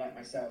looking like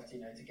myself, to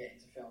get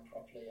into film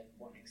properly and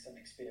wanting some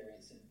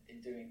experience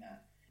in doing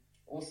that.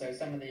 Also,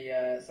 some of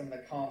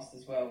the cast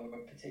as well were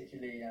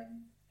particularly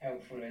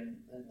helpful in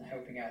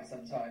helping out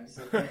sometimes.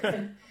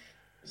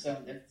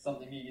 If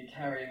something needed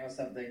carrying or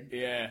something.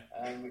 Yeah.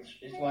 Which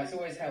is why it's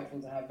always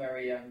helpful to have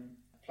very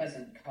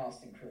pleasant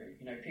cast and crew.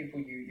 People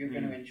you're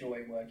going to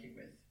enjoy working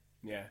with.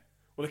 Yeah.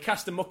 Well, the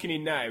cast are mucking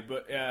in now,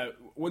 but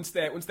once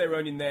they're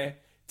earning their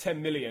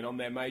 10 million on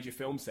their major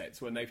film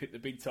sets when they've hit the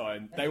big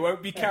time, they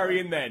won't be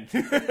carrying then.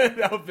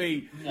 That'll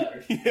be... No,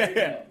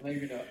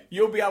 maybe not.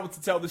 You'll be able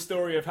to tell the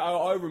story of how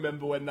I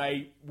remember when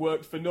they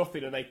worked for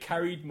nothing and they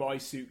carried my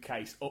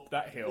suitcase up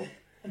that hill.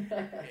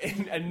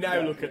 and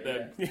now look at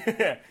them.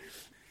 Yeah.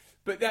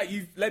 But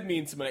you've led me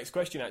into my next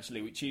question,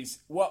 actually, which is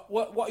what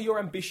are your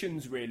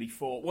ambitions really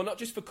for? Well, not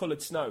just for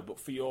Coloured Snow, but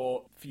for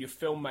your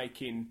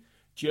filmmaking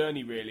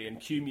journey, really, and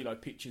Cumulo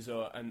Pictures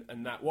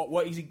and that.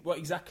 What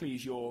exactly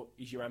is your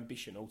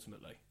ambition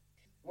ultimately?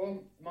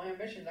 Well, my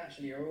ambitions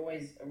actually are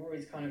always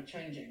kind of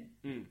changing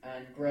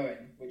and growing,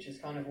 which is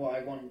kind of what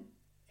I want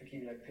for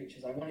Cumulo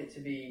Pictures. I want it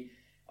to be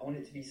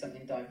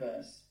something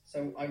diverse.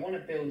 So I want to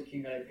build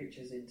Cumulo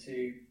Pictures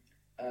into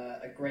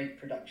a great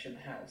production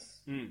house.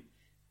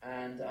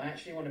 And I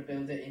actually want to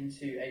build it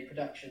into a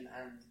production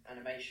and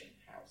animation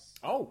house.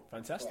 Oh,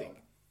 fantastic. Well.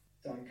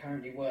 So I'm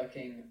currently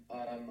working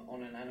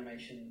on an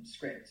animation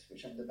script,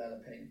 which I'm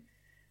developing,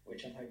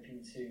 which I'm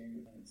hoping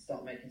to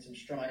start making some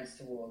strides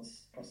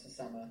towards across the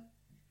summer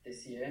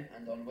this year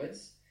and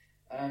onwards.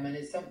 And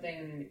it's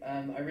something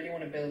I really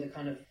want to build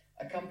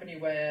a company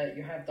where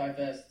you have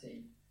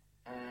diversity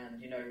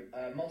and,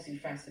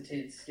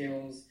 multifaceted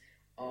skills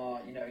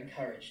are,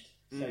 encouraged.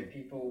 So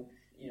people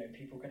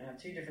can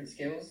have two different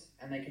skills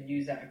and they can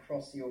use that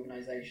across the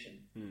organisation.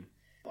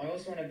 I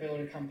also want to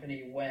build a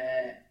company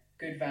where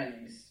good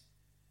values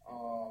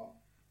are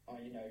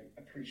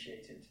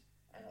appreciated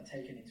and are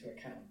taken into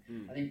account.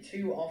 I think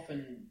too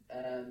often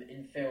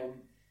in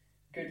film,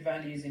 good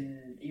values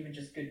and even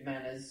just good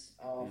manners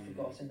are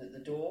forgotten at the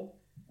door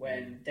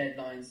when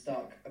deadlines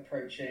start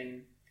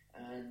approaching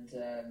and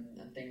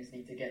things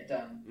need to get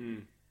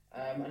done.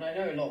 And I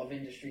know a lot of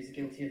industries are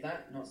guilty of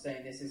that. I'm not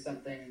saying this is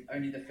something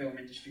only the film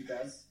industry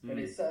does, but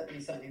it's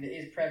certainly something that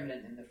is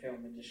prevalent in the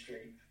film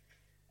industry.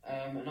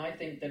 And I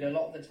think that a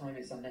lot of the time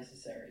it's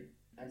unnecessary.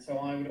 And so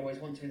I would always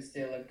want to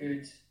instill a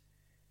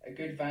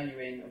good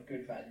valuing of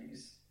good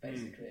values,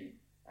 basically.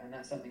 And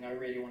that's something I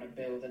really want to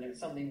build, and it's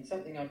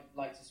something I'd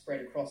like to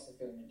spread across the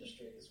film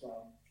industry as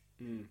well.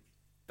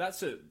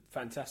 That's a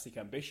fantastic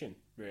ambition,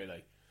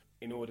 really,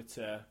 in order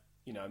to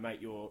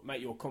make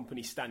your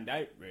company stand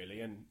out,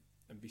 really, and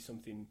be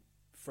something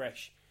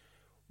fresh.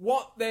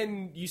 What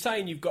then? You're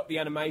saying you've got the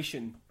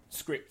animation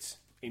script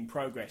in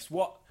progress.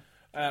 What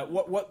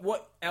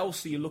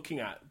else are you looking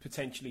at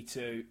potentially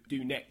to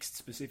do next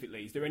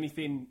specifically? Is there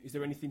anything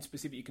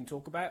specific you can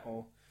talk about,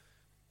 or?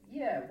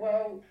 Yeah,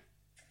 well,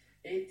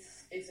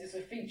 it's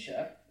a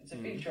feature. It's a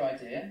feature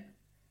idea,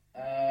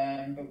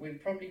 but we're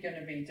probably going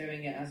to be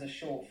doing it as a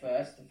short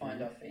first to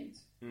find our feet.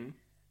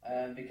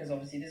 Because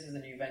obviously this is a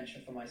new venture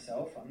for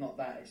myself. I'm not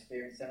that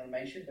experienced in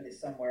animation, but it's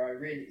somewhere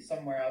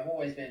I've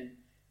always been,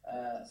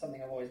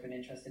 something I've always been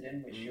interested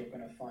in, which you're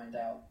going to find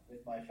out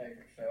with my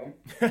favourite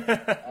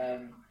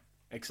film.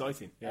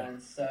 Exciting, yeah.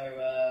 And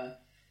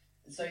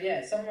so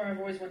yeah, somewhere I've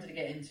always wanted to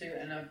get into,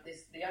 and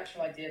the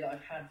actual idea that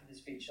I've had for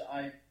this feature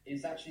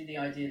is actually the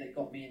idea that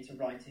got me into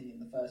writing in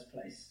the first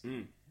place.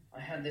 I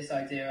had this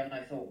idea and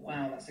I thought,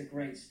 wow, that's a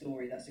great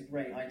story, that's a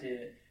great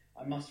idea,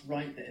 I must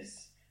write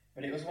this.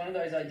 But it was one of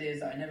those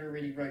ideas that I never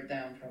really wrote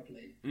down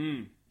properly.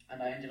 And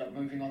I ended up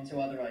moving on to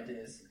other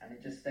ideas, and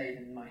it just stayed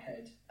in my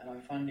head, and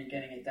I'm finally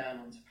getting it down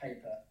onto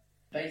paper.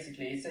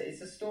 Basically,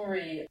 it's a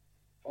story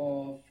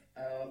of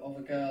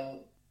a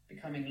girl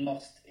becoming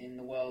lost in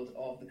the world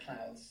of the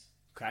clouds.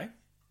 Okay.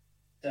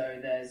 So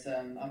there's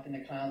up in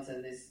the clouds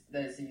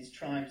there's these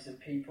tribes of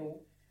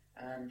people,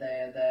 and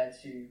they're there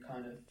to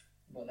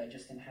they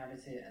just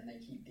inhabit it, and they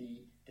keep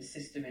the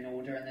system in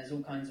order, and there's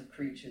all kinds of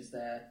creatures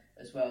there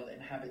as well that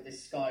inhabit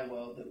this sky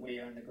world that we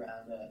on the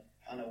ground are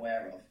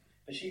unaware of.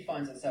 But she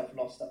finds herself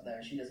lost up there,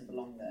 and she doesn't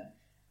belong there,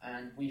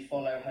 and we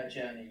follow her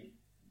journey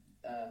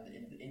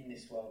in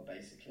this world,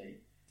 basically.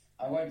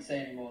 I won't say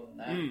any more than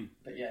that,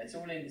 but yeah, it's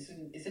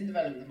in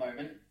development at the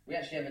moment. We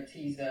actually have a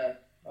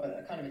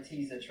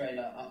teaser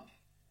trailer up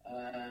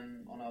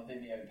on our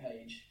Vimeo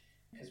page,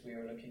 because we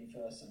were looking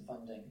for some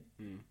funding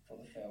for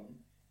the film.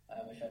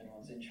 If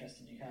anyone's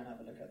interested, you can have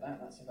a look at that.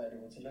 That's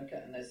available to look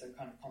at, and there's some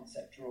kind of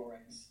concept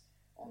drawings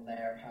on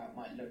there of how it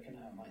might look and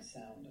how it might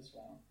sound as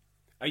well.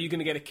 Are you going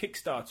to get a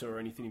Kickstarter or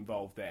anything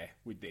involved there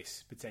with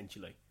this,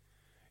 potentially?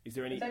 Is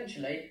there any...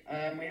 Potentially.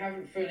 We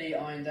haven't fully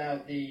ironed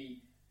out the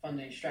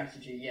funding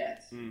strategy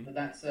yet, but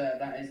that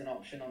is an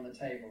option on the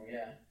table,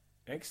 yeah.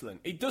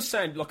 Excellent. It does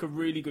sound like a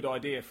really good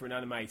idea for an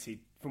animated,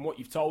 from what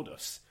you've told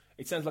us.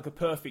 It sounds like a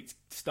perfect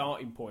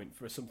starting point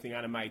for something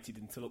animated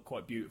and to look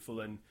quite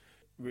beautiful and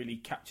really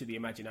capture the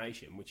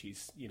imagination, which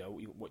is,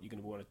 what you're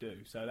going to want to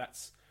do. So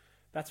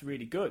that's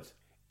really good.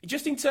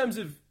 Just in terms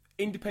of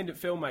independent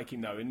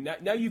filmmaking, though, and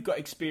now you've got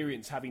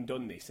experience having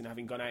done this and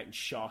having gone out and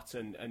shot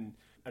and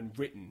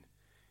written,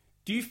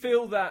 do you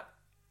feel that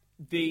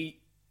the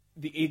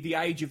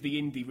age of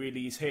the indie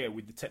really is here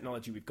with the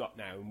technology we've got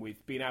now, and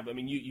with being able, I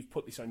mean, you've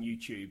put this on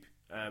YouTube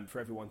for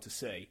everyone to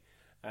see,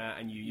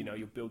 and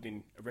you're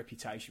building a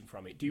reputation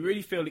from it. Do you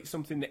really feel it's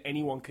something that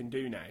anyone can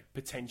do now,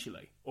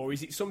 potentially? Or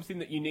is it something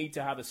that you need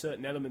to have a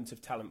certain element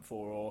of talent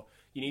for, or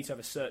you need to have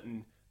a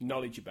certain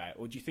knowledge about?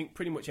 Or do you think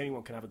pretty much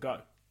anyone can have a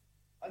go?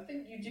 I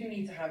think you do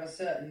need to have a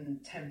certain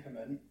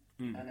temperament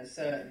and a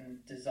certain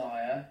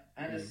desire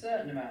and a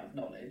certain amount of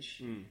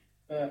knowledge.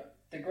 But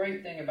the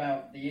great thing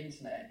about the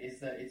internet is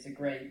that it's a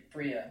great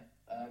freer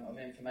of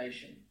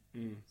information.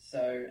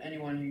 So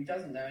anyone who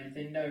doesn't know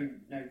anything,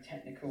 no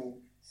technical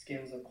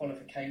skills or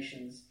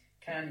qualifications,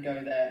 can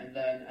go there and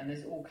learn. And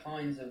there's all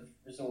kinds of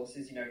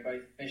resources,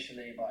 both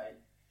officially by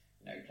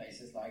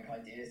places like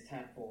Ideas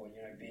Tap or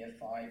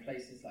BFI,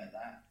 places like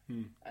that.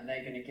 And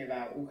they're going to give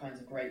out all kinds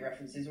of great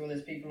references. Or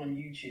there's people on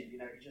YouTube,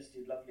 who just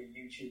do lovely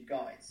YouTube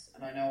guides.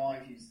 And I know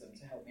I've used them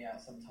to help me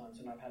out sometimes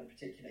when I've had a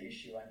particular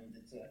issue I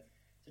needed to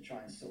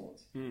try and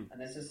sort. And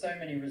there's just so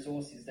many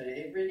resources that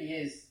it really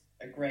is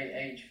a great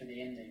age for the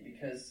indie,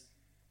 because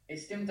it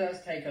still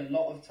does take a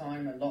lot of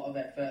time, a lot of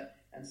effort,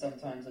 and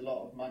sometimes a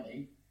lot of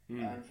money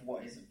for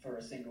what is for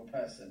a single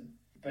person.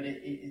 But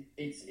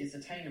it's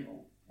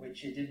attainable,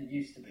 which it didn't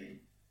used to be.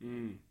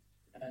 And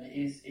it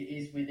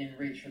is within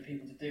reach for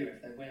people to do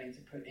if they're willing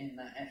to put in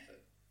that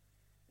effort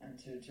and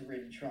to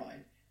really try.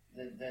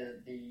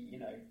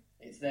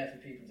 It's there for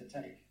people to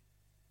take.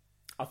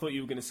 I thought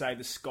you were going to say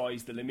the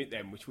sky's the limit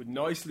then, which would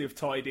nicely have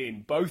tied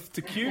in both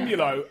to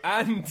Cumulo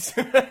and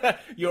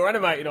your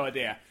animating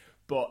idea.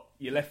 But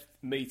you left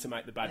me to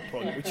make the bad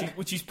pun,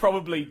 which is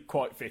probably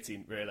quite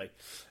fitting, really,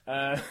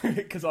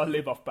 because I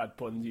live off bad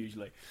puns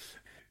usually.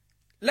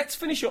 Let's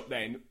finish up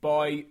then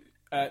by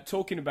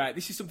talking about,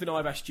 this is something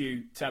I've asked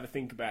you to have a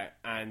think about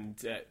and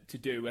to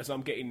do, as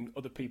I'm getting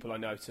other people I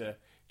know to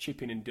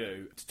chip in and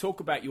do, to talk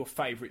about your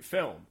favourite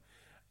film.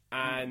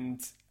 And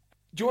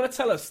do you want to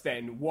tell us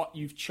then what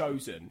you've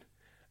chosen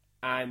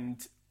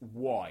and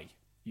why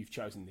you've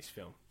chosen this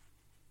film?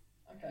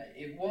 Okay,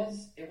 it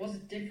was a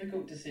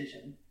difficult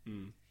decision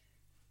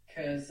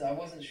because I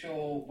wasn't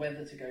sure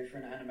whether to go for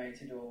an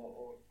animated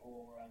or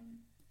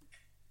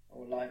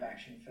live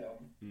action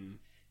film.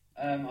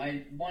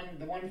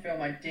 The one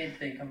film I did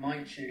think I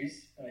might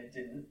choose, but I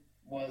didn't,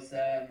 was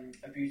A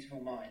Beautiful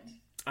Mind.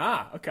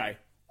 Ah, okay.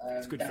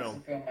 It's a good film. That's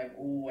a film I've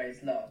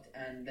always loved,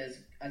 and there's,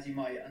 as you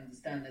might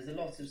understand, there's a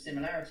lot of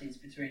similarities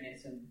between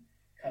it and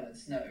Coloured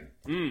Snow.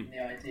 The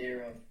idea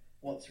of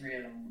what's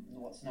real and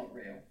what's not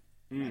real,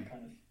 that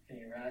kind of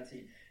thing in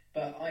reality.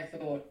 But I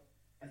thought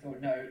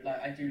no,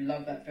 I do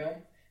love that film,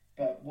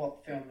 but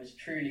what film is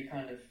truly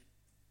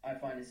I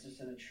find it's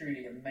just a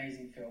truly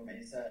amazing film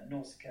is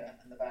Nausicaa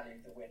and the Valley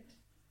of the Wind.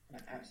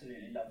 And I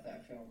absolutely love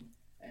that film.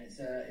 And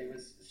it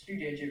was a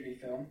Studio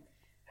Ghibli film,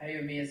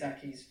 Hayao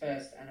Miyazaki's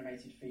first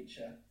animated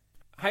feature.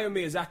 Hayao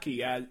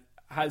Miyazaki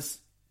has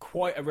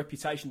quite a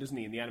reputation, doesn't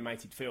he, in the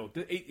animated field?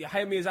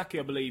 Hayao Miyazaki,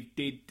 I believe,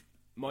 did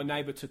My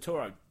Neighbor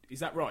Totoro. Is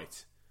that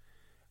right?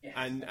 Yes,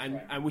 and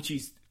right. And which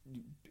is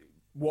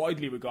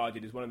widely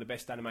regarded as one of the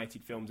best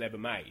animated films ever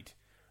made.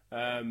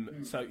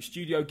 So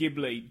Studio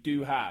Ghibli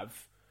do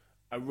have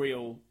a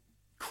real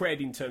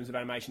cred in terms of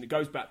animation that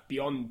goes back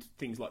beyond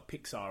things like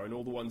Pixar and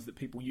all the ones that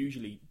people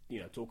usually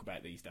talk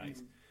about these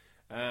days.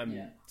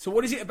 So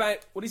what is it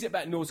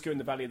about Nausicaa and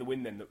the Valley of the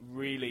Wind then that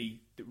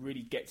really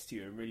gets to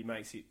you and really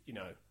makes it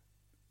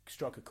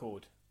strike a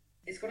chord?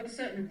 It's got a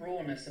certain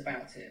rawness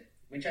about it,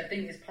 which I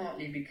think is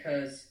partly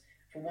because,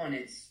 for one,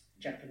 it's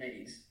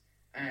Japanese,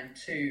 and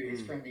two,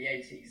 it's from the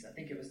 80s. I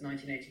think it was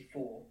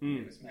 1984 when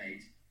it was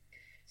made.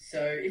 So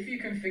if you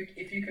can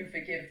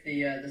forgive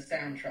the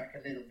soundtrack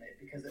a little bit,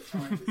 because at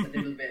times it's a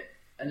little bit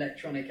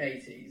electronic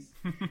 80s,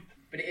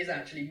 but it is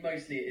actually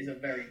mostly it is a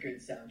very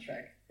good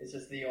soundtrack. It's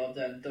just the odd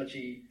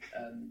dodgy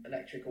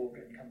electric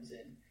organ comes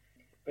in.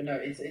 But no,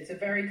 it's a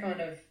very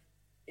kind of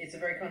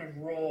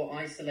raw,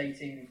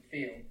 isolating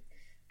feel,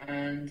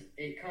 and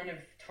it kind of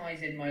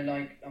ties in my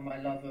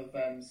love of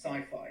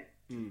sci-fi,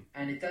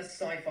 and it does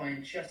sci-fi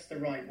in just the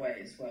right way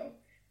as well.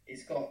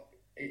 It's got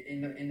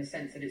in the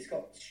sense that it's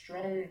got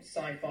strong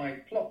sci-fi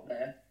plot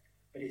there,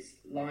 but it's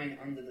lying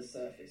under the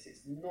surface.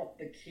 It's not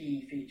the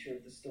key feature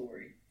of the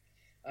story.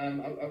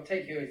 I'll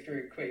take you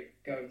through a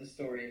quick go of the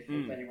story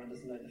if anyone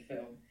doesn't know the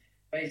film.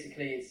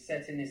 Basically, it's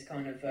set in this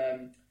kind of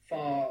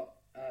far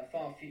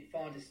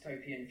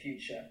dystopian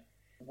future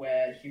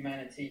where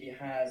humanity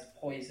has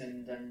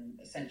poisoned and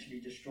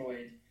essentially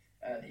destroyed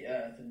the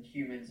Earth, and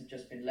humans have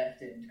just been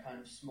left in kind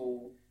of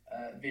small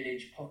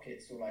village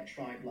pockets, or like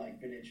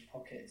tribe-like village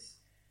pockets.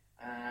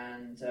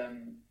 And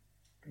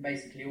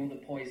basically all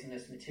the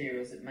poisonous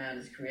materials that man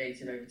has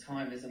created over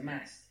time is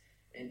amassed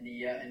in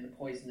the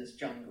poisonous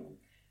jungle,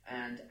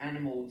 and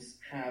animals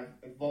have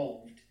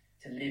evolved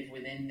to live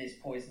within this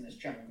poisonous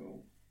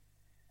jungle,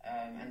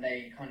 and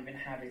they kind of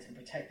inhabit and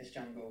protect this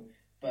jungle,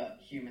 but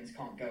humans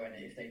can't go in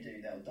it. If they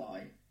do, they'll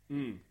die.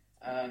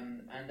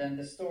 And then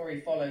the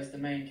story follows the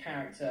main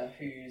character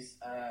who is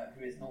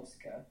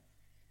Nausicaa,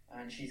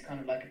 and she's kind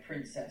of like a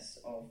princess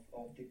of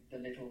the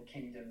little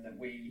kingdom that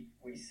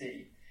we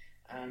see.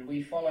 And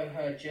we follow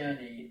her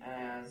journey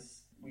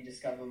as we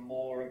discover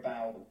more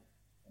about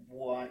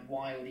why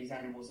all these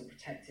animals are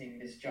protecting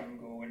this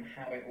jungle and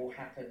how it all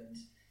happened.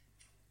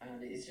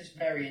 And it's just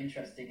very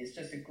interesting. It's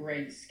just a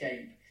great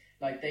escape.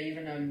 Like they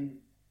even,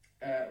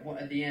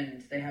 at the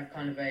end, they have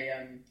kind of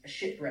a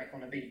shipwreck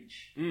on a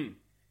beach.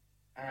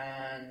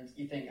 And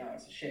you think, oh,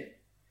 it's a ship.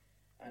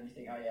 And you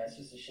think, oh yeah, it's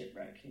just a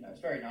shipwreck. You know, it's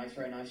very nice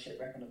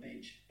shipwreck on a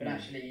beach. But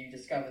actually you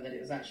discover that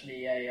it was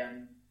actually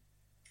a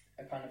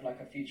kind of like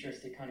a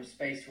futuristic kind of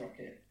space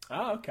rocket.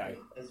 Oh, okay.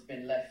 That has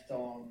been left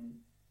on,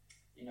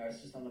 you know,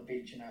 it's just on the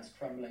beach and now it's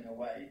crumbling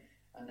away.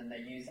 And then they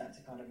use that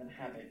to kind of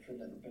inhabit for a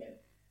little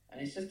bit. And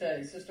it's just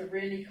a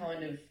really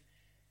kind of,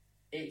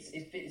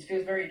 it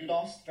feels very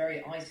lost,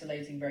 very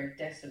isolating, very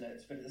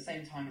desolate, but at the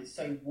same time it's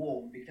so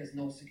warm because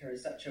Nausicaa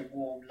is such a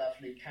warm,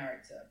 lovely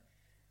character.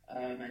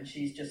 And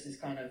she's just this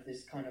kind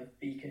of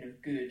beacon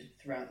of good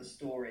throughout the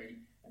story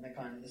and the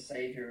kind of the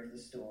saviour of the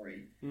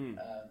story.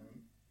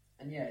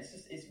 And yeah,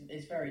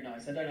 it's very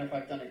nice. I don't know if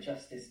I've done it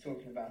justice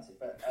talking about it,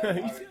 but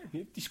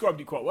you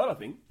described it quite well, I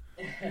think.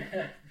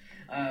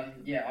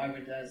 Yeah, I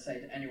would say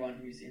to anyone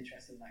who's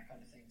interested in that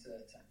kind of thing to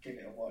give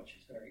it a watch.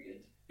 It's very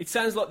good. It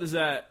sounds like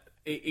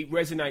it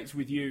resonates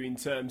with you in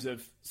terms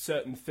of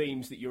certain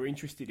themes that you're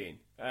interested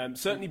in.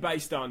 Certainly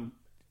based on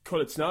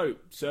Coloured Snow,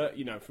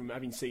 you know, from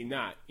having seen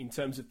that, in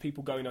terms of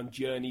people going on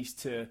journeys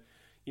to,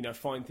 you know,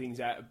 find things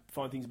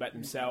about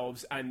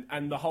themselves,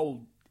 and the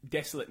whole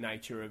desolate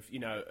nature of, you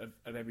know,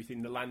 of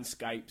everything, the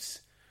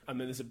landscapes. I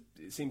mean,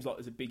 it seems like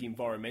there's a big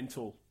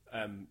environmental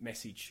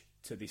message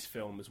to this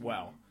film as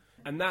well.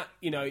 And that,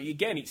 you know,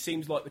 again, it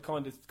seems like the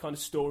kind of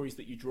stories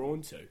that you're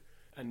drawn to.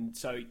 And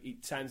so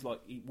it sounds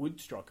like it would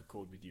strike a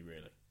chord with you,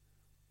 really.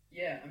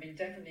 Yeah, I mean,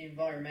 definitely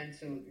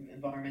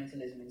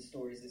environmentalism in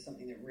stories is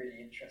something that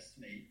really interests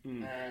me.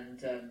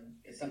 And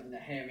it's something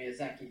that Hayao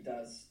Miyazaki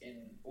does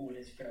in all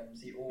his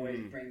films. He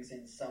always brings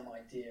in some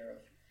idea of,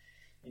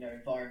 you know,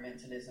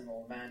 environmentalism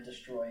or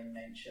man-destroying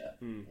nature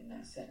in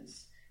that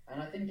sense.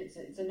 And I think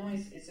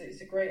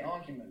it's a great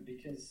argument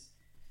because,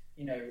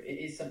 you know, it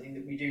is something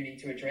that we do need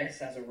to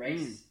address as a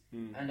race.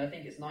 And I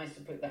think it's nice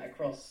to put that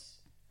across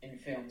in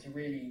film to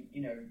really,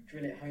 you know,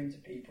 drill it home to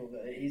people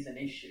that it is an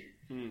issue.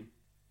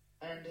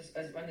 And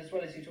as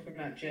well as you're talking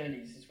about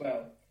journeys as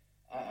well,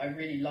 I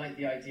really like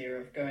the idea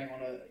of going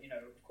on a, you know,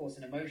 of course,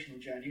 an emotional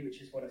journey,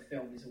 which is what a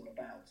film is all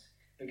about.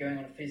 But going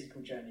on a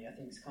physical journey, I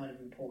think, is kind of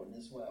important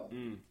as well.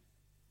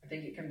 I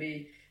think it can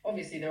be,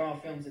 obviously there are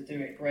films that do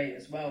it great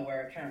as well,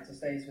 where a character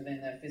stays within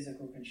their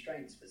physical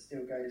constraints, but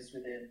still goes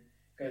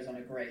on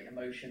a great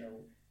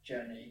emotional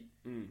journey.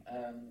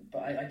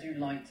 But I do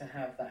like to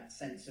have that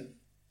sense of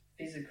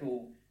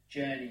physical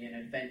journey and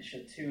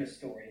adventure to a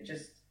story. It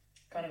just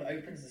kind of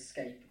opens the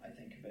scope, I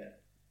think, a bit,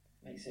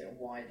 makes it a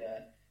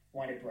wider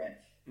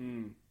breadth,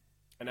 and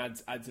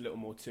adds a little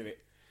more to it.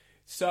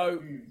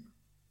 So,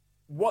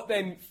 what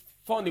then?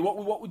 Finally,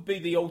 what would be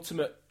the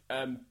ultimate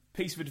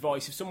piece of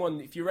advice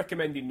if you're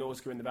recommending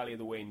Nausicaa in the Valley of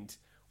the Wind?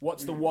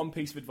 What's the one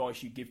piece of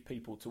advice you give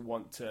people to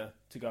want to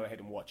go ahead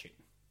and watch it?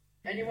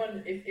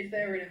 Anyone, if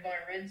they're an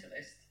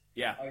environmentalist,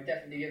 yeah, I would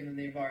definitely give them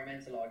the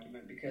environmental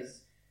argument,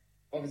 because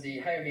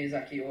obviously Hayao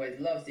Miyazaki always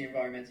loves the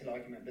environmental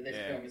argument, but this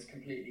film is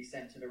completely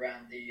centred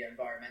around the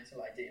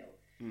environmental ideal,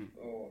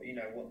 or, you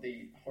know, what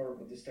the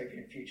horrible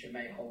dystopian future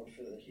may hold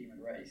for the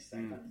human race, that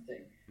kind of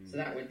thing. So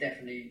that would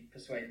definitely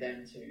persuade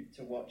them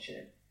to watch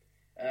it.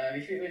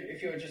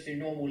 If you're just a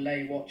normal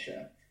lay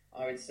watcher,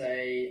 I would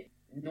say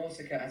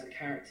Nausicaa as a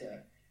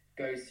character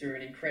goes through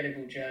an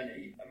incredible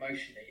journey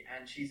emotionally,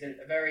 and she's a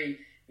very,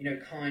 you know,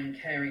 kind,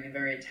 caring, and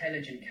very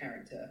intelligent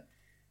character.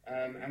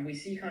 And we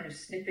see kind of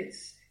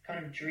snippets,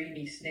 kind of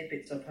dreamy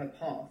snippets of her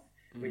path,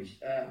 which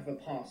of her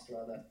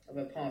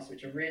past,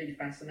 which are really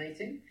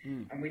fascinating.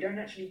 And we don't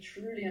actually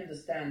truly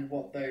understand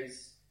what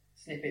those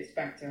snippets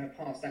back to her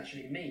past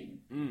actually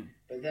mean.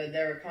 But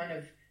they're a kind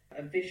of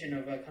a vision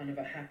of a kind of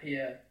a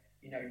happier,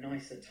 you know,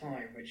 nicer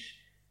time, which,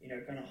 you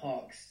know, kind of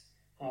harks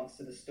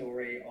to the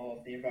story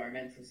of the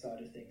environmental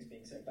side of things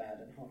being so bad,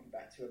 and harking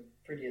back to a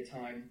prettier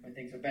time when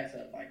things were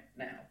better, like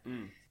now.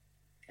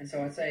 And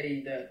so I'd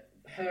say that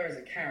her as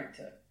a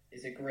character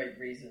is a great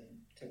reason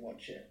to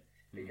watch it,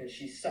 because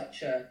she's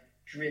such a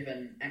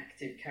driven,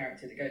 active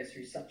character that goes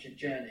through such a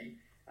journey.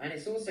 And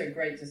it's also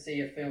great to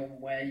see a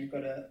film where you've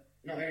got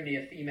not only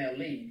a female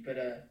lead, but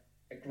a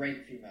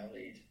great female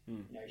lead.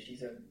 You know,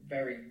 she's a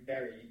very,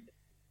 very,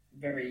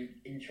 very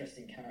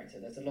interesting character.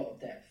 There's a lot of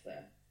depth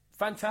there.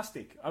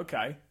 Fantastic.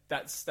 Okay,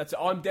 that's.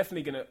 I'm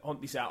definitely going to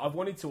hunt this out. I've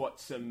wanted to watch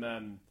some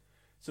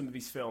of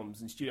his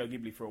films and Studio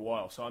Ghibli for a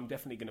while, so I'm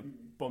definitely going to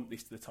bump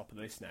this to the top of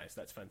the list now.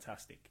 So that's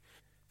fantastic.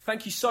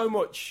 Thank you so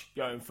much,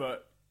 Johan, for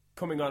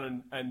coming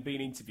on and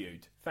being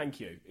interviewed. Thank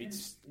you.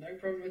 It's no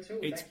problem at all.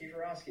 Thank you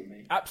for asking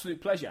me.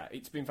 Absolute pleasure.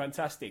 It's been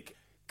fantastic.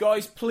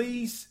 Guys,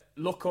 please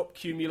look up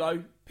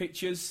Cumulo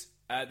Pictures.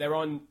 They're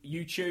on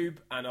YouTube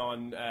and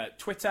on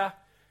Twitter,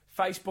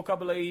 Facebook, I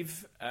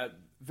believe,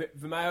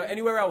 Vimeo,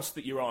 anywhere else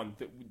that you're on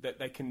that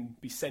they can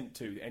be sent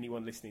to,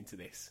 anyone listening to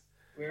this?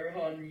 We're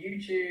on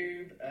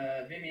YouTube,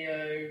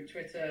 Vimeo,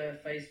 Twitter,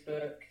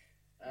 Facebook,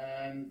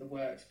 the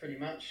works pretty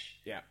much.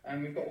 Yeah.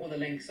 And we've got all the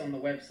links on the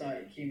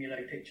website,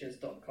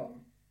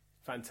 cumulopictures.com.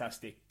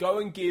 Fantastic. Go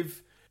and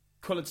give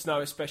Coloured Snow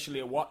especially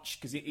a watch,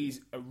 because it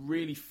is a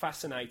really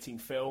fascinating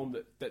film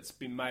that's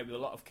been made with a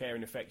lot of care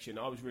and affection.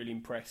 I was really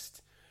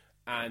impressed,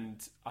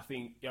 and I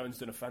think Johan's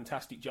done a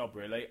fantastic job,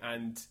 really,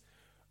 and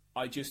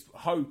I just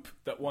hope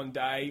that one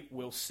day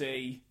we'll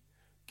see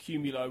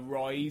Cumulo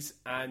rise,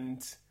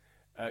 and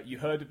you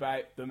heard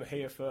about them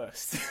here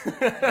first.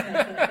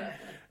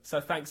 So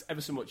thanks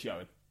ever so much,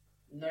 Johan.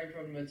 No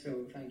problem at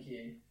all, thank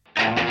you.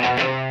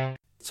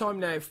 Time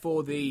now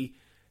for the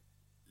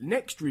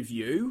next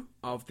review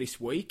of this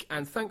week,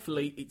 and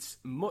thankfully it's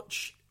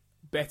much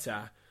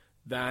better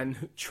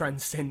than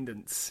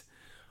Transcendence.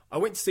 I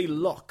went to see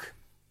Locke.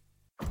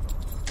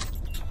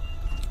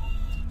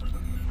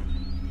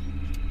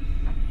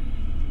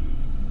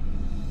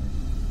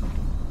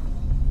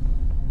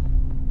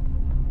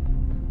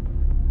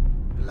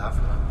 Love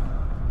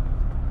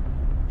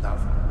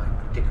my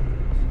predicament.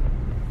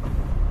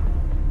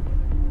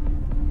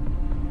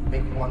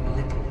 Make one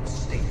little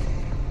mistake,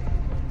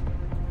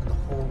 and the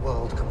whole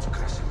world comes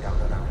crashing down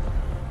around you.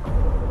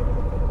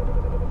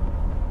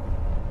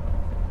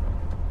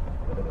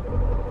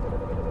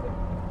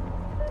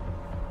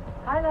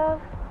 Hi,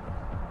 love.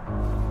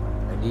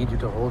 I need you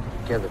to hold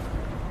it together for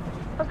me.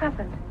 What's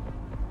happened?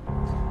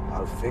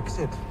 I'll fix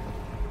it.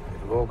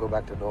 It'll all go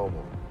back to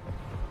normal.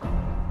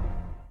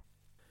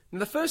 Now,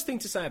 the first thing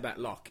to say about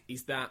Locke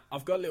is that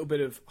I've got a little bit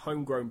of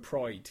homegrown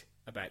pride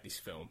about this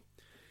film,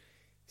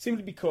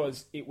 simply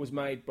because it was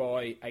made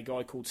by a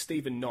guy called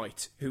Stephen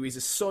Knight, who is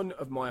a son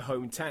of my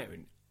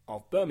hometown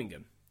of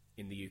Birmingham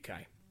in the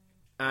UK.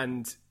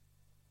 And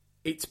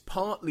it's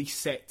partly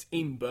set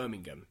in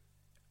Birmingham,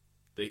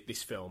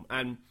 this film.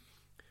 And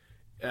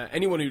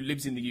anyone who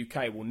lives in the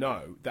UK will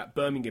know that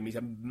Birmingham is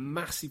a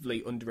massively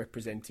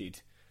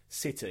underrepresented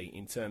city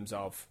in terms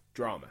of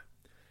drama.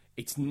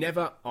 It's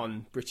never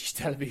on British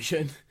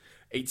television.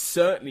 It's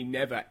certainly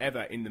never,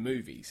 ever in the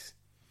movies.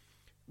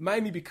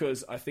 Mainly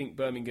because I think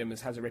Birmingham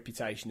has a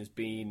reputation as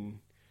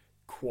being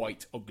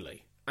quite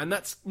ugly. And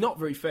that's not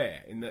very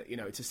fair, in that,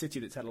 it's a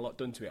city that's had a lot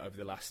done to it over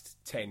the last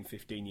 10,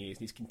 15 years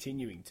and is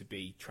continuing to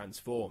be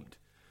transformed.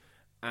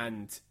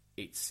 And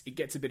it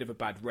gets a bit of a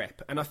bad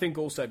rep. And I think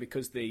also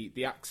because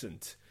the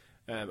accent,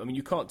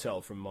 you can't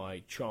tell from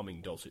my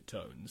charming dulcet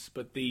tones,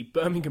 but the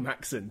Birmingham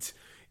accent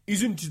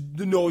isn't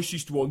the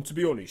nicest one, to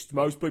be honest.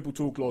 Most people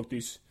talk like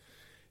this.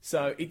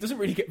 So it doesn't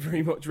really get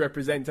very much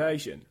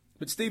representation.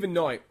 But Stephen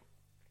Knight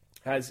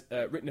has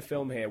written a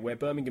film here where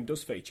Birmingham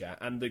does feature,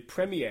 and the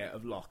premiere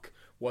of Locke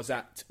was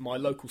at my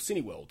local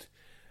Cineworld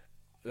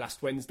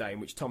last Wednesday, in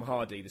which Tom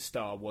Hardy, the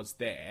star, was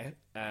there,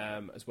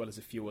 as well as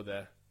a few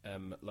other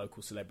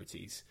local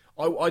celebrities.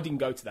 I didn't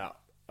go to that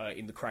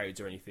in the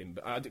crowds or anything,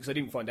 because I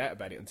didn't find out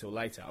about it until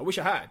later. I wish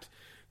I had,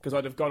 because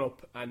I'd have gone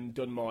up and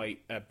done my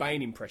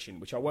Bane impression,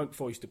 which I won't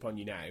foist upon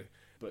you now,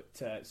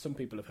 but some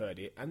people have heard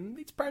it, and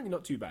it's apparently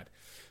not too bad.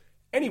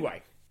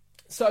 Anyway,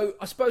 so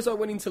I suppose I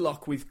went into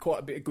Locke with quite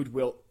a bit of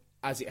goodwill,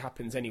 as it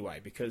happens anyway,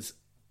 because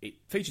it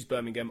features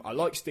Birmingham. I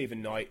like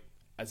Stephen Knight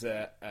as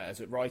a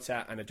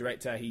writer and a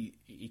director.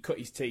 He cut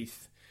his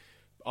teeth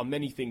on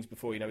many things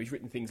before. He's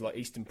written things like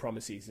Eastern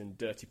Promises and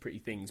Dirty Pretty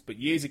Things, but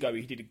years ago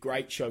he did a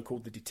great show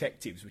called The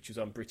Detectives, which was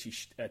on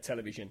British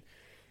television,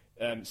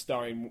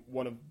 starring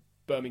one of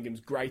Birmingham's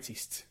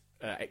greatest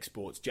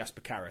exports,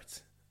 Jasper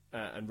Carrott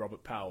and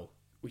Robert Powell,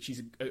 which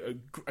is a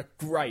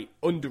great,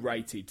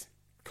 underrated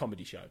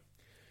comedy show.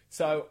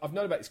 So I've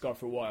known about this guy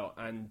for a while,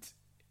 and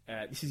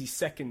this is his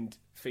second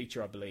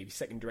feature, I believe, his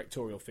second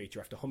directorial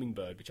feature after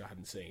Hummingbird, which I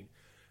hadn't seen.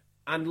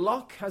 And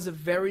Locke has a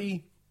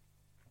very,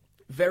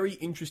 very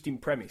interesting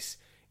premise.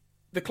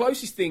 The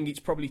closest thing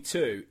it's probably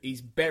to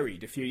is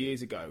Buried a few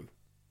years ago,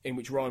 in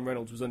which Ryan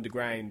Reynolds was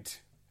underground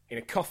in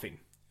a coffin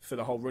for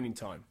the whole running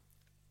time.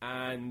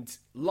 And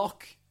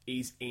Locke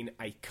is in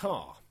a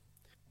car,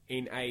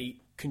 in a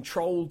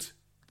controlled,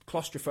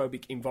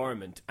 claustrophobic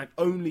environment, and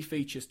only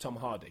features Tom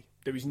Hardy.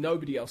 There is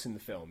nobody else in the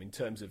film, in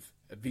terms of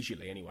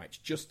visually anyway. It's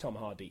just Tom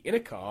Hardy in a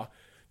car,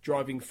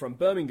 driving from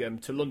Birmingham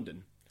to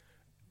London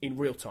in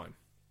real time,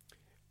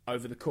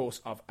 over the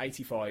course of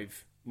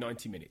 85,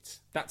 90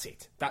 minutes. That's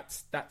it.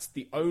 That's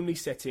the only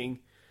setting,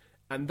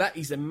 and that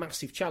is a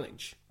massive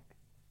challenge.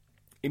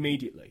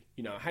 Immediately,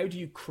 how do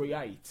you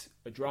create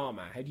a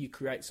drama? How do you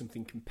create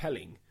something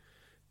compelling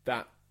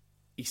that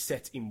is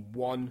set in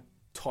one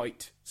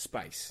tight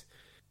space?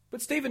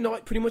 But Stephen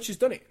Knight pretty much has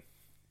done it,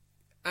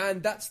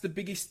 and that's the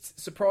biggest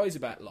surprise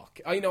about Locke.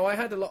 I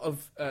had a lot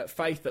of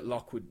faith that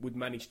Locke would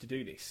manage to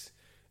do this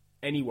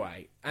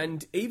anyway,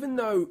 and even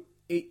though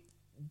it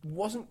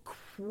wasn't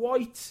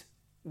quite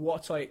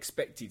what I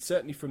expected,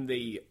 certainly from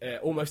the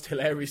almost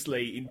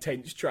hilariously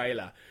intense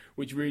trailer,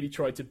 which really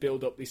tried to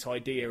build up this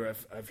idea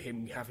of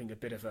him having a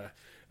bit of a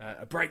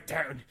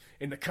breakdown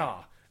in the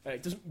car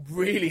It doesn't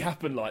really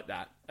happen like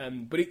that.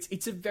 But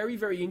it's a very,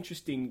 very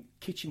interesting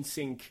kitchen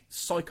sink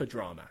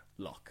psychodrama,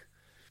 Locke.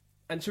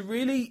 And to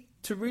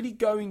really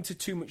go into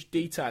too much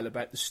detail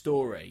about the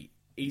story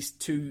is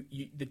to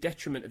the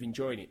detriment of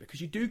enjoying it,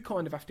 because you do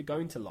kind of have to go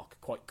into Locke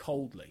quite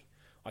coldly,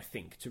 I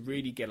think, to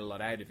really get a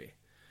lot out of it.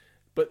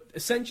 But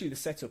essentially the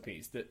setup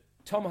is that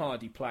Tom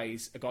Hardy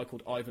plays a guy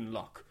called Ivan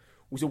Locke,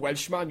 who's a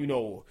Welshman, you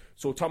know.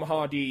 So Tom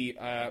Hardy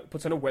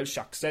puts on a Welsh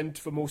accent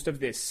for most of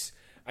this,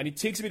 and it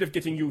takes a bit of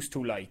getting used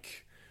to,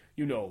 like,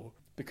 you know,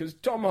 because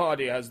Tom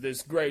Hardy has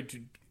this great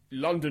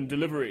London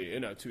delivery, you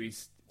know, to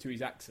his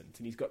accent,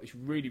 and he's got this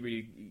really,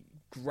 really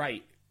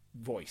great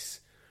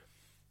voice.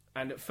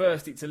 And at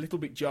first it's a little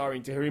bit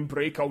jarring to hear him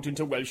break out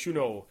into Welsh, you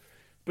know.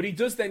 But he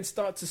does then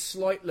start to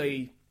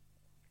slightly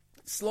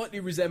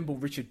resemble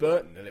Richard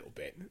Burton a little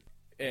bit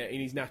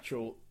in his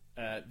natural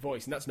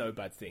voice, and that's no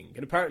bad thing.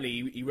 And apparently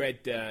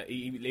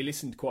he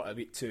listened quite a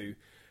bit to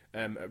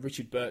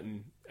Richard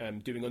Burton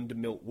doing Under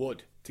Milk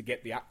Wood to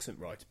get the accent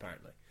right,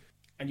 apparently.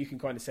 And you can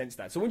kind of sense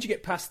that. So once you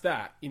get past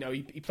that, you know,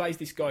 he plays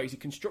this guy. He's a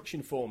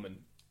construction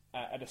foreman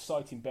at a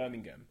site in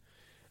Birmingham,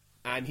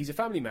 and he's a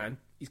family man.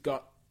 He's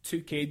got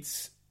 2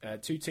 kids,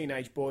 2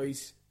 teenage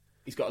boys.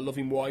 He's got a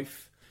loving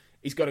wife.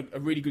 He's got a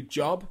really good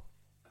job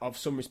of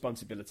some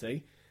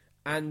responsibility,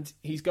 and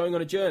he's going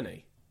on a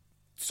journey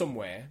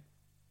somewhere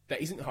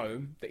that isn't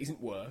home, that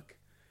isn't work,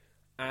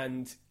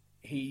 and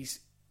he's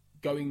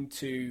going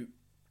to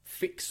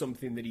fix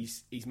something that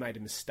he's made a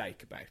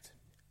mistake about.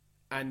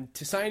 And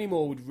to say any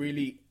more would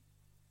really,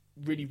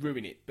 really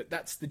ruin it, but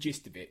that's the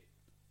gist of it.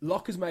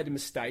 Locke has made a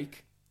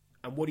mistake,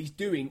 and what he's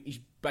doing is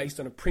based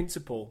on a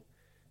principle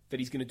that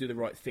he's going to do the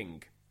right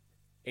thing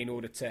in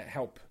order to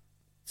help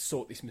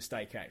sort this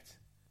mistake out.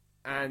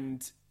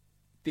 And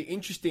the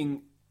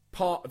interesting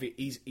part of it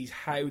is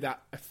how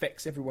that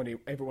affects everyone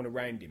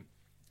around him.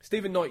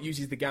 Stephen Knight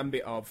uses the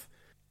gambit of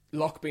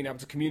Locke being able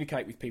to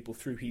communicate with people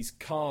through his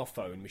car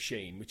phone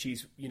machine, which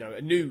is, you know,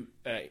 a new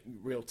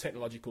real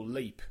technological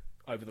leap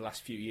over the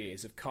last few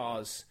years of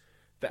cars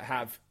that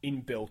have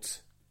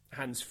inbuilt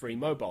hands-free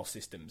mobile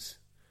systems.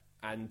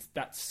 And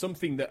that's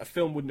something that a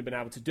film wouldn't have been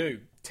able to do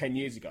 10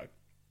 years ago.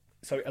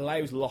 So it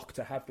allows Locke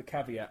to have the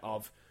caveat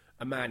of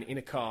a man in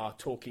a car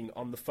talking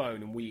on the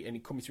phone and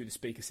it coming through the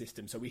speaker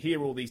system. So we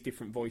hear all these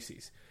different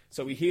voices.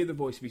 So we hear the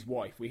voice of his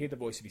wife, we hear the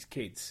voice of his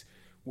kids,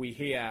 we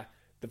hear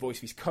the voice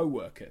of his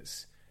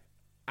co-workers,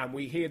 and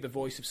we hear the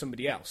voice of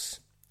somebody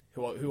else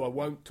who I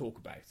won't talk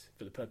about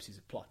for the purposes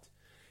of plot.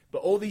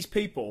 But all these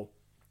people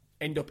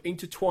end up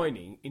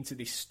intertwining into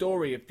this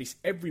story of this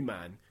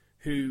everyman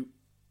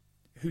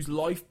whose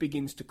life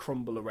begins to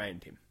crumble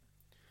around him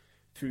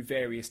through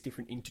various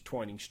different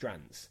intertwining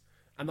strands.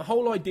 And the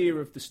whole idea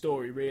of the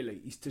story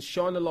really is to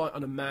shine a light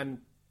on a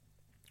man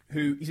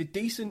who is a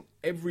decent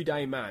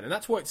everyday man. And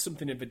that's why it's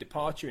something of a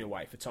departure in a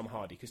way for Tom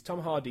Hardy, because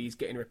Tom Hardy is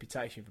getting a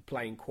reputation for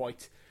playing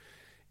quite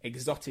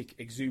exotic,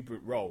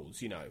 exuberant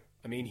roles, you know.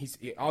 I mean, he's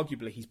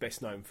arguably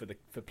best known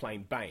for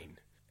playing Bane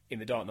in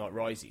The Dark Knight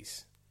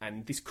Rises,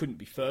 and this couldn't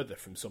be further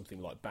from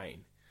something like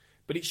Bane.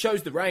 But it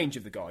shows the range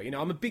of the guy. You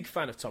know, I'm a big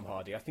fan of Tom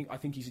Hardy. I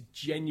think he's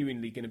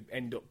genuinely going to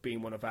end up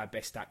being one of our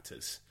best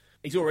actors.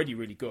 He's already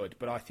really good,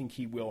 but I think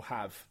he will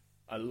have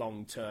a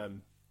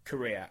long-term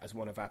career as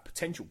one of our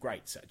potential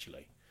greats,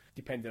 actually,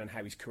 depending on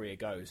how his career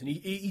goes. And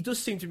he does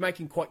seem to be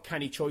making quite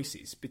canny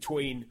choices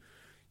between,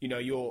 you know,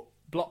 your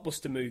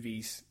blockbuster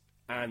movies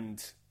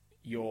and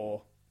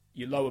your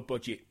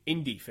lower-budget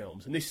indie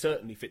films, and this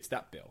certainly fits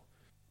that bill.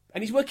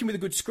 And he's working with a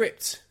good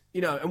script. You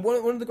know, and one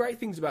of the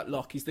great things about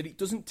Locke is that it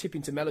doesn't tip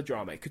into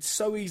melodrama. It could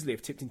so easily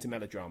have tipped into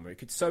melodrama. It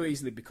could so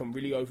easily become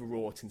really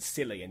overwrought and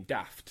silly and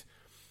daft.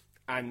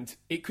 And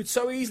it could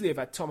so easily have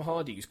had Tom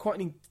Hardy, who's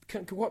quite an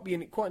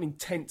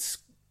intense,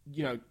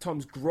 you know,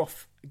 Tom's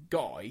gruff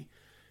guy.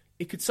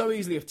 It could so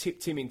easily have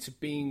tipped him into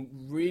being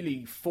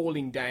really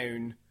falling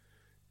down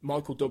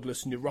Michael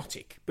Douglas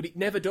neurotic. But it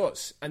never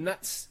does. And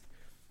that,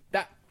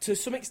 to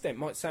some extent,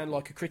 might sound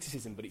like a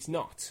criticism, but it's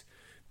not.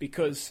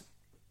 Because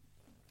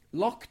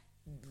Locke,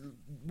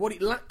 what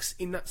it lacks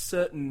in that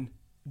certain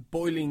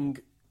boiling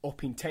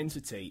up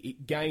intensity,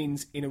 it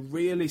gains in a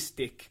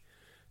realistic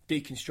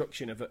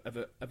deconstruction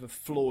of a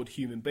flawed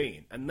human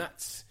being. And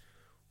that's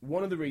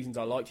one of the reasons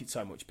I liked it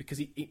so much, because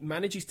it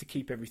manages to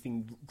keep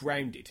everything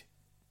grounded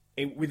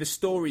with a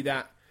story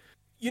that,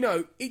 you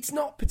know, it's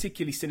not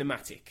particularly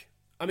cinematic.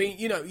 I mean,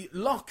 you know,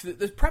 Locke,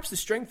 perhaps the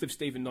strength of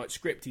Stephen Knight's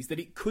script is that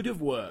it could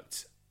have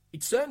worked.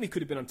 It certainly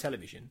could have been on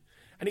television,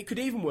 and it could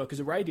even work as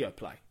a radio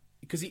play,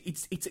 because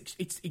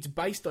it's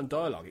based on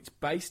dialogue, it's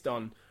based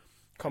on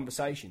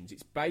conversations,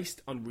 it's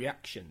based on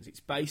reactions,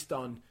 it's based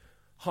on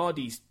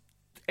Hardy's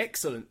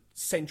excellent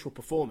central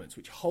performance,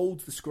 which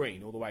holds the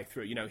screen all the way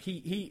through. You know,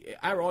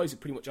 our eyes are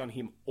pretty much on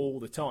him all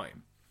the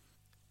time,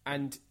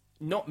 and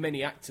not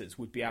many actors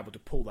would be able to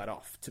pull that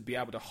off, to be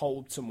able to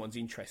hold someone's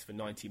interest for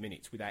 90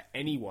 minutes without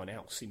anyone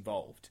else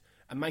involved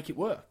and make it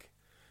work.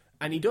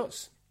 And he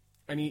does.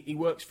 And he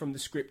works from the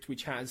script,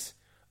 which has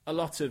a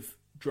lot of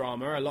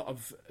drama, a lot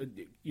of,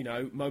 you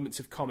know, moments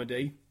of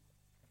comedy,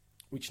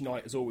 which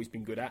Knight has always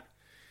been good at.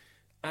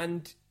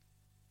 And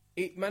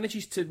it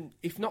manages to,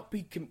 if not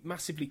be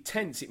massively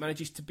tense, it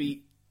manages to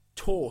be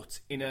taut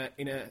in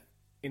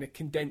a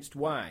condensed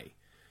way,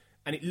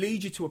 and it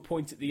leads you to a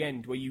point at the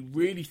end where you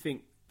really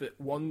think that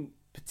one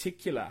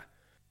particular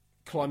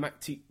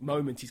climactic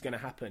moment is going to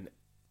happen,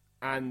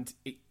 and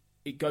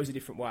it goes a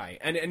different way,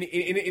 and in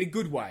a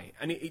good way,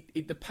 and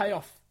the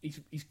payoff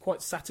is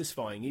quite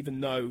satisfying,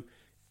 even though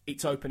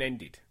it's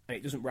open-ended and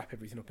it doesn't wrap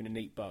everything up in a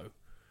neat bow,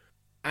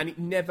 and it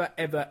never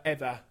ever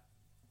ever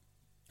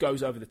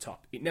goes over the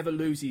top. It never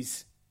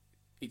loses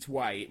its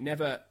way. It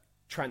never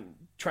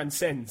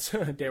transcends,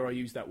 dare I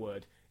use that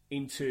word,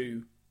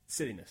 into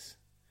silliness.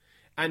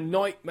 And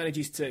Night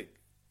manages to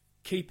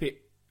keep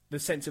the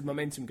sense of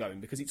momentum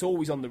going, because it's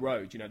always on the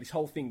road. This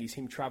whole thing is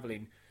him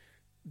travelling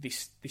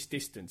this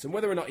distance, and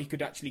whether or not he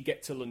could actually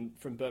get to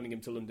from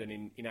Birmingham to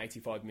London in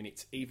 85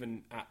 minutes,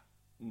 even at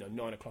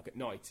 9 o'clock at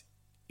night,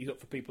 is up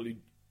for people who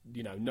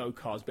know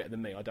cars better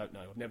than me. I don't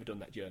know. I've never done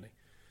that journey,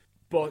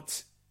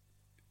 but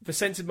the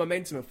sense of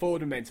momentum and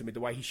forward momentum with the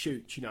way he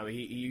shoots, he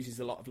uses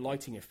a lot of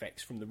lighting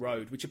effects from the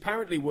road, which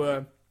apparently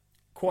weren't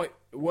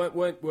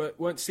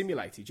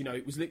simulated.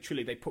 It was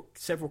literally, they put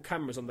several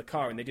cameras on the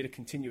car and they did a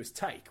continuous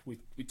take with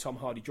Tom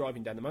Hardy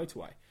driving down the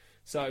motorway.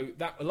 So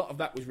that a lot of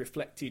that was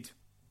reflected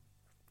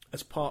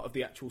as part of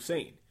the actual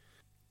scene,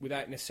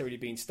 without necessarily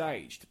being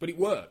staged. But it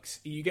works.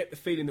 You get the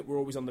feeling that we're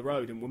always on the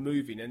road and we're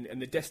moving,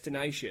 and the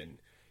destination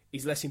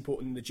is less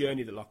important than the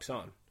journey that locks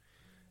on.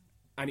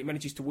 And it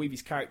manages to weave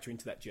his character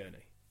into that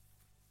journey.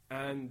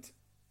 And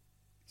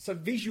so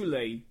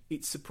visually,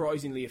 it's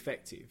surprisingly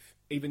effective,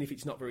 even if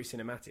it's not very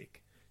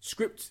cinematic.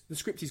 The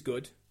script is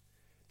good.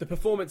 The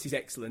performance is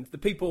excellent. The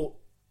people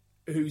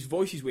whose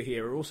voices we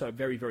hear are also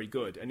very, very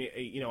good. And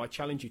I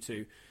challenge you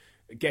to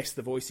guess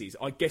the voices.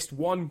 I guessed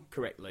one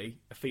correctly,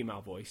 a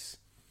female voice,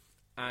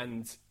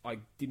 and I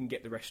didn't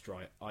get the rest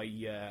right.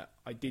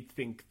 I did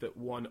think that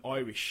one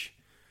Irish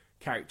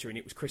character in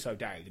it was Chris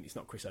O'Dowd, and it's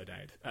not Chris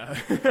O'Dowd.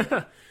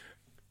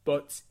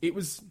 But it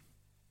was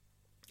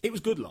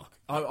good luck.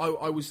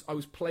 I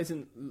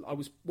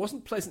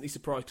wasn't pleasantly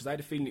surprised, because I had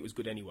a feeling it was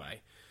good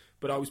anyway.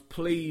 But I was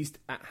pleased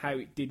at how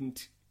it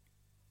didn't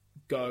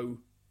go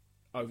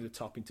over the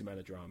top into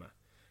melodrama,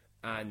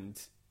 and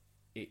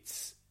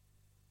it's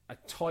a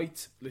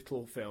tight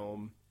little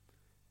film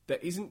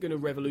that isn't going to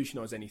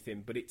revolutionise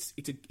anything, but it's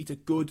a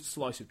good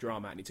slice of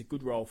drama, and it's a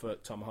good role for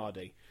Tom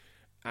Hardy,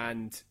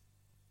 and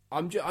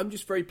I'm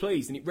just very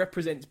pleased, and it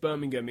represents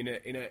Birmingham in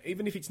a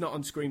even if it's not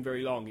on screen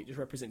very long, it just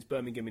represents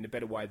Birmingham in a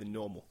better way than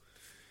normal.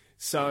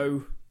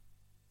 So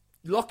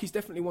Locke is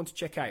definitely one to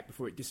check out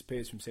before it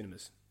disappears from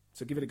cinemas.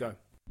 So give it a go.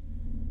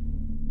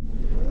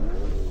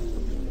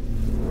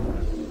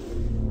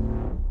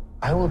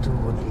 I will do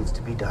what needs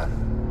to be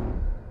done.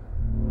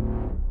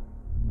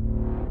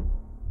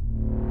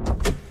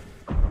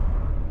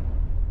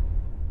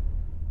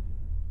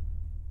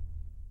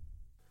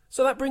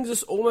 So that brings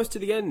us almost to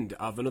the end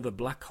of another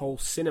Black Hole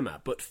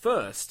Cinema. But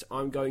first,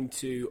 I'm going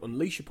to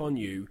unleash upon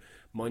you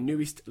my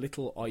newest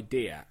little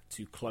idea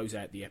to close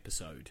out the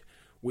episode,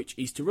 which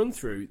is to run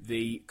through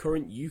the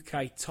current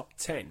UK top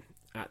 10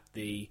 at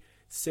the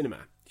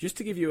cinema, just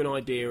to give you an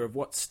idea of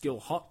what's still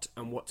hot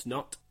and what's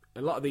not.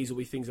 A lot of these will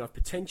be things I've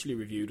potentially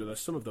reviewed, although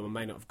some of them I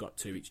may not have got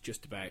to. It's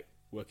just about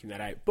working that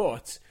out.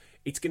 But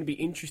it's going to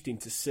be interesting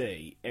to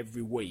see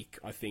every week,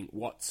 I think,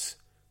 what's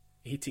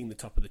hitting the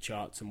top of the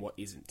charts and what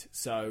isn't.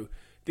 So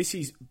this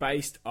is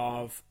based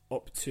off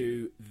up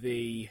to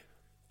the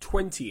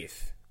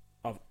 20th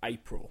of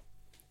April.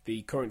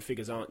 The current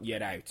figures aren't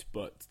yet out,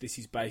 but this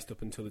is based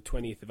up until the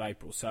 20th of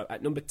April. So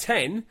at number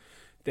 10,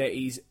 there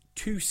is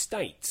Two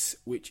States,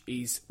 which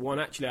is one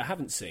actually I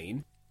haven't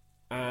seen,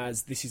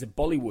 as this is a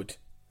Bollywood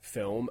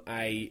film,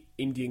 a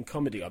Indian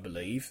comedy, I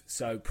believe.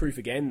 So proof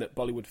again that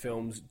Bollywood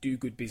films do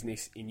good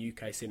business in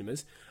UK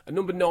cinemas. At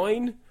number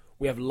 9,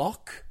 we have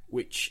Locke,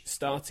 which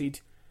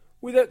started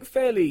with a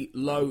fairly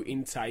low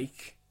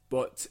intake,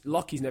 but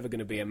Locke is never going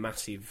to be a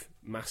massive,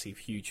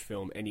 huge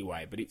film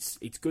anyway. But it's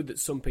good that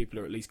some people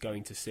are at least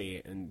going to see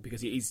it, and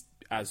because it is,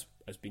 as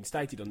has been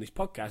stated on this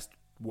podcast,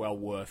 well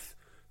worth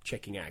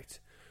checking out.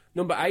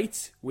 Number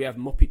 8, we have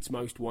Muppets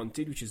Most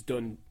Wanted, which has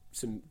done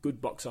some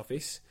good box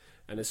office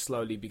and has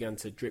slowly begun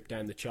to drip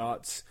down the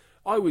charts.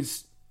 I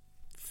was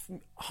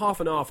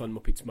half and half on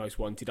Muppets Most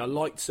Wanted. I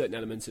liked certain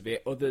elements of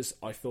it. Others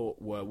I thought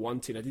were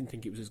wanting. I didn't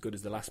think it was as good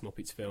as the last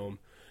Muppets film,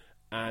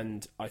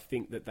 and I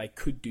think that they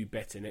could do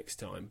better next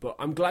time. But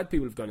I'm glad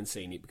people have gone and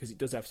seen it, because it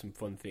does have some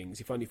fun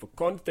things, if only for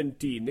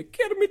Constantine, the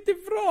Kermit the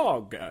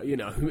Frog,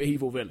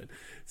 evil villain.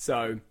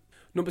 So,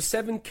 number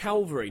 7,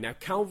 Calvary. Now,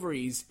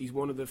 Calvary is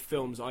one of the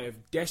films I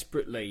have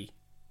desperately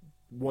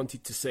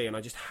wanted to see, and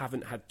I just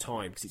haven't had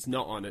time, because it's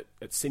not on at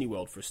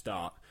Cineworld for a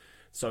start,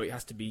 so it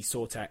has to be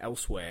sought out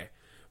elsewhere.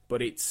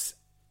 But it's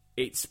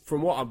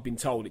from what I've been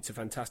told, it's a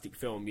fantastic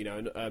film.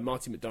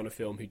 Martin McDonagh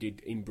film who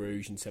did In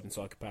Bruges and Seven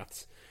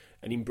Psychopaths.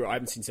 And I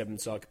haven't seen Seven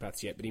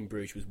Psychopaths yet, but In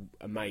Bruges was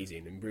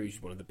amazing. In Bruges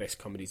is one of the best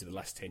comedies of the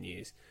last 10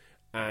 years.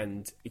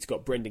 and it's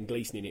got Brendan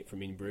Gleeson in it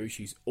from In Bruges,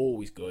 who's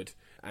always good,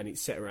 and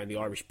it's set around the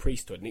Irish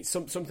priesthood, and it's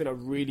something I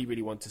really,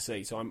 really want to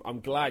see. So I'm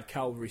glad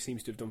Calvary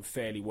seems to have done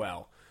fairly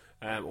well,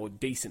 or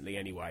decently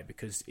anyway,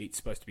 because it's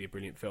supposed to be a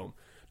brilliant film.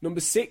 Number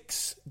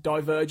 6,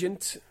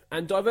 Divergent.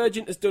 And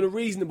Divergent has done a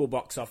reasonable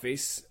box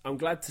office. I'm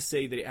glad to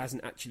see that it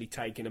hasn't actually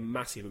taken a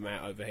massive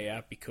amount over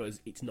here, because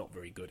it's not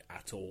very good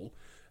at all.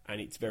 And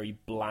it's very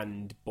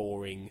bland,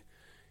 boring,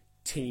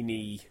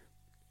 teeny,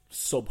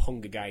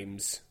 sub-Hunger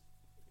Games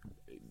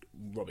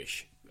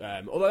rubbish.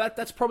 Although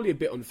that's probably a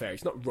bit unfair.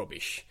 It's not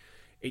rubbish.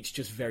 It's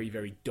just very,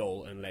 very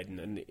dull and leaden.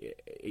 And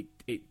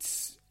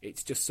it's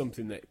just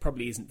something that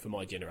probably isn't for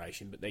my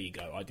generation. But there you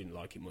go. I didn't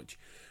like it much.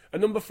 And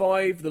number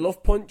 5, The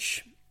Love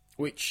Punch,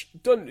 which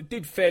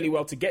did fairly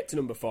well to get to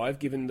number 5,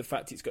 given the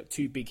fact it's got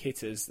 2 big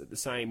hitters at the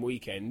same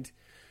weekend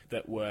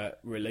that were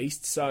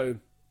released. So,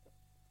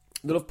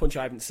 The Love Punch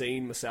I haven't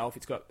seen myself.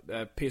 It's got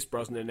Pierce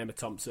Brosnan and Emma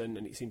Thompson,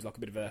 and it seems like a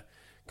bit of a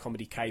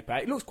comedy caper.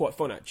 It looks quite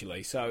fun,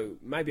 actually, so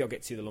maybe I'll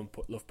get to see The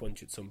Love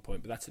Punch at some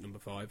point, but that's at number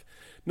 5.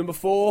 Number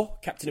 4,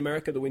 Captain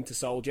America, The Winter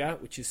Soldier,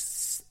 which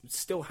is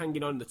still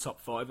hanging on in the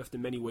top 5 after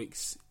many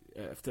weeks,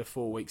 after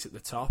 4 weeks at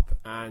the top,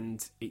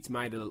 and it's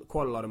made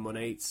quite a lot of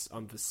money. It's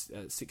on for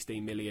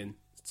 16 million,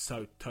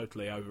 so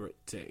totally over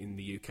it in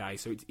the UK.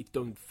 So it's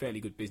done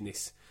fairly good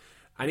business,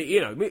 and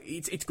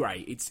it's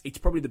great. It's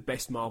probably the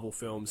best Marvel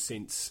film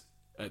since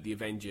the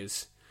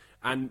Avengers,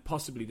 and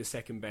possibly the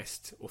second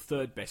best or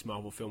third best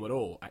Marvel film at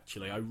all.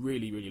 Actually, I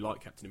really, really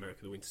like Captain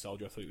America: The Winter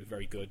Soldier. I thought it was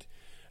very good,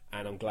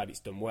 and I'm glad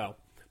it's done well.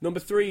 Number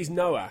 3 is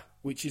Noah,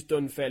 which has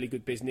done fairly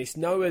good business.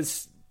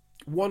 Noah's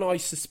one I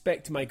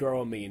suspect may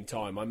grow on me in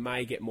time. I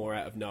may get more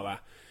out of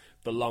Noah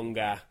the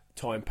longer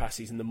time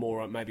passes and the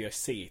more maybe I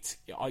see it.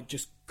 I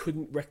just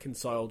couldn't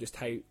reconcile just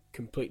how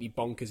completely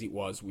bonkers it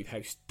was with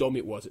how dumb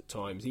it was at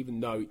times, even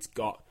though it's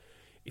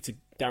a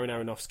Darren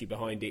Aronofsky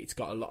behind it. It's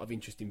got a lot of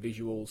interesting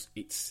visuals.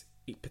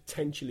 It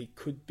potentially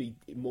could be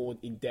more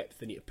in depth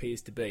than it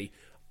appears to be.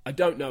 I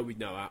don't know with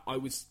Noah. I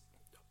was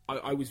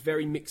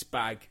very mixed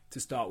bag to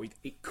start with.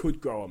 It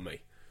could grow on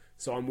me.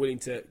 So I'm willing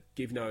to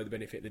give Noah the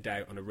benefit of the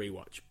doubt on a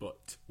rewatch,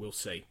 but we'll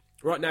see.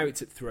 Right now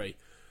it's at 3.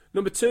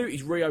 Number 2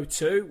 is Rio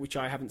 2, which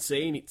I haven't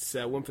seen. It's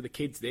one for the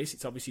kids, this.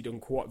 It's obviously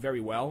done quite very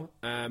well.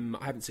 I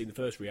haven't seen the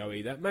first Rio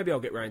either. Maybe I'll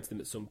get round to them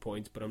at some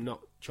point, but I'm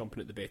not chomping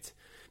at the bit.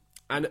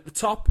 And at the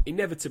top,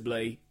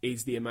 inevitably,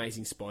 is The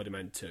Amazing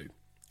Spider-Man 2,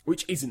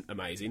 which isn't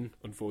amazing,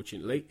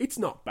 unfortunately. It's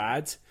not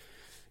bad.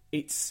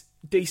 It's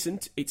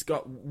decent. It's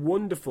got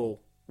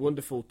wonderful,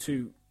 wonderful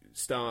 2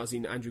 stars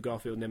in Andrew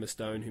Garfield and Emma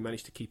Stone, who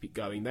managed to keep it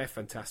going. They're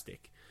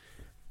fantastic.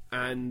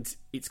 And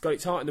it's got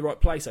its heart in the right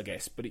place, I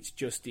guess, but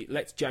it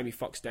lets Jamie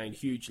Foxx down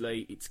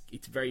hugely.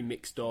 It's very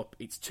mixed up.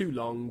 It's too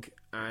long,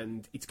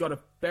 and it's got a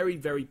very,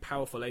 very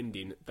powerful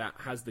ending that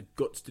has the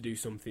guts to do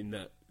something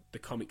that the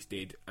comics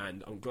did,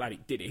 and I'm glad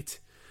it did it.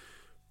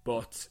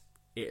 But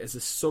as a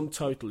sum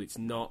total, it's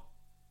not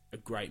a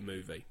great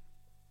movie.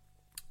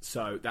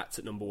 So that's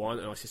at number 1,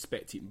 and I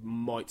suspect it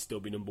might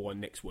still be number 1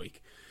 next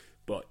week.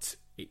 But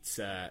it's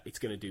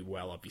going to do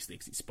well, obviously,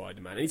 because it's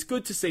Spider-Man. And it's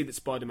good to see that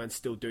Spider-Man's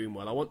still doing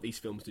well. I want these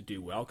films to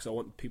do well, because I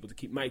want people to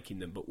keep making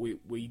them. But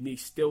we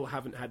still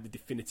haven't had the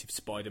definitive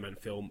Spider-Man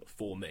film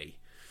for me.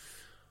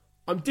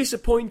 I'm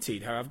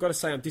disappointed, however. I've got to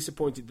say I'm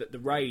disappointed that The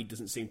Raid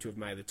doesn't seem to have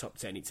made the top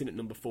 10. It's in at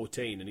number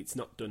 14, and it's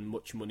not done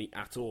much money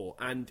at all.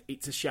 And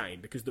it's a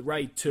shame, because The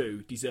Raid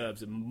 2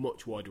 deserves a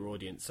much wider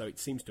audience, so it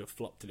seems to have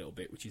flopped a little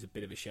bit, which is a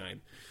bit of a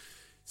shame.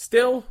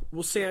 Still,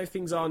 we'll see how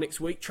things are next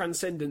week.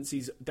 Transcendence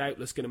is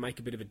doubtless going to make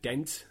a bit of a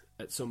dent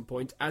at some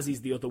point, as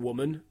is The Other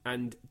Woman.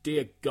 And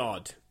dear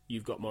God,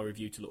 you've got my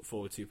review to look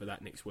forward to for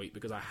that next week,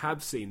 because I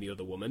have seen The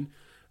Other Woman,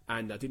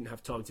 and I didn't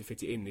have time to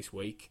fit it in this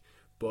week.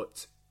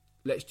 But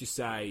let's just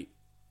say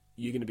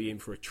you're going to be in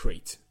for a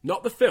treat.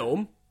 Not the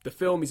film. The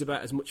film is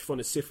about as much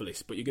fun as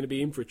syphilis, but you're going to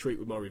be in for a treat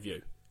with my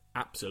review.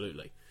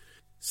 Absolutely.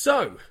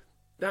 So,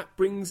 that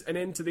brings an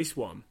end to this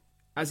one.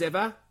 As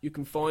ever, you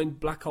can find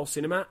Black Hole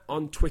Cinema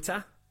on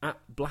Twitter, at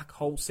Black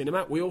Hole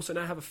Cinema. We also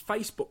now have a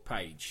Facebook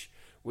page,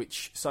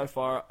 which so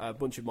far a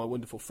bunch of my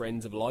wonderful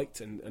friends have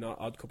liked, and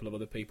a couple of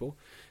other people.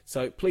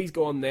 So please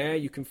go on there.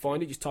 You can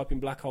find it. Just type in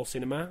Black Hole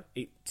Cinema.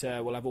 It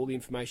will have all the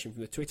information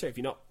from the Twitter. If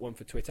you're not one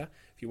for Twitter,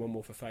 if you're one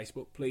more for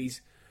Facebook,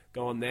 please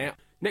go on there.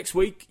 Next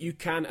week, you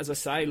can, as I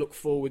say, look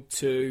forward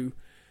to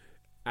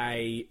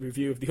a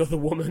review of The Other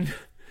Woman,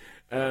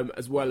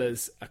 as well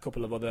as a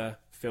couple of other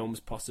films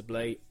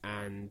possibly,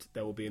 and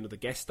there will be another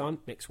guest on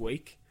next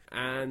week.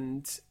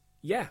 And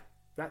yeah,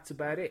 that's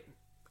about it.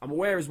 I'm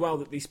aware as well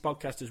that these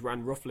podcasts has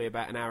ran roughly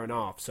about an hour and a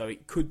half, so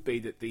it could be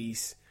that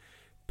these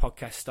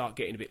podcasts start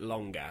getting a bit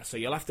longer. So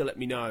you'll have to let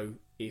me know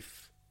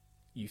if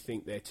you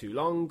think they're too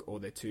long or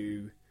they're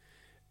too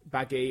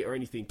baggy or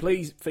anything.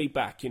 Please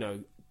feedback,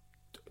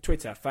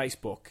 Twitter,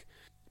 Facebook.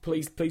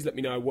 Please let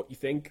me know what you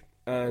think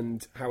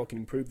and how I can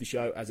improve the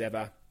show as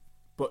ever.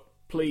 But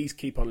please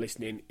keep on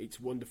listening. It's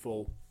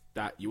wonderful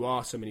that you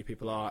are, so many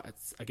people are.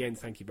 Again,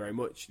 thank you very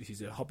much. This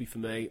is a hobby for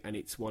me, and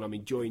it's one I'm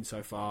enjoying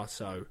so far,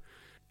 so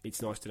it's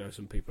nice to know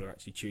some people are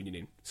actually tuning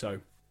in.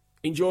 So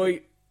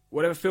enjoy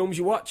whatever films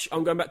you watch,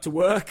 I'm going back to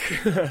work.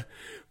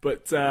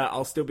 But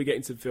I'll still be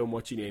getting some film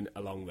watching in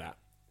along that.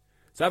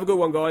 So have a good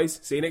one, guys.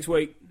 See you next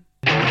week.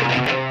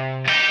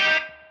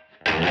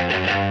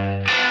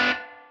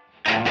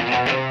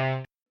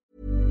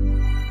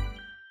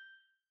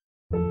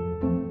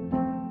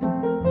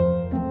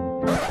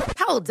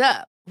 Hold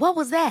up. What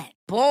was that?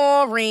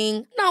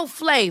 Boring. No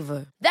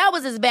flavor. That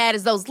was as bad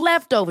as those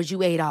leftovers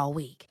you ate all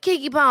week.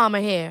 Keke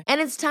Palmer here.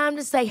 And it's time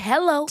to say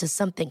hello to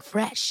something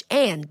fresh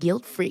and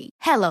guilt-free.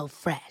 Hello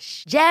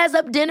Fresh. Jazz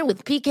up dinner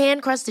with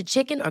pecan-crusted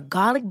chicken or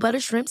garlic butter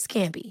shrimp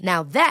scampi.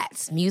 Now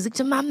that's music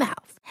to my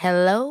mouth.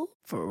 Hello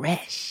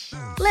Fresh.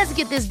 Let's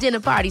get this dinner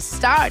party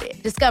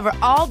started. Discover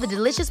all the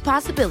delicious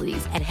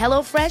possibilities at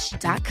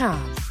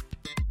HelloFresh.com.